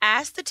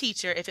 asked the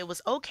teacher if it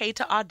was okay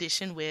to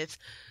audition with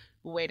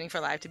Waiting for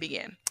Life to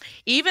Begin,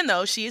 even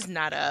though she is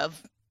not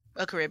of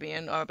a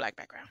Caribbean or a black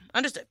background.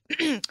 Understood.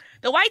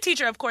 The white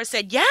teacher, of course,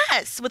 said,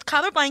 yes, with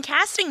colorblind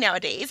casting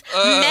nowadays,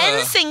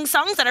 men sing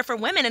songs that are for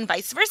women and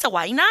vice versa.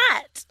 Why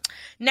not?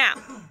 Now,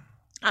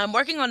 I'm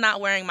working on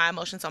not wearing my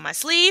emotions on my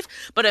sleeve,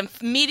 but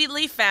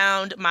immediately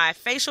found my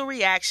facial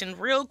reaction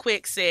real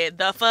quick said,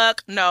 the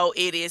fuck? No,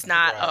 it is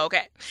not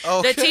okay.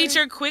 Okay. The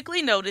teacher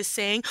quickly noticed,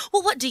 saying,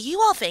 well, what do you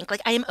all think?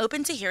 Like, I am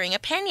open to hearing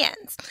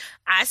opinions.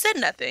 I said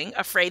nothing,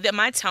 afraid that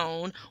my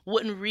tone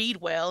wouldn't read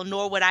well,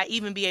 nor would I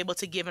even be able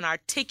to give an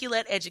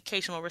articulate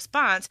educational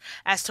response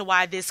as to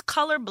why this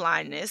color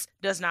blindness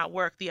does not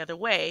work the other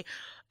way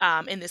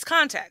in this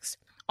context.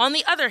 On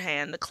the other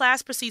hand, the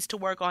class proceeds to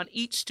work on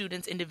each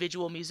student's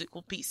individual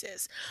musical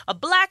pieces. A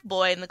black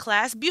boy in the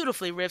class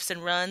beautifully riffs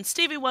and runs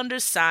Stevie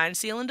Wonder's Sign,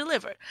 Seal, and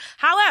Deliver.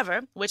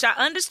 However, which I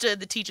understood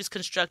the teacher's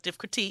constructive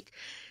critique,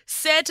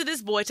 said to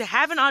this boy to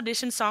have an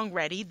audition song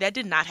ready that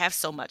did not have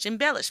so much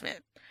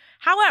embellishment.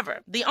 However,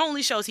 the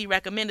only shows he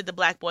recommended the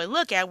black boy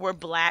look at were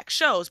black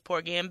shows,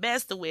 Porgy and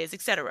Bess, The Wiz,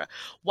 etc.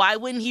 Why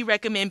wouldn't he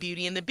recommend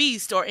Beauty and the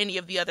Beast or any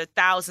of the other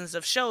thousands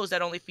of shows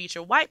that only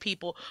feature white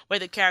people where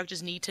the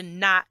characters do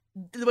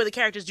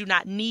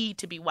not need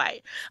to be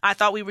white? I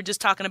thought we were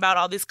just talking about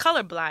all this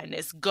color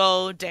blindness.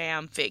 Go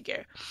damn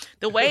figure.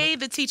 The way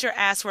the teacher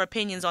asked for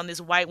opinions on this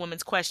white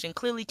woman's question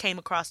clearly came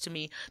across to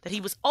me that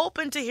he was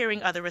open to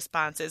hearing other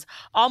responses,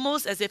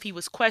 almost as if he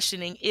was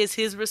questioning, is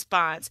his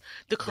response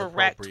the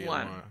correct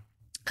one?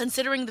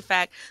 Considering the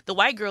fact the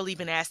white girl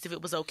even asked if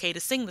it was okay to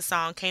sing the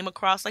song came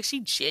across like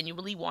she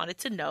genuinely wanted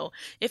to know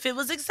if it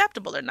was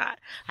acceptable or not.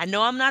 I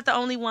know I'm not the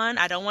only one.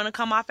 I don't want to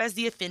come off as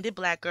the offended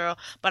black girl,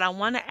 but I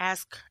want to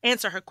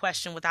answer her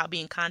question without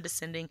being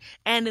condescending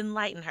and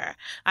enlighten her.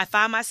 I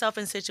find myself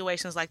in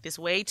situations like this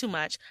way too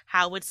much.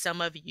 How would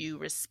some of you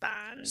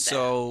respond?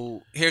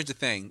 So here's the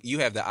thing. You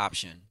have the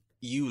option.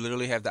 You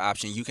literally have the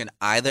option. You can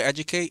either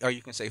educate or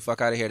you can say,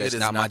 fuck out of here. That's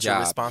not my job. Your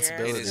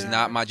responsibility. It is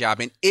not my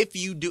job. And if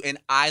you do, in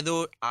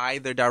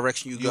either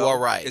direction you go, are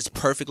right. It's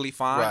perfectly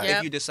fine. Right.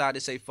 If you decide to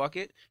say, fuck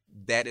it,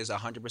 that is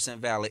 100%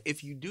 valid.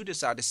 If you do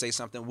decide to say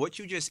something, what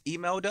you just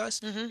emailed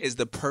us is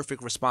the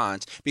perfect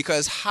response.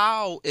 Because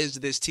how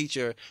is this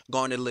teacher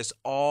going to list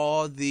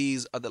all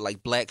these other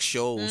like black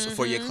shows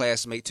for your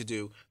classmate to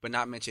do, but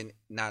not mention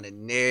not a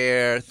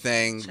near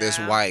thing that's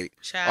white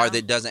or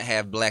that doesn't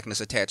have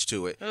blackness attached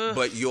to it,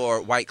 but your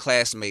white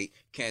classmate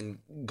can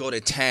go to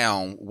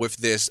town with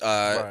this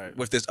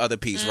with this other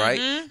piece,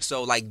 right?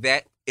 So like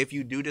that. If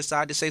you do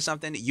decide to say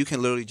something, you can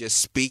literally just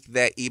speak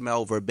that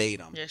email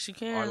verbatim. Yes, you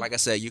can. Or like I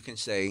said, you can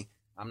say,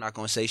 I'm not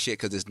going to say shit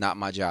because it's not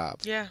my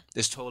job. Yeah.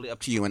 It's totally up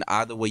to you. And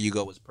either way you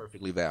go is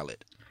perfectly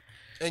valid.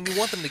 And you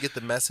want them to get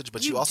the message,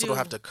 but you also don't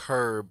have to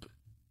curb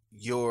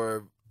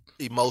your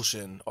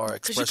emotion or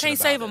expression. Because you can't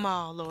save them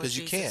all, Lord Because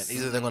you Jesus. can't.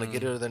 Either they're going to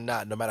get it or they're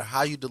not. No matter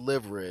how you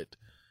deliver it,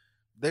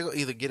 they're going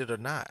to either get it or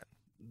not.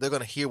 They're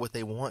going to hear what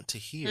they want to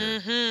hear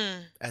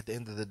at the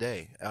end of the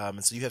day.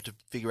 And so you have to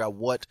figure out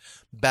what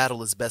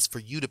battle is best for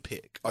you to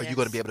pick. Are you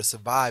going to be able to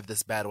survive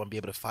this battle and be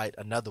able to fight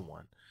another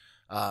one?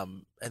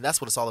 And that's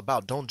what it's all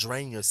about. Don't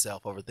drain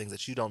yourself over things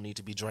that you don't need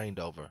to be drained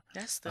over.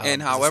 That's the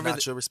And however it's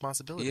not your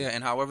responsibility. Yeah,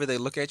 and however they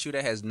look at you,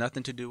 that has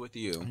nothing to do with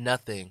you.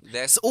 Nothing.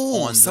 That's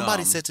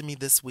somebody them. said to me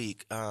this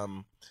week.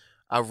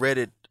 I read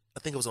it. I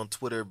think it was on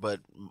Twitter, but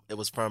it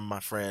was from my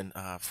friend,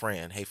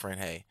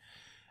 Hey.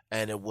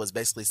 And it was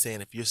basically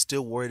saying, if you're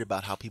still worried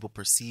about how people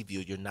perceive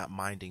you, you're not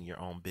minding your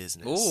own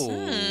business. Ooh,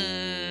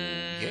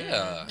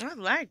 yeah. I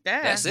like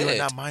that. That's You're it.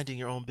 not minding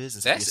your own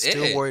business. That's you're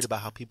still it. worried about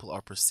how people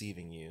are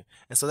perceiving you.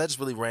 And so that just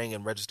really rang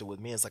and registered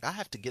with me. It's like, I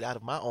have to get out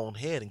of my own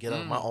head and get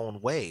out of my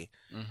own way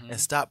and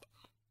stop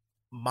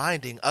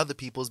minding other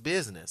people's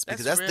business.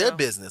 Because that's their real.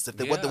 business. If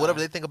they, Yeah.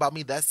 whatever they think about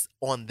me, that's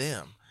on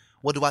them.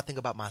 What do I think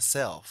about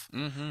myself?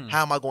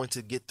 How am I going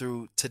to get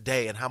through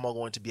today? And how am I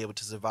going to be able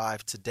to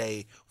survive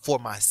today for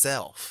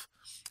myself?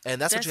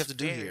 And that's what you have to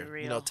do very here.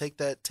 real. You know, take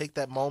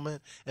that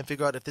moment and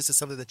figure out if this is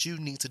something that you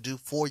need to do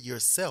for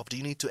yourself. Do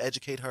you need to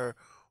educate her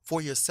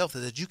for yourself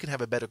so that you can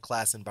have a better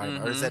class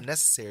environment, or is that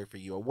necessary for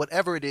you, or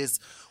whatever it is,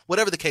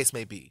 whatever the case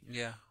may be?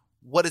 Yeah.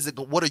 What is it?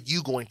 What are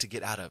you going to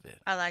get out of it?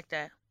 I like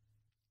that.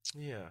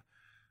 Yeah.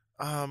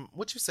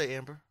 What you say,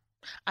 Amber?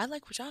 I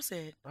like what y'all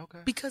said. Okay.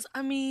 Because,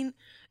 I mean,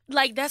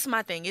 like, that's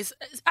my thing.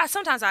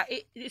 Sometimes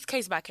it's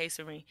case by case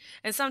for me.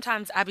 And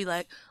sometimes I be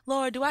like,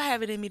 Lord, do I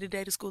have it in me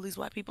today to school these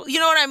white people? You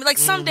know what I mean? Like,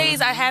 some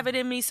days I have it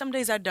in me, some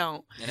days I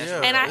don't.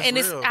 Yeah, And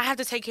it's real. I have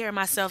to take care of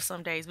myself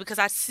some days because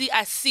I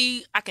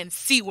can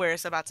see where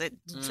it's about to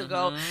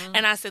go.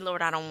 And I said,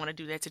 Lord, I don't want to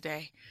do that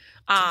today.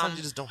 Sometimes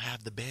you just don't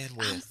have the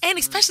bandwidth. And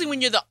especially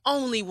when you're the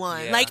only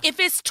one. Yeah. Like, if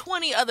it's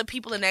 20 other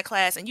people in that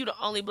class and you're the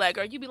only black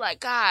girl, you be like,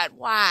 God,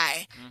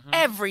 why?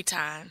 Every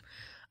time.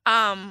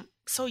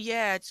 So,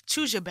 yeah,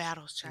 choose your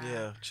battles, child.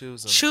 Yeah,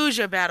 choose them. Choose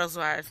your battles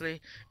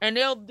wisely. And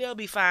they'll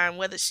be fine.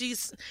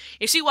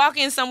 If she walk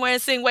in somewhere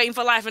and sing Waiting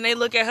for Life and they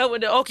look at her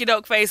with the okie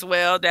doke face,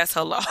 well, that's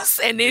her loss.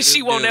 And then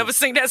she won't ever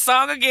sing that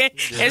song again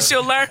and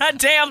she'll learn her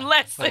damn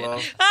lesson.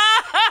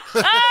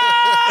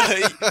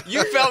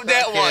 You felt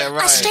that one. Yeah,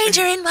 right. A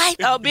stranger in white.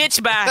 Oh,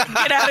 bitch, bye.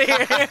 Get out of here.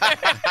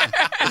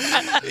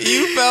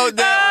 You felt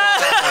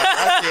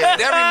that.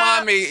 That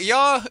remind me.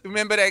 Y'all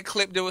remember that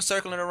clip that was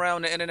circling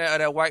around the internet of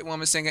that white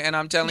woman singing, and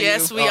I'm telling you?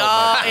 Yes, we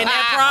all in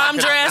that prom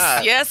dress.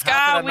 not? Yes, How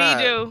God, could I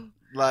we not? do.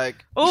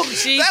 Like, Oh,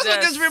 Jesus. That's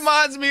what this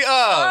reminds me of.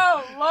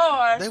 Oh,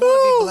 Lord. they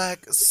want to be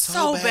black So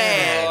so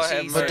bad, Lord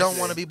have Jesus. but don't mercy.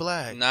 want to be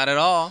black. Not at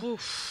all.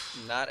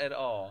 Not at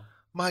all.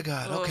 My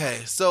God. Okay.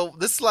 So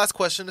this is the last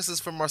question. This is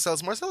from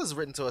Marcellus. Marcellus has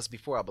written to us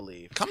before, I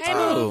believe. Come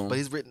through. But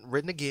he's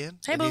written again.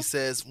 Hey, and boo. he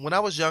says, when I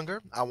was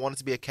younger, I wanted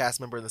to be a cast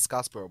member in the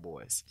Scottsboro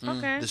Boys.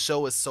 Okay. The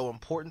show is so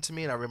important to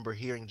me, and I remember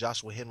hearing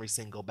Joshua Henry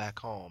sing Go Back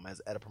Home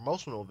at a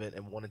promotional event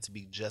and wanted to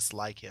be just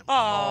like him.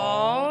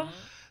 Aww.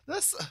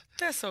 That's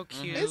so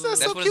cute. Is that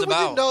That's so what it's cute when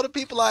you about. know the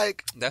people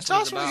like That's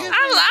what it's Joshua about. Henry?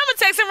 I'm gonna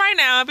text him right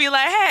now and be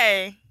like,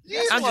 "Hey,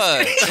 Yeah. I'm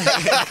What?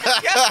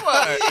 Guess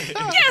what?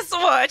 guess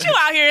what? You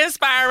out here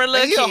inspiring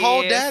little And he a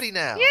whole kids." daddy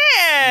now.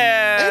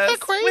 Yeah, Ain't that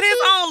crazy? with his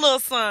own little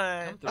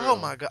son. Oh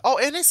my God. Oh,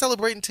 and they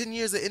celebrating 10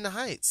 years at In the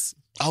Heights.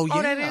 Oh, yeah.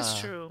 Oh, that is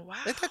true. Wow.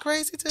 Ain't that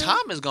crazy too?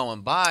 Time is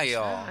going by,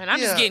 y'all. And I'm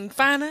just Yeah. getting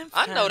finer.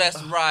 I know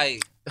that's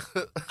right.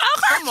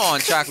 Come on,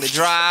 Chocolate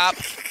Drop.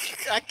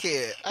 I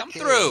can't. Come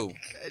through.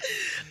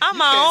 I'm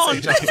my own.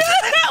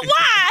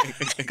 Why?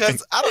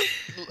 Because I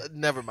don't.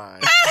 Never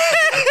mind.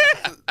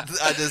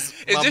 I just.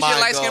 Is my this your mind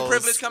light skin goes-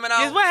 privilege coming out?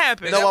 Yes, what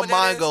happened? Is that No, my what that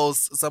mind is?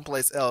 goes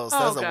someplace else. Oh,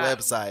 That's a God.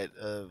 website.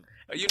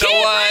 You know Keep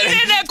what?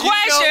 reading that You know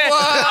question.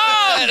 what?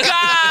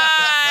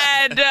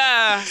 Oh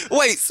God.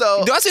 Wait,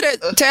 So- do I see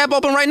that tab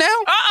open right now?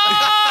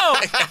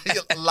 Oh.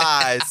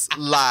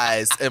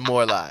 lies, and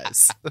more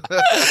lies.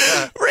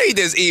 Read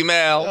this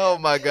email. Oh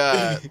my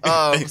God.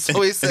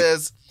 So he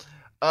says,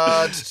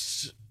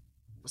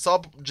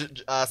 saw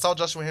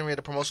Joshua Henry at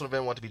a promotional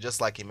event, wanted to be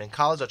just like him. In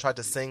college, I tried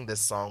to sing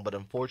this song, but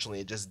unfortunately,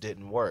 it just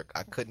didn't work.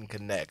 I couldn't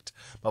connect.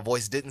 My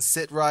voice didn't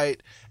sit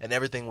right, and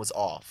everything was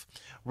off.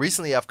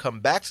 Recently, I've come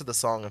back to the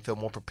song and feel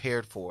more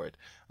prepared for it.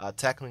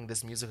 Tackling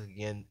this music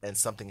again, and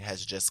something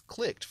has just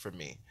clicked for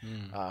me.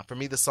 For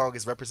me, the song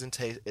is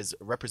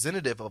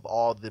representative of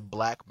all the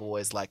black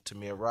boys like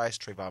Tamir Rice,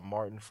 Trayvon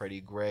Martin, Freddie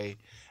Gray,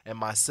 and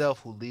myself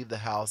who leave the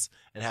house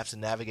and have to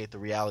navigate the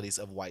realities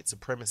of white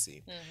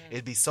supremacy.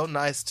 It'd be so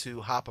nice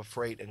to hop a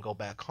freight and go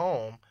back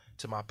home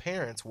to my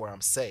parents where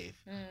I'm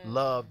safe,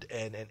 loved,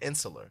 and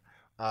insular.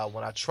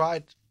 When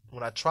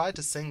I tried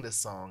to sing this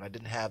song, I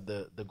didn't have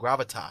the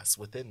gravitas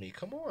within me.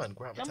 Come on,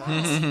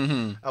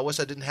 gravitas. I wish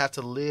I didn't have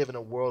to live in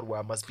a world where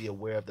I must be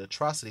aware of the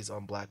atrocities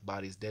on black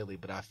bodies daily,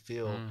 but I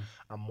feel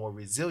I'm more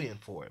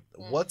resilient for it.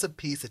 What's a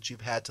piece that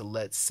you've had to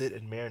let sit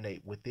and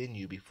marinate within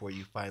you before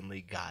you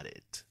finally got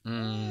it?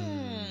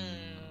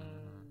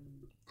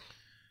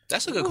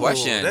 That's a good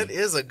question. That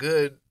is a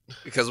good...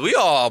 Because we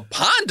all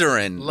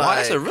pondering. Wow,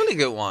 that's a Like- really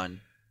good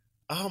one.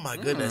 Oh, my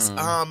goodness.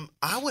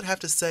 I would have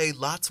to say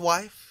Lot's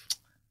Wife.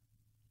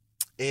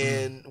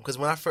 Because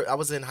when I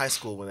was in high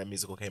school when that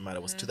musical came out,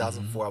 it was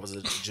 2004. I was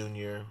a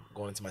junior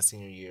going into my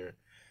senior year,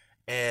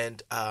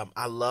 and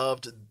I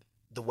loved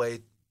the way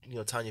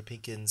Tanya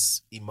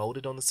Pinkins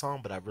emoted on the song,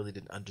 but I really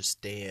didn't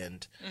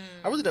understand.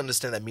 I really didn't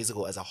understand that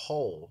musical as a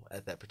whole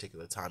at that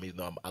particular time, even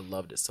though I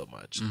loved it so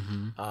much.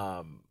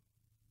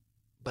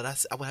 But I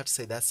would have to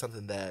say that's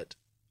something that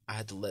I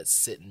had to let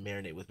sit and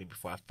marinate with me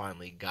before I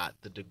finally got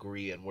the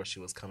degree and where she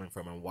was coming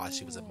from and why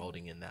she was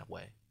emoting in that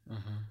way.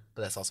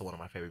 But that's also one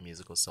of my favorite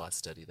musicals, so I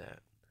study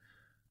that.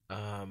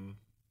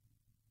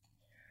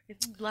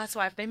 Lot's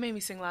Wife. They made me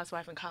sing Lot's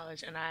Wife in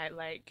college, and I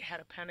had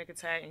a panic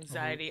attack,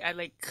 anxiety.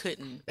 I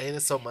couldn't. Ain't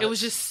it so much? It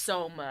was just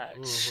so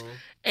much.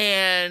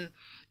 And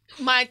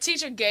my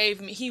teacher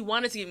he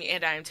wanted to give me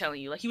And I Am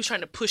Telling You. He was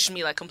trying to push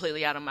me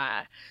completely out of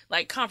my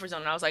comfort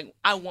zone. And I was like,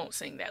 I won't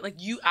sing that.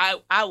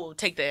 I will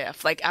take the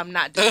F. I'm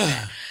not doing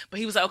that. But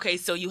he was like, okay,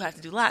 so you have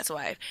to do Lot's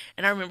Wife.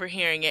 And I remember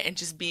hearing it and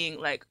just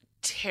being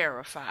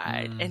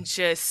terrified and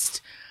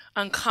just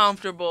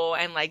uncomfortable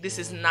and this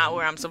is not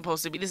where I'm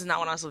supposed to be. This is not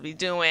what I'm supposed to be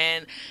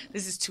doing.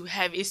 This is too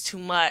heavy. It's too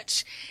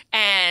much.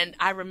 And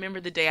I remember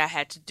the day I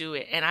had to do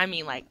it, and I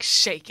mean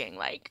shaking,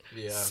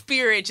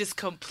 spirit just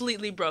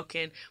completely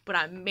broken. But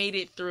I made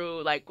it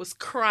through. Was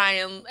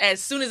crying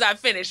as soon as I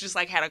finished. Just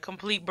had a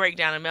complete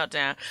breakdown and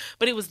meltdown.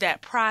 But it was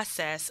that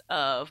process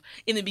of,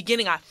 in the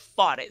beginning, I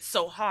fought it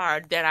so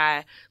hard that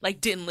I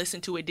didn't listen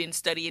to it, didn't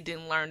study it,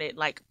 didn't learn it,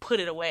 put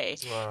it away.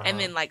 And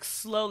then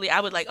slowly I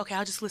would okay,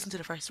 I'll just listen to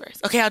the first verse.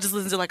 Okay, I'll just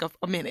listen to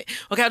a minute.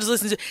 Okay, I'll just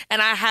listen to,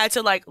 and I had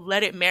to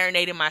let it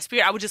marinate in my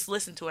spirit. I would just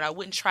listen to it. I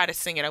wouldn't try to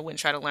sing it. I wouldn't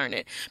try to learn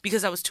it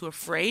because I was too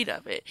afraid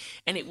of it.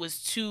 And it was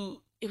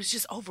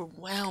just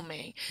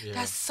overwhelming. Yeah.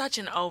 That's such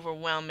an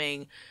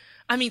overwhelming,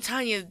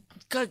 Tanya,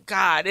 good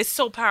God, it's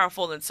so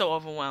powerful and so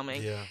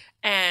overwhelming. Yeah.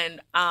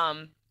 And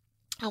I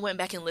went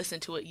back and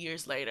listened to it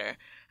years later.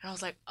 And I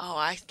was like, oh,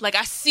 I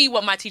see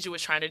what my teacher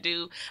was trying to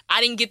do.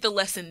 I didn't get the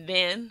lesson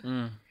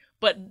then.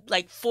 But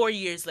 4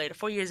 years later,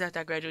 4 years after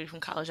I graduated from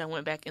college, I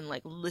went back and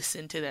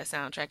listened to that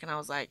soundtrack, and I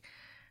was like,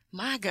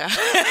 my God,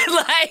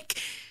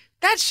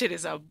 that shit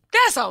is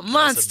that's a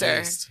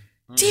monster.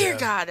 Dear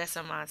God, that's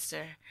a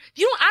monster.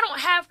 There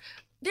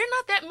are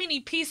not that many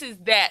pieces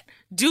that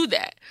do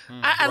that.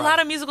 A lot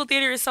of musical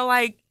theater is so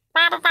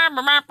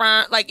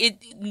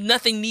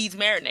nothing needs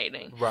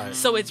marinating. Right.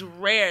 So it's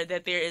rare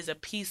that there is a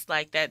piece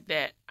like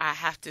that I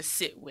have to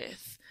sit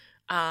with.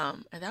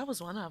 And that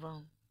was one of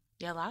them.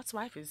 Yeah, Lot's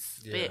Wife is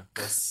thick. Yeah,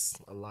 that's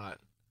a lot.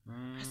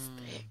 That's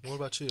thick. What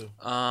about you?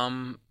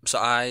 So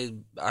I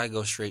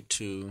go straight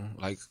to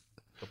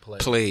The play.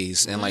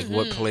 plays and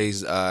what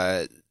plays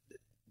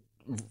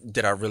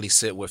that I really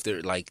sit with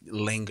that like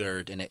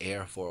lingered in the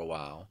air for a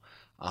while.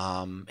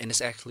 And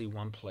it's actually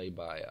one play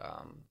by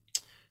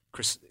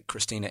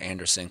Christina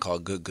Anderson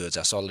called Good Goods.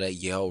 I saw it at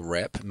Yale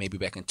Rep maybe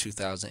back in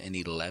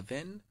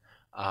 2011.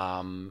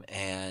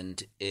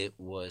 And it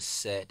was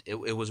set, it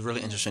was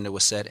really interesting. It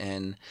was set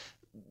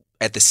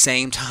at the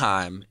same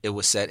time, it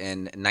was set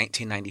in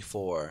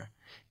 1994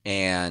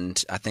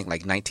 and I think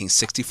like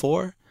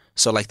 1964.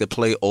 So like the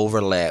play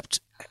overlapped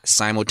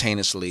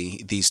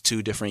simultaneously these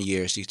two different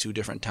years, these two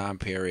different time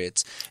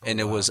periods. And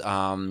it was,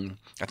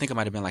 I think it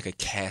might have been like a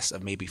cast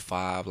of maybe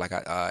 5, like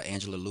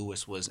Angela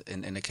Lewis was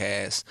in the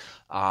cast.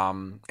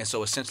 And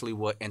so essentially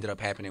what ended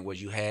up happening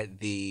was you had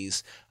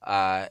these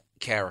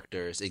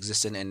characters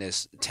existing in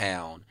this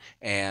town,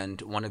 and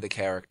one of the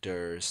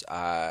characters,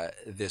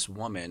 this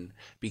woman,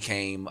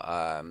 became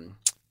a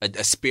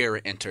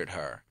spirit entered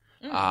her.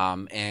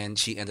 And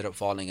she ended up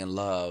falling in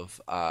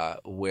love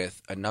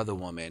with another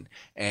woman.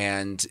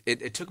 And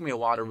it took me a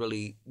while to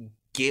really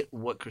get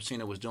what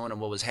Christina was doing and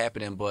what was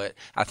happening. But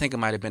I think it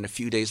might have been a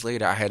few days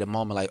later, I had a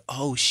moment like,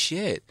 oh,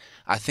 shit.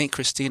 I think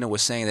Christina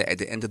was saying that at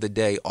the end of the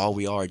day, all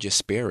we are just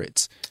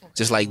spirits.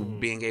 Just like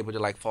being able to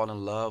like fall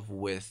in love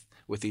with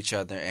each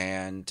other,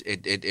 and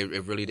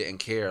it really didn't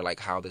care like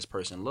how this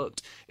person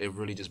looked. It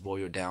really just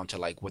boiled down to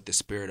like what the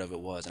spirit of it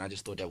was. And I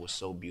just thought that was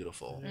so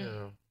beautiful.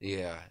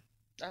 Yeah.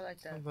 I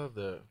like that. I love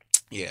that.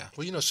 Yeah.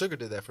 Well, Sugar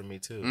did that for me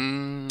too.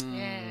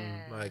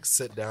 Yeah. Like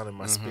sit down in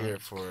my spirit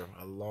for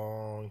a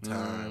long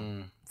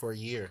time, for a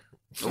year,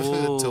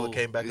 Ooh, until it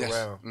came back yes.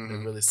 around.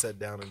 It really sat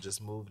down and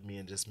just moved me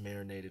and just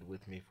marinated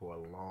with me for a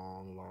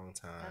long, long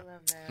time. I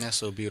love that. That's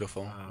so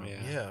beautiful.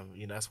 Yeah,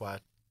 that's why I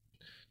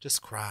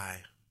just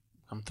cry.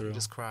 Come through. You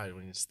just cry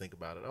when you just think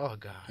about it. Oh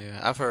God. Yeah,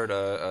 I've heard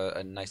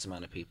a nice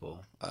amount of people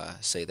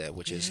say that,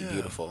 which is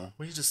beautiful.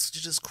 When you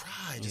just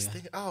cry, just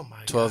think, oh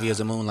my 12 God. Years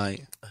of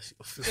Moonlight.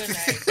 Good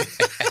night.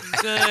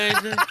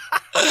 Good.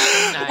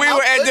 We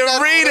were at the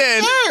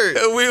reading.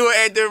 We were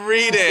at the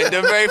reading,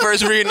 the very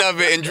first reading of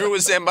it, and Drew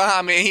was sitting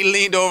behind me, and he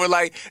leaned over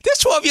like, "There's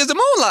 12 Years of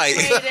Moonlight."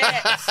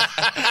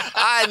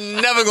 I'm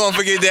never gonna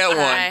forget that one.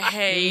 I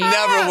hate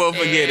Never will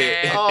forget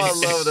it. Oh, I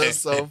love that.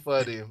 So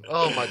funny.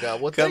 Oh my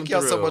God. Well, thank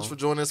y'all so much for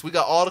joining us. We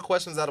got all the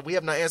questions out. We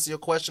have not answered your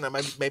question.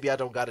 Maybe I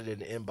don't got it in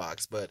the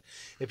inbox, but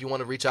if you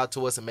want to reach out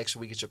to us and make sure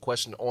we get your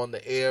question on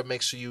the air,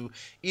 make sure you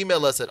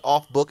email us at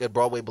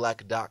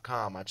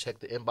offbook@broadwayblack.com. I check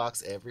the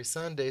inbox every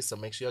Sunday, so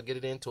make sure y'all get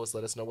it into us.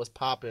 Let us know what's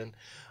popping.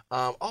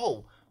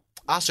 I'll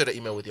share the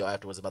email with y'all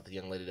afterwards about the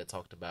young lady that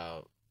talked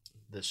about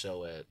the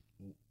show at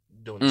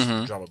doing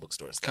the drama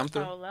bookstore and stuff. Come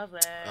through. Oh, love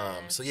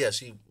that. So yeah,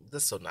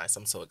 that's so nice.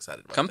 I'm so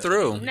excited about Come that.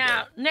 through.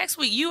 Now, next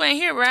week, you ain't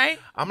here, right?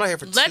 I'm not here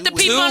for Let 2 the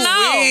weeks. people 2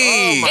 know.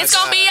 weeks. It's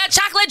going to be a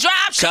chocolate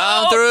drop show.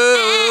 Come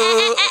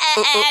through.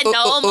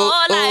 No more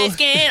light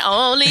skin,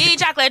 only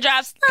chocolate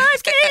drops. Light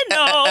skin,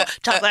 no.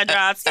 Chocolate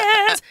drops,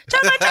 yes.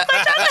 Chocolate.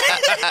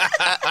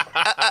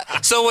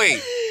 So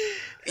wait,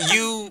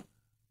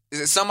 is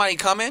it somebody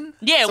coming?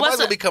 Yeah, Somebody's what's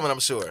gonna up? be coming, I'm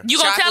sure. You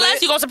gonna tell Chocolate?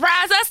 us? You gonna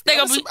surprise us? They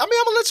gonna be. I'm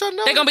gonna let y'all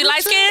know. They gonna be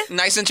light skinned.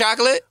 Nice and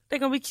chocolate? They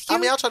gonna be cute.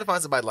 I'll try to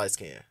find somebody light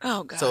skinned.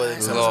 Oh God. So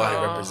somebody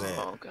represent.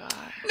 Oh God.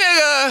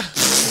 Nigga.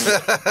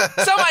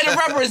 Somebody to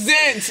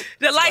represent.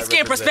 The light skin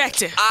represent.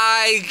 perspective.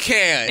 I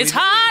can't. It's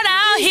hard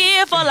out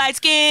here for light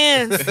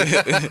skins.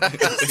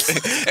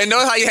 And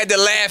notice how you had to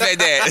laugh at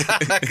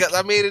that. 'Cause,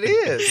 I mean, it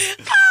is.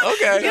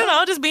 Okay. You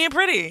know, just being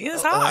pretty.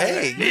 It's hard.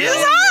 hey,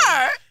 It's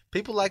hard.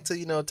 People like to,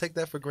 take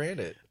that for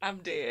granted. I'm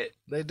dead.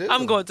 They do.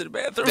 I'm going to the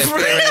bathroom.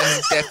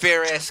 That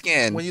fair ass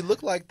skin. When you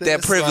look like this,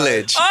 That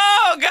privilege.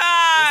 Oh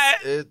God.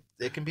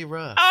 It can be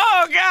rough.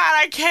 Oh God,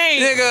 I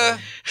can't. Nigga.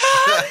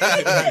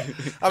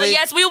 I But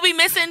yes, we will be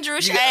missing Drew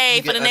you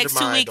Shea get for the next 2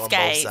 undermined weeks, on both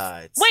guys.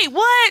 sides. Wait,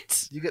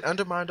 what? You get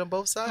undermined on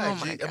both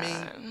sides. Oh my God. I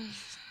mean,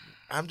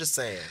 I'm just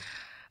saying.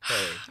 Hey,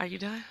 Are you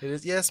done? it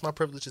is. Yes, my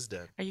privilege is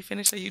done. Are you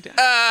finished? Are you done?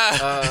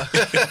 Uh,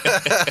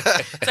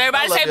 So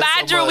everybody say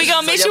bye, Drew. We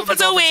gonna miss you for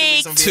 2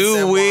 weeks. I'm gonna be in 2 San Juan and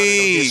I'm gonna be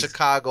in weeks.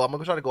 Chicago. I'm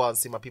gonna try to go out and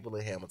see my people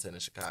in Hamilton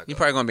and Chicago. You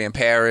probably gonna be in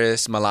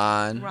Paris,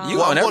 Milan. Wrong. You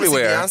Well, going I'm going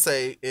everywhere. to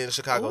see Beyonce in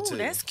Chicago Ooh, too.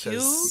 that's 'cause,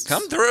 cute.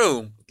 Come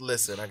through.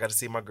 Listen, I got to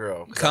see my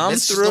girl. 'Cause Come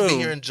She's gonna be through.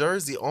 here in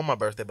Jersey on my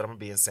birthday, but I'm gonna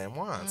be in San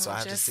Juan, so I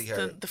have to Just see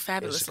her. the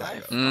fabulous in Chicago.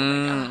 life. Oh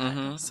my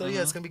God. So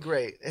yeah, it's gonna be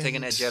great. Taking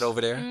And- that jet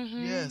over there.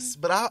 Yes,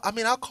 but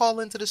I'll call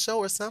into the show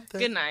or something.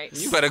 Good night.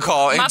 You better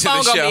call My into phone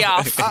the gonna show. be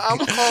off. I'm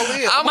gonna call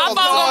in. My phone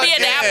gonna be at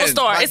the again. Apple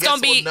store. My It's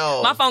gonna guests be will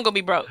know. my phone gonna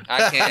be broke.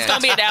 I can't. It's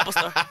gonna be at the Apple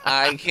store.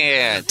 I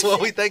can't. Well,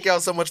 we thank y'all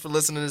so much for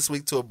listening this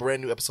week to a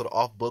brand new episode of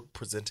Off Book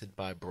presented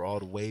by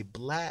Broadway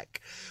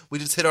Black. We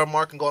just hit our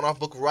mark and going off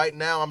book right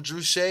now. I'm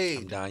Drew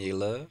Shade. Danye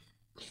Love.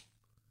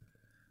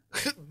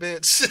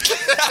 Bitch.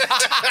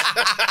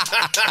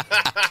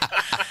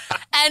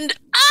 And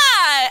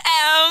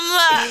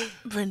I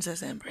am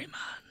Princess Ambrema.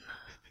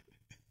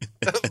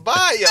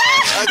 Bye, y'all.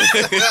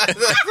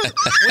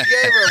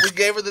 we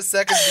gave her the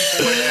seconds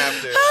before and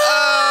after.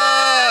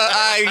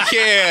 I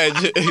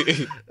can't.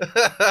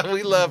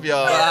 We love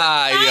y'all.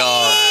 Bye,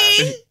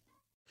 y'all.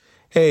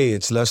 Hey,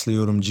 it's Leslie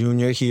Odom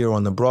Jr. here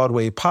on the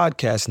Broadway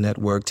Podcast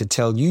Network to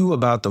tell you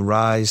about the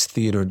Rise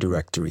Theater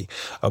Directory,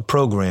 a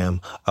program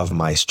of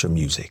Maestro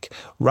Music.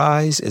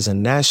 Rise is a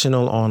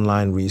national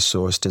online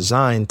resource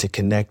designed to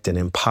connect and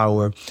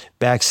empower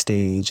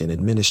backstage and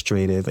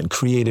administrative and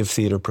creative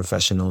theater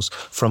professionals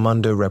from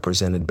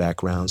underrepresented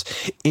backgrounds.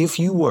 If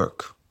you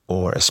work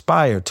or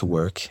aspire to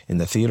work in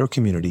the theater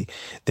community,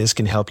 this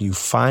can help you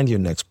find your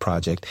next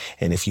project.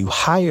 And if you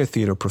hire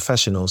theater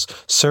professionals,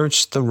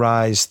 search the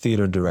Rise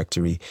Theater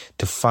Directory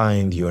to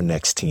find your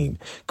next team.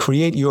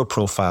 Create your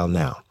profile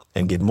now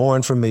and get more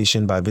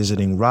information by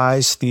visiting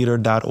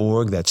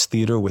risetheater.org. That's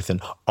theater with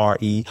an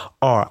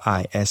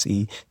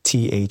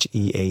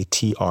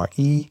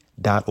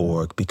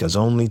RERISETHEATRE.org, because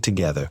only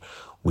together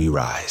we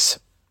rise.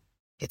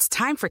 It's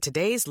time for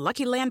today's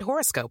Lucky Land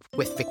horoscope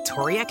with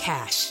Victoria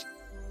Cash.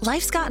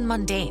 Life's gotten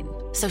mundane,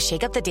 so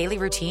shake up the daily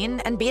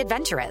routine and be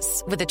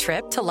adventurous with a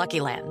trip to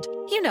Lucky Land.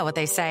 You know what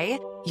they say,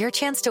 your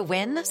chance to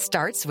win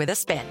starts with a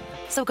spin.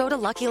 So go to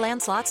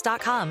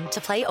LuckyLandSlots.com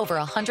to play over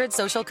 100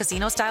 social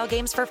casino-style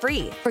games for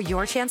free for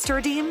your chance to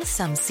redeem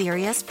some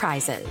serious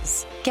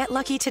prizes. Get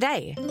lucky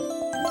today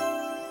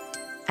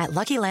at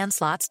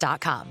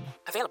LuckyLandSlots.com.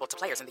 Available to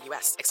players in the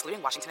U.S.,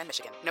 excluding Washington and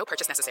Michigan. No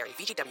purchase necessary.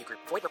 VGW Group.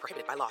 Void where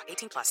prohibited by law.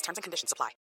 18+. Terms and conditions apply.